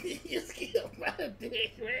 You skipped my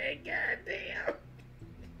dick, man. God damn.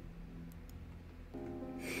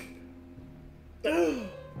 Oh.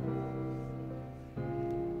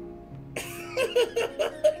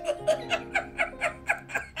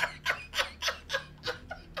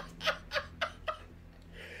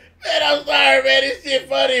 Man, I'm sorry, man. This shit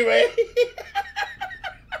funny, man.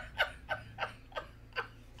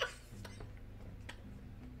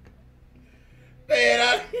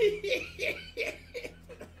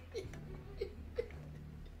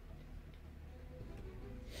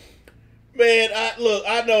 Man, look,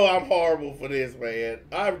 I know I'm horrible for this, man.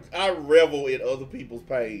 I revel in other people's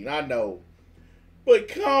pain. I know. But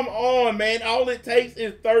come on, man. All it takes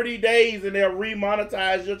is 30 days and they'll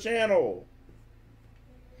remonetize your channel.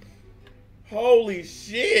 Holy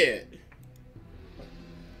shit.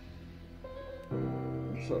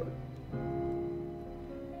 I'm sorry.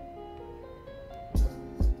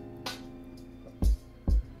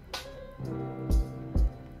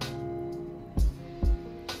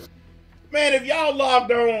 Man, if y'all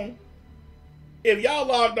logged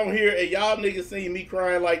on here and y'all niggas seen me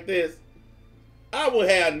crying like this, I would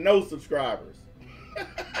have no subscribers.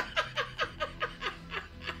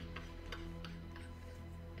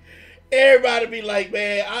 Everybody be like,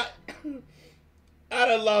 man, I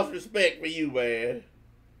done lost respect for you, man.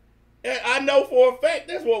 And I know for a fact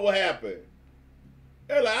that's what will happen.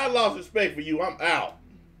 They're like, I lost respect for you, I'm out.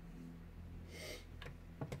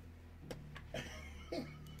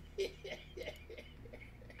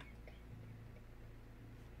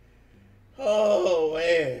 Oh,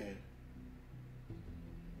 man.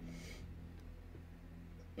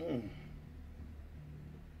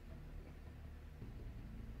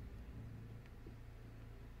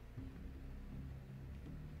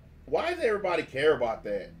 Why does everybody care about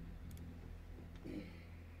that?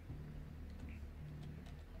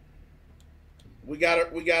 We got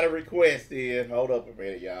a request in. Hold up a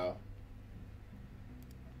minute, y'all.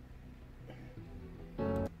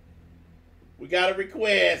 We got a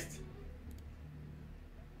request.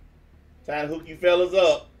 Time to hook you fellas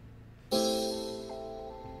up.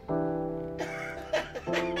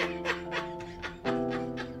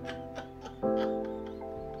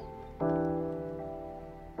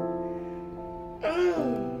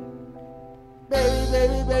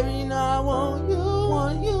 Baby, no, I want you.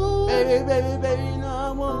 Baby, no,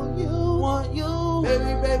 I want you.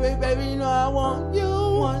 Baby, no, I want you.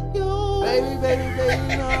 Baby,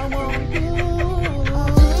 no, I want you. I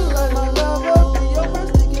treat you like my lover, be your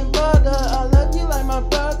first thinking brother. I love you like my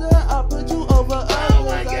brother, I put you over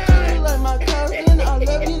others. I treat you like my cousin, I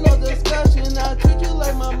love you, no discussion. I treat you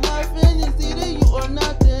like my muffin, it's either you or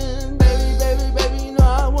nothing. Baby, no,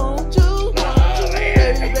 I want you.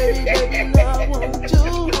 Baby, no, I want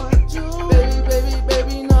you.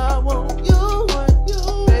 Baby, no, I want you.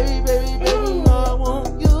 Baby, no, I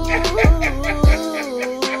want you.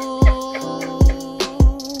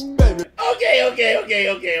 Baby.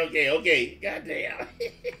 Okay. Goddamn.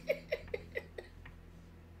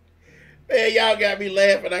 Man, y'all got me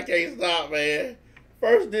laughing. I can't stop, man.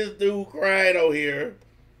 First this dude crying on here.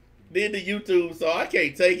 Then the YouTube, so I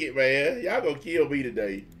can't take it, man. Y'all gonna kill me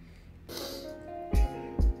today.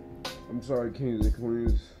 I'm sorry, kings and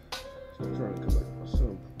queens. I'm trying to collect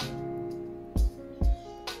myself.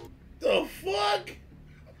 The fuck?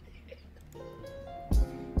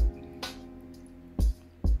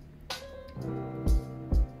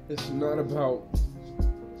 It's not about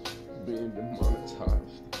being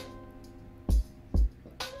demonetized.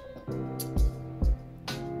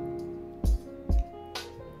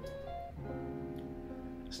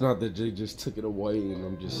 It's not that they just took it away and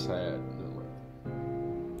I'm just sad.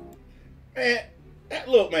 Man,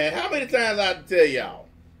 look, man, how many times I have to tell y'all?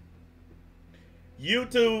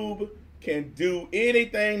 YouTube can do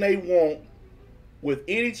anything they want with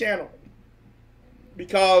any channel.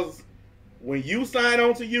 Because when you sign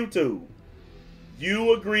on to YouTube,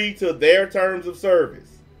 you agree to their terms of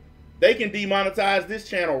service. They can demonetize this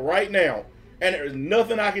channel right now, and there's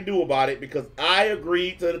nothing I can do about it because I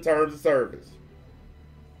agreed to the terms of service.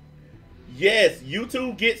 Yes,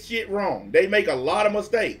 YouTube gets shit wrong. They make a lot of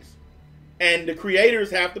mistakes. And the creators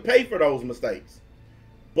have to pay for those mistakes.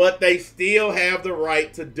 But they still have the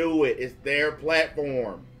right to do it. It's their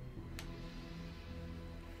platform.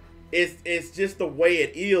 It's just the way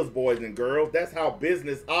it is, boys and girls. That's how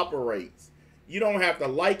business operates. You don't have to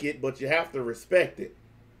like it, but you have to respect it.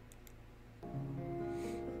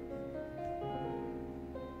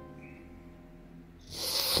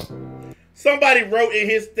 Somebody wrote in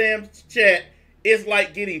his stamp chat, it's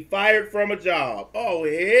like getting fired from a job. Oh,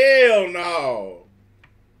 hell no.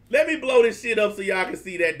 Let me blow this shit up so y'all can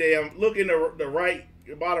see that damn. Look in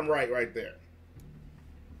the bottom right there.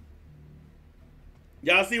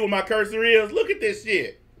 Y'all see what my cursor is? Look at this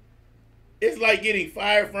shit. It's like getting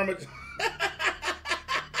fired from a job.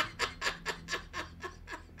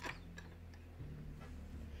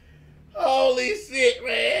 Holy shit,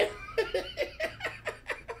 man.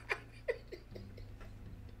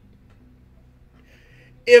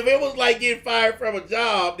 If it was like getting fired from a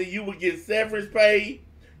job, then you would get severance pay,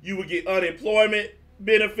 you would get unemployment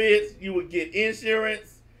benefits, you would get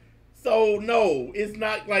insurance. So no, it's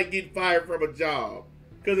not like getting fired from a job.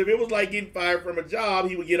 Because if it was like getting fired from a job,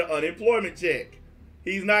 he would get an unemployment check.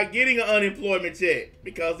 He's not getting an unemployment check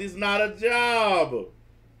because it's not a job.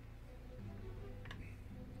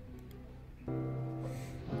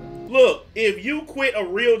 Look, if you quit a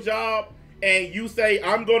real job and you say,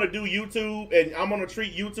 I'm going to do YouTube and I'm going to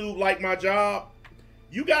treat YouTube like my job,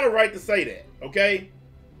 you got a right to say that, okay?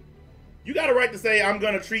 You got a right to say, I'm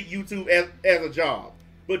going to treat YouTube as a job.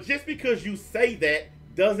 But just because you say that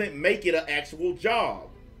doesn't make it an actual job.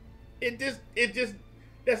 It just,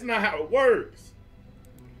 that's not how it works.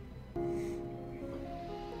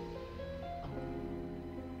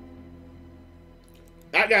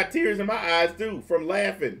 I got tears in my eyes too from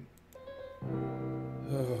laughing.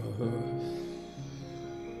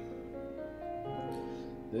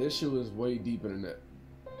 The issue is way deeper than that.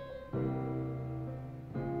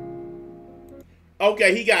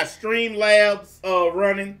 Okay, he got Streamlabs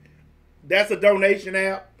running. That's a donation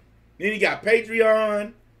app. Then he got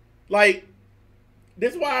Patreon. Like,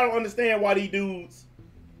 this is why I don't understand why these dudes.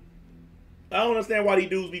 I don't understand why these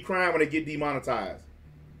dudes be crying when they get demonetized.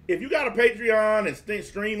 If you got a Patreon and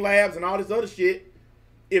Streamlabs and all this other shit,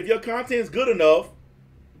 if your content's good enough,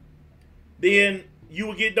 then you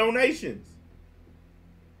will get donations.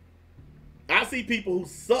 I see people who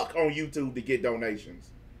suck on YouTube to get donations.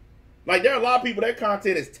 Like, there are a lot of people, their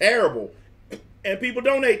content is terrible, and people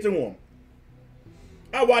donate to them.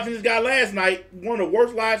 I was watching this guy last night, one of the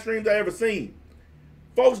worst live streams I ever seen.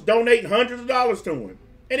 Folks donating hundreds of dollars to him,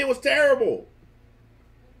 and it was terrible.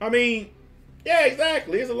 I mean, yeah,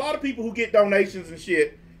 exactly. There's a lot of people who get donations and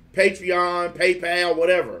shit, Patreon, PayPal,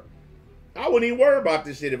 whatever. I wouldn't even worry about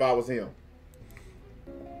this shit if I was him.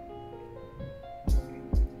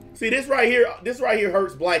 See, this right here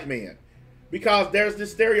hurts black men. Because there's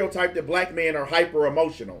this stereotype that black men are hyper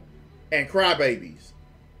emotional and crybabies.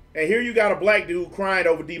 And here you got a black dude crying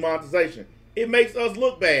over demonetization. It makes us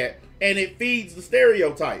look bad and it feeds the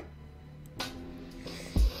stereotype.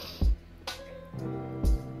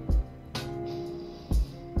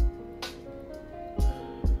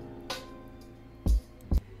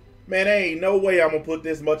 Man, there ain't no way I'm gonna put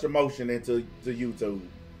this much emotion into YouTube.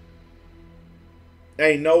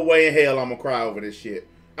 Ain't no way in hell I'm gonna cry over this shit.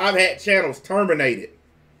 I've had channels terminated.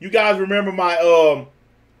 You guys remember my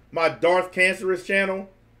my Darth Cancerous channel?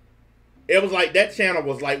 It was like, that channel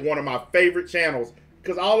was like one of my favorite channels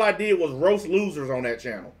because all I did was roast losers on that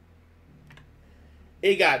channel.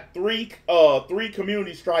 It got three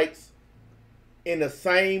community strikes in the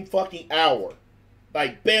same fucking hour.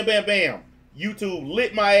 Like, bam, bam, bam. YouTube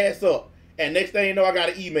lit my ass up. And next thing you know, I got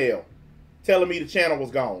an email telling me the channel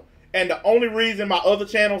was gone. And the only reason my other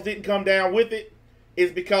channels didn't come down with it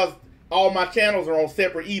is because all my channels are on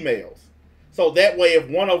separate emails. So that way, if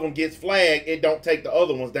one of them gets flagged, it don't take the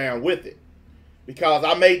other ones down with it. Because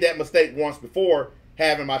I made that mistake once before,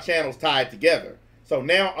 having my channels tied together. So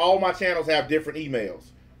now all my channels have different emails.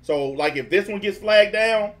 So like if this one gets flagged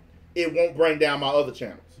down, it won't bring down my other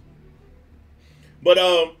channels. But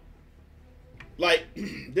like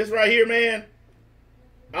this right here, man,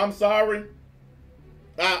 I'm sorry.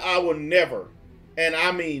 I will never, and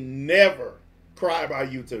I mean never, cry about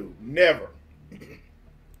YouTube. Never.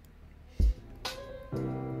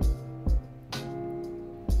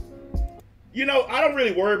 You know, I don't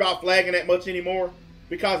really worry about flagging that much anymore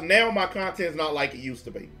because now my content's not like it used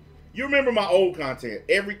to be. You remember my old content.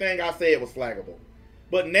 Everything I said was flaggable.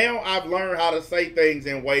 But now I've learned how to say things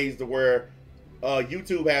in ways to where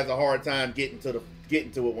YouTube has a hard time getting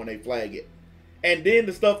to it when they flag it. And then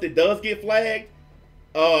the stuff that does get flagged,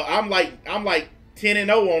 I'm like 10-0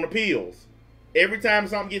 on appeals. Every time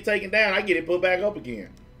something gets taken down, I get it put back up again.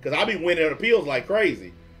 Because I be winning on appeals like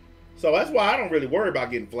crazy. So that's why I don't really worry about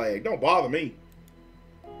getting flagged. Don't bother me.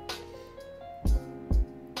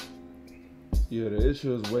 Yeah, the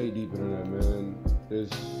issue is way deeper than that, man.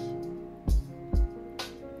 It's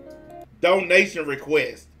donation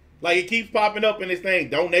request. Like it keeps popping up in this thing.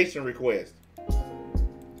 Donation request.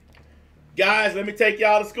 Guys, let me take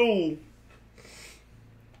y'all to school.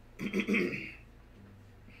 Let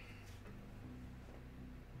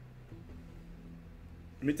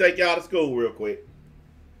me take y'all to school real quick.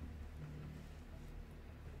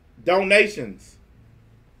 Donations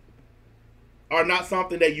are not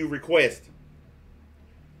something that you request.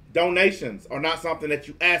 Donations are not something that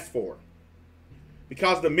you ask for.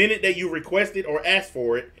 Because the minute that you request it or ask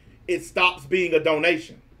for it, it stops being a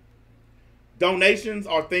donation. Donations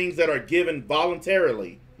are things that are given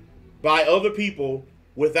voluntarily by other people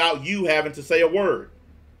without you having to say a word.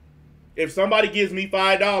 If somebody gives me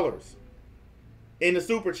 $5 in the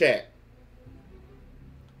super chat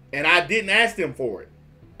and I didn't ask them for it,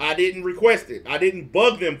 I didn't request it, I didn't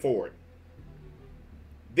bug them for it,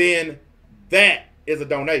 then that is a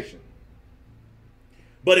donation.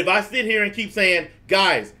 But if I sit here and keep saying,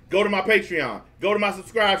 guys, go to my Patreon, go to my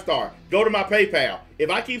Subscribe Star, go to my PayPal, if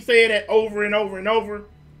I keep saying that over and over and over,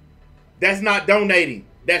 that's not donating.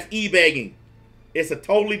 That's e-begging. It's a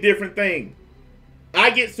totally different thing. I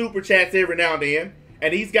get super chats every now and then,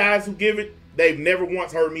 and these guys who give it, they've never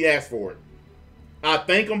once heard me ask for it. I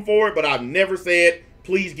thank them for it, but I've never said,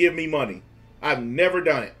 please give me money. I've never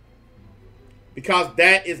done it. Because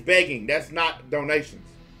that is begging. That's not donations.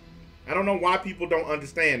 I don't know why people don't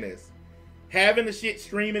understand this. Having the shit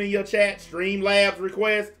streaming in your chat, Streamlabs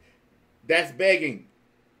request, that's begging.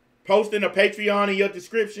 Posting a Patreon in your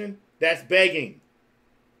description, that's begging.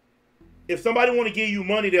 If somebody want to give you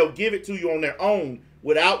money, they'll give it to you on their own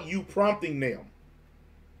without you prompting them.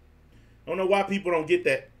 I don't know why people don't get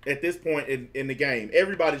that at this point in the game.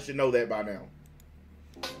 Everybody should know that by now.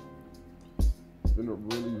 It's been a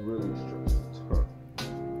really, really stressful time.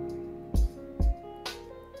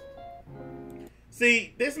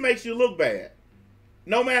 See, this makes you look bad.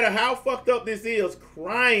 No matter how fucked up this is,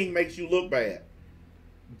 crying makes you look bad.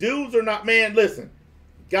 Dudes are not, man, listen.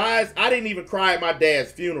 Guys, I didn't even cry at my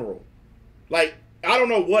dad's funeral. Like, I don't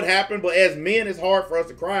know what happened, but as men, it's hard for us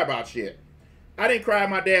to cry about shit. I didn't cry at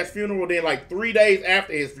my dad's funeral. Then like 3 days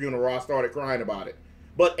after his funeral, I started crying about it.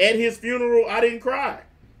 But at his funeral, I didn't cry.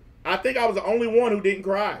 I think I was the only one who didn't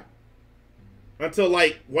cry. Until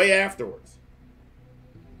like way afterwards.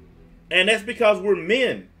 And that's because we're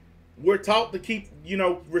men. We're taught to keep,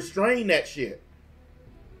 restrain that shit.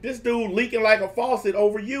 This dude leaking like a faucet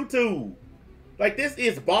over YouTube. Like, this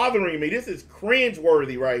is bothering me. This is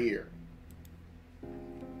cringeworthy right here.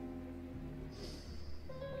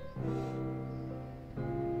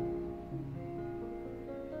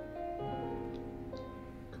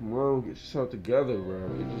 Come on, get yourself together, bro.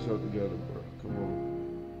 Get yourself together, bro. Come on.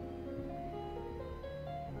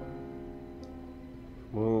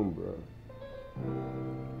 Come on, bro.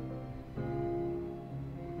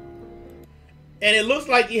 And it looks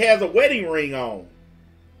like he has a wedding ring on.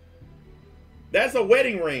 That's a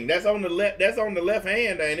wedding ring. That's on the left. That's on the left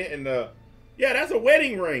hand, ain't it? And yeah, that's a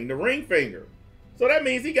wedding ring. The ring finger. So that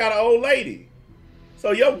means he got an old lady.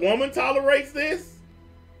 So your woman tolerates this?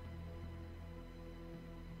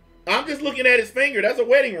 I'm just looking at his finger. That's a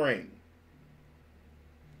wedding ring.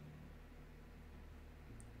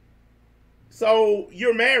 So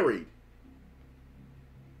you're married.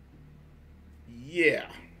 Yeah.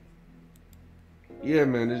 Yeah,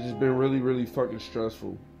 man, it's just been really, really fucking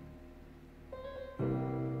stressful.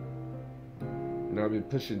 And I've been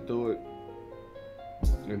pushing through it.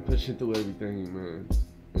 And pushing through everything, man.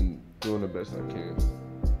 And doing the best I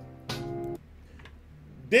can.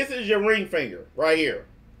 This is your ring finger right here.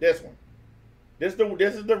 This one. This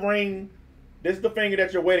is the ring. This is the finger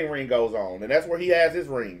that your wedding ring goes on. And that's where he has his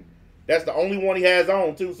ring. That's the only one he has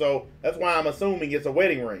on too, so that's why I'm assuming it's a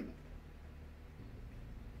wedding ring.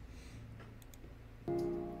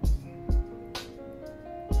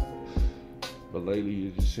 But lately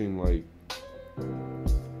it just seemed like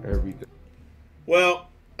everything. Well,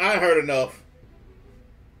 I heard enough.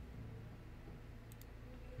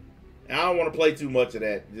 I don't want to play too much of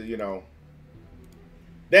that, you know.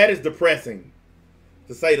 That is depressing,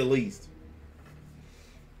 to say the least.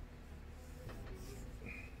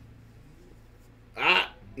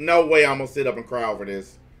 No way I'm going to sit up and cry over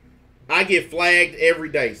this. I get flagged every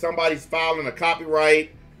day. Somebody's filing a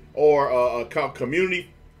copyright or a community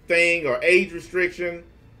thing or age restriction.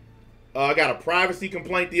 I got a privacy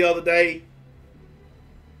complaint the other day.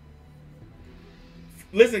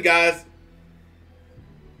 Listen, guys.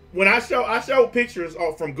 When I show pictures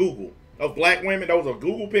from Google of black women, those are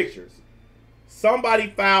Google pictures. Somebody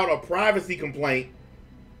filed a privacy complaint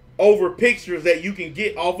over pictures that you can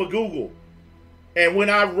get off of Google. And when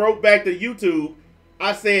I wrote back to YouTube,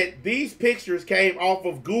 I said, these pictures came off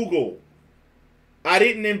of Google. I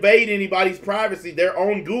didn't invade anybody's privacy. They're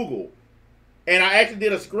on Google. And I actually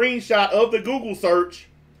did a screenshot of the Google search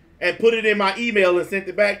and put it in my email and sent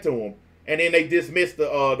it back to them. And then they dismissed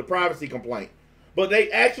the privacy complaint. But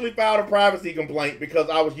they actually filed a privacy complaint because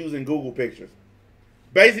I was using Google pictures.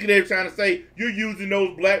 Basically, they were trying to say, you're using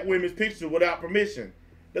those black women's pictures without permission.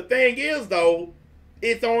 The thing is, though,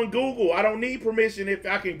 it's on Google. I don't need permission if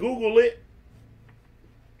I can Google it.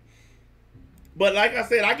 But like I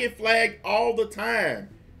said, I get flagged all the time.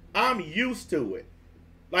 I'm used to it.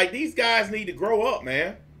 Like, these guys need to grow up,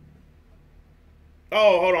 man.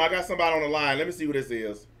 Oh, hold on. I got somebody on the line. Let me see who this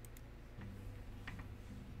is.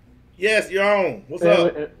 Yes, you're on. What's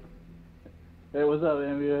up? Hey, what's up,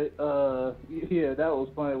 MBA? Yeah, that was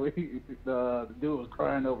funny. The dude was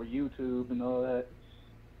crying over YouTube and all that.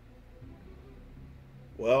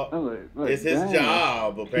 Well, it's his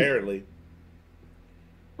job, apparently.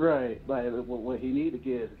 Right. Like, what he need to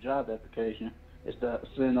get is a job application. Instead of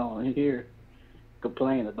sitting on here,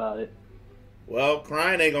 complain about it. Well,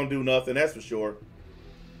 crying ain't gonna do nothing, that's for sure.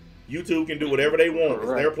 YouTube can do whatever they want.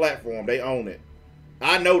 It's their platform. They own it.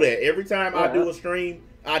 I know that. Every time I do a stream,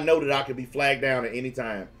 I know that I could be flagged down at any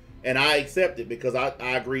time. And I accept it because I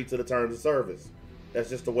agreed to the terms of service. That's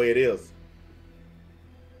just the way it is.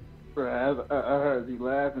 Right, I heard you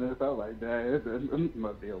laughing and I was like, dang, this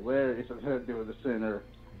must be hilarious. I heard you in the center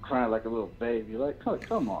crying like a little baby. Like,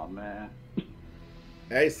 come on, man.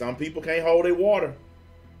 Hey, some people can't hold their water.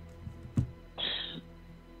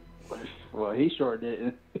 Well, he sure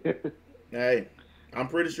didn't. Hey, I'm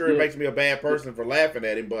pretty sure it makes me a bad person for laughing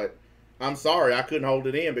at him, but I'm sorry, I couldn't hold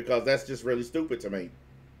it in because that's just really stupid to me.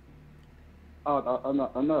 Oh,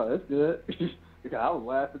 no, that's good. Because I was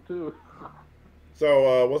laughing too.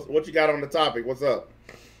 So, what you got on the topic? What's up?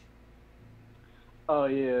 Oh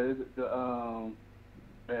yeah,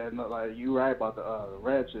 and like you right about the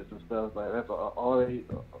ratchets and stuff. Like that's all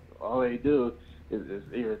they do is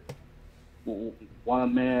either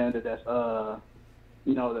want a man that's that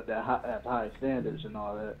have high standards and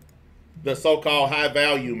all that. The so-called high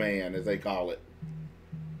value man, as they call it.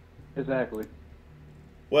 Exactly.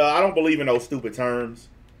 Well, I don't believe in those stupid terms.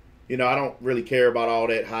 You know, I don't really care about all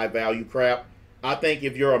that high value crap. I think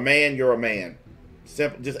if you're a man, you're a man.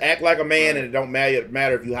 Simple, just act like a man, and it don't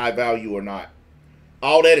matter if you high value or not.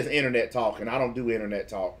 All that is internet talk, and I don't do internet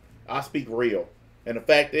talk. I speak real. And the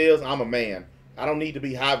fact is, I'm a man. I don't need to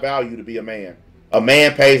be high value to be a man. A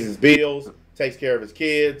man pays his bills, takes care of his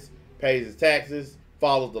kids, pays his taxes,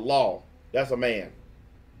 follows the law. That's a man.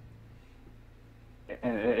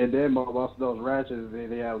 And then most of those ratchets,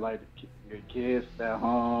 they have like your kids at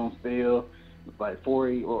home still, like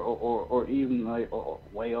 40 or even like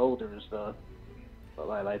way older and stuff. But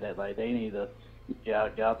like that, like they need to get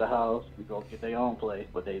out the house and go get their own place,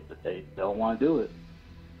 but they don't want to do it.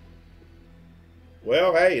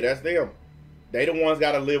 Well, hey, that's them. They the ones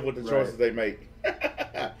got to live with the choices they make.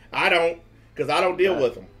 I don't, because I don't deal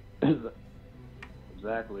with them.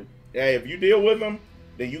 Exactly. Hey, if you deal with them,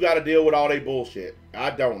 then you got to deal with all their bullshit. I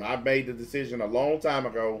don't. I made the decision a long time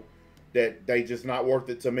ago that they just not worth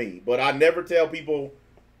it to me. But I never tell people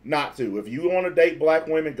not to. If you want to date black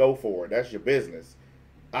women, go for it. That's your business.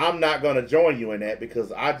 I'm not going to join you in that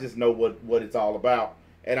because I just know what it's all about.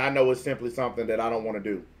 And I know it's simply something that I don't want to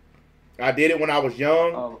do. I did it when I was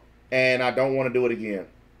young, and I don't want to do it again.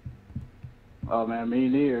 Oh, man, me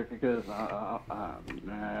neither, because,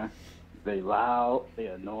 man, they loud, they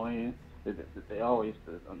annoying, they always,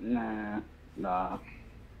 nah,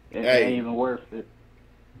 it ain't even worth it.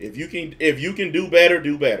 If you can do better,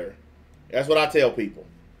 do better. That's what I tell people.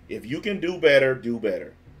 If you can do better, do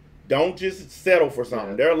better. Don't just settle for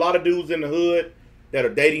something. There are a lot of dudes in the hood that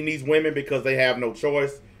are dating these women because they have no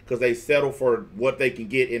choice, because they settle for what they can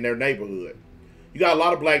get in their neighborhood. You got a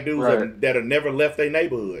lot of black dudes that have never left their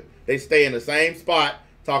neighborhood. They stay in the same spot,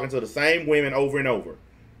 talking to the same women over and over.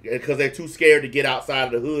 because they're too scared to get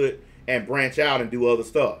outside of the hood and branch out and do other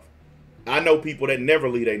stuff. I know people that never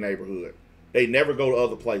leave their neighborhood. They never go to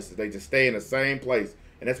other places. They just stay in the same place.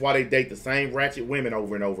 And that's why they date the same ratchet women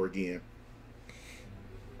over and over again.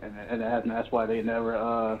 And that's why they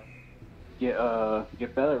never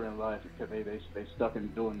get better in life, because they stuck in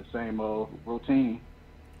doing the same old routine.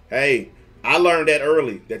 Hey, I learned that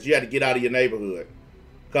early, that you had to get out of your neighborhood.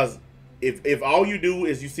 Because if all you do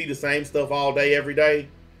is you see the same stuff all day, every day,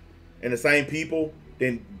 and the same people,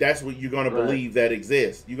 then that's what you're going to believe that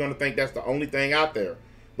exists. You're going to think that's the only thing out there.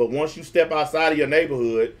 But once you step outside of your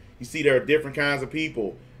neighborhood, you see there are different kinds of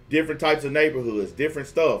people, different types of neighborhoods, different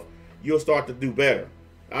stuff. You'll start to do better.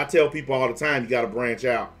 I tell people all the time, you got to branch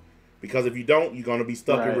out. Because if you don't, you're going to be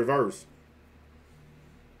stuck in reverse.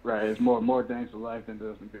 Right, it's more things to life than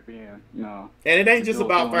just being, And it ain't just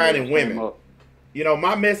about finding women. You know,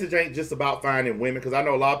 my message ain't just about finding women, because I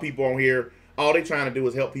know a lot of people on here, all they trying to do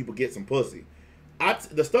is help people get some pussy.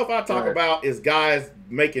 The stuff I talk about is guys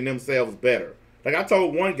making themselves better. Like I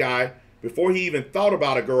told one guy, before he even thought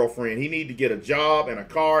about a girlfriend, he needed to get a job and a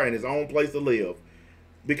car and his own place to live.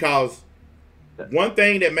 Because one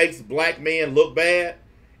thing that makes black men look bad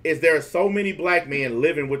is there are so many black men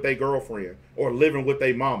living with their girlfriend or living with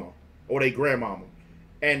their mama or their grandmama.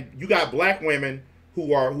 And you got black women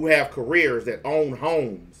who have careers, that own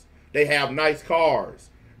homes. They have nice cars.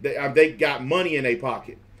 They got money in their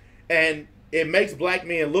pocket. And it makes black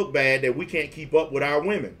men look bad that we can't keep up with our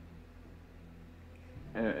women.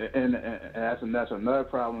 And that's another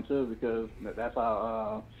problem too, because that's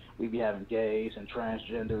how we be having gays and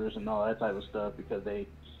transgenders and all that type of stuff, because they,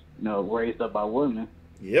 raised up by women.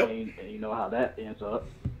 Yep. And you know how that ends up.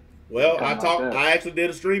 Well, I actually did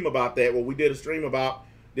a stream about that. Well, we did a stream about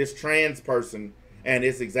this trans person, and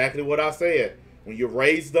it's exactly what I said. When you're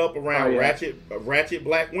raised up around ratchet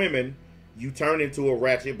black women, you turn into a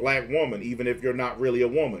ratchet black woman, even if you're not really a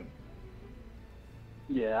woman.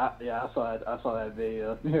 Yeah, I saw that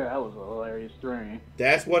video. Yeah, that was a hilarious stream.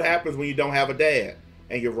 That's what happens when you don't have a dad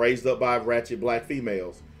and you're raised up by ratchet black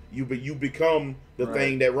females. You become the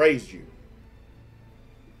thing that raised you.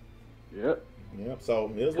 Yep.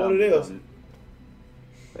 So it is what it is.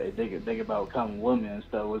 They think about becoming women and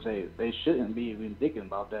stuff, which they shouldn't be even thinking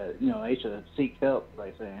about that. They should seek help,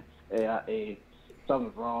 like saying, "Hey,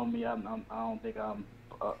 something's wrong with me. I don't think I'm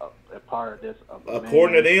a part of this."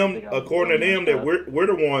 According to them, that we're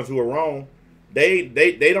the ones who are wrong. They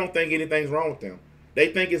don't think anything's wrong with them. They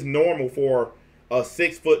think it's normal for a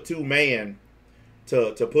 6'2" man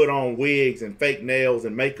to put on wigs and fake nails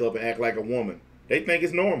and makeup and act like a woman. They think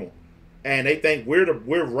it's normal, and they think we're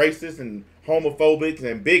racist and homophobic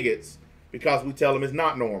and bigots because we tell them it's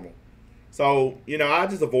not normal. So I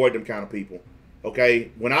just avoid them kind of people.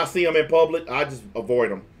 Okay, when I see them in public, I just avoid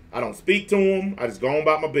them. I don't speak to them. I just go on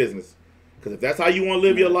about my business. Because if that's how you want to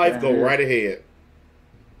live your life, go right ahead.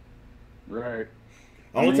 Right.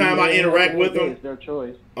 Only time I interact with them, their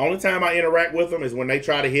choice. Only time I interact with them is when they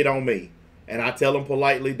try to hit on me, and I tell them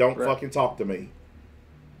politely, "Don't fucking talk to me."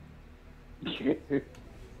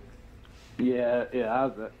 Yeah.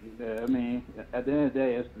 I mean, at the end of the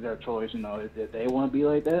day, it's their choice. If they want to be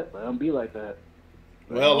like that, let them be like that.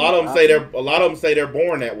 Well, a lot of them say they're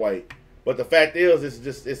born that way. But the fact is,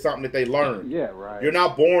 it's something that they learn. Yeah, right. You're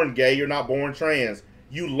not born gay. You're not born trans.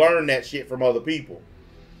 You learn that shit from other people.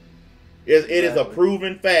 It is a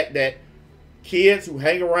proven fact that kids who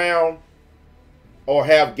hang around or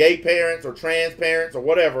have gay parents or trans parents or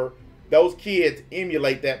whatever, those kids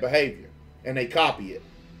emulate that behavior and they copy it.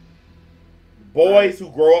 Boys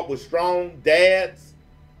who grow up with strong dads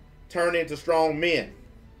turn into strong men.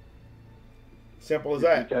 Simple as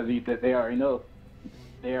that. Because they already know.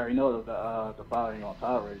 They already know that the father ain't gonna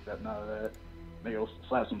tolerate that. None of that. They go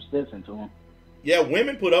slap some sticks into him. Yeah,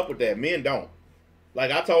 women put up with that. Men don't.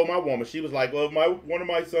 Like I told my woman, she was like, "Well, if one of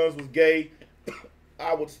my sons was gay,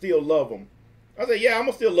 I would still love him." I said, "Yeah, I'm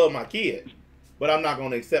gonna still love my kid, but I'm not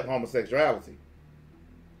gonna accept homosexuality."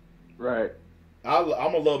 Right. I'm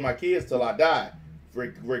gonna love my kids till I die,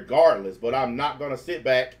 regardless. But I'm not gonna sit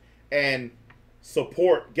back and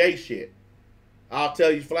support gay shit. I'll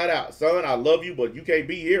tell you flat out, son, I love you, but you can't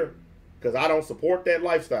be here because I don't support that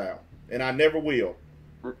lifestyle, and I never will.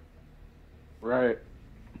 Right.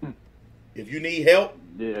 If you need help,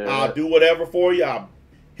 I'll do whatever for you. I'll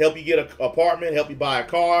help you get an apartment, help you buy a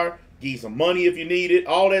car, give you some money if you need it,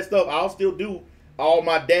 all that stuff. I'll still do all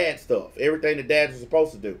my dad stuff, everything that dads are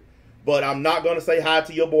supposed to do. But I'm not going to say hi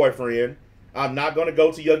to your boyfriend. I'm not going to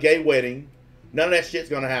go to your gay wedding. None of that shit's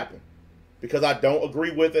going to happen because I don't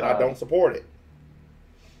agree with it. I don't support it.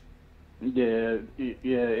 Yeah.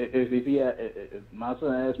 If my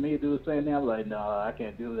son asked me to do the same thing, I'm like, no, I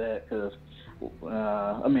can't do that because,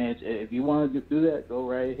 I mean, if you want to do that, go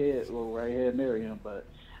right ahead. Go right ahead, and marry him. But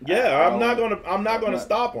yeah, I'm not gonna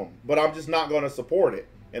stop him, but I'm just not gonna support it,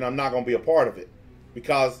 and I'm not gonna be a part of it,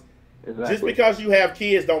 because just because you have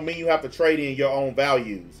kids don't mean you have to trade in your own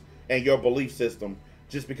values and your belief system.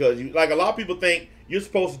 Just because you, like, a lot of people think you're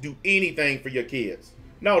supposed to do anything for your kids.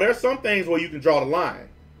 No, there's some things where you can draw the line.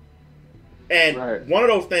 And one of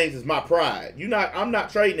those things is my pride. I'm not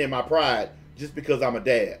trading in my pride just because I'm a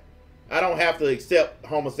dad. I don't have to accept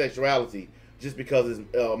homosexuality just because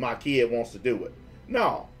my kid wants to do it.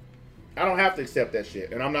 No, I don't have to accept that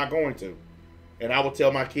shit, and I'm not going to. And I will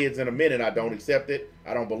tell my kids in a minute I don't accept it.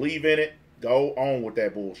 I don't believe in it. Go on with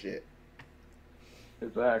that bullshit.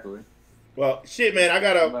 Exactly. Well, shit, man, I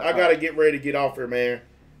gotta get ready to get off here, man,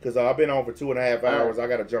 because I've been on for 2.5 hours. I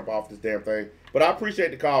gotta jump off this damn thing. But I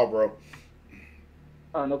appreciate the call, bro.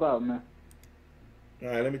 No problem, man. All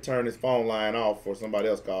right, let me turn this phone line off for somebody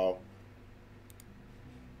else call.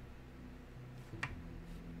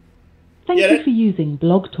 Thank you for using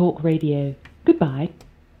Blog Talk Radio. Goodbye.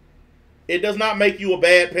 It does not make you a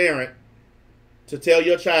bad parent to tell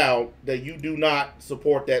your child that you do not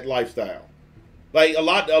support that lifestyle. Like a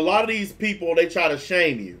lot of these people, they try to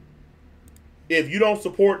shame you. If you don't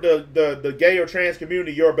support the gay or trans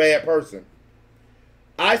community, you're a bad person.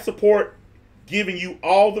 I support giving you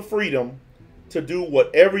all the freedom to do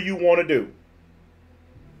whatever you want to do.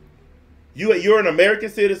 You're an American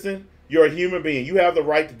citizen. You're a human being. You have the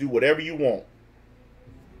right to do whatever you want.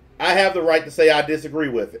 I have the right to say I disagree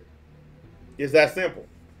with it. It's that simple.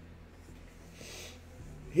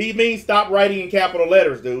 He means stop writing in capital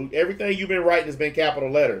letters, dude. Everything you've been writing has been capital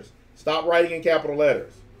letters. Stop writing in capital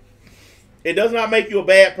letters. It does not make you a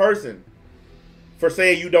bad person for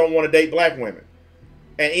saying you don't want to date black women.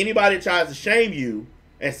 And anybody that tries to shame you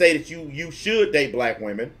and say that you should date black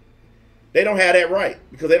women, they don't have that right,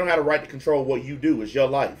 because they don't have the right to control what you do. It's your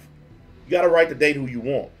life. You got a right to date who you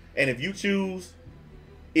want. And if you choose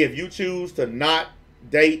to not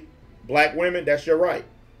date black women, that's your right.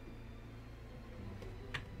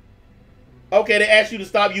 Okay, they ask you to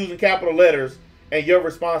stop using capital letters, and your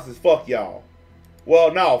response is fuck y'all.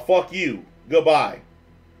 Well, no, fuck you. Goodbye.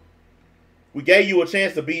 We gave you a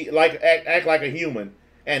chance to be act like a human,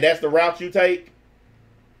 and that's the route you take?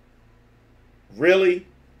 Really?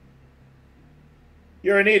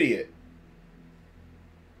 You're an idiot.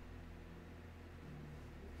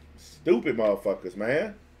 Stupid motherfuckers,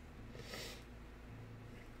 man.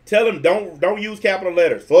 Tell them don't use capital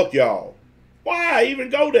letters. Fuck y'all. Why even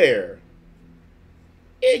go there?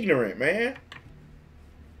 Ignorant, man.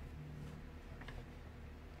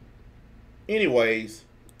 Anyways,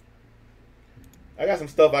 I got some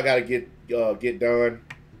stuff I gotta get done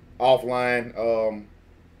offline.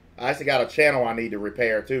 I actually got a channel I need to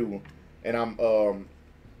repair too, and I'm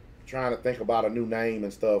trying to think about a new name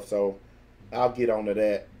and stuff. So I'll get onto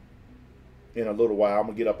that in a little while. I'm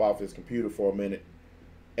gonna get up off this computer for a minute,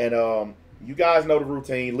 and you guys know the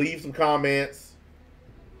routine. Leave some comments.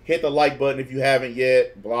 Hit the like button if you haven't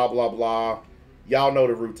yet. Blah, blah, blah. Y'all know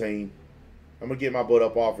the routine. I'm going to get my butt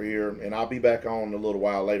up off of here, and I'll be back on a little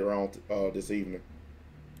while later on this evening.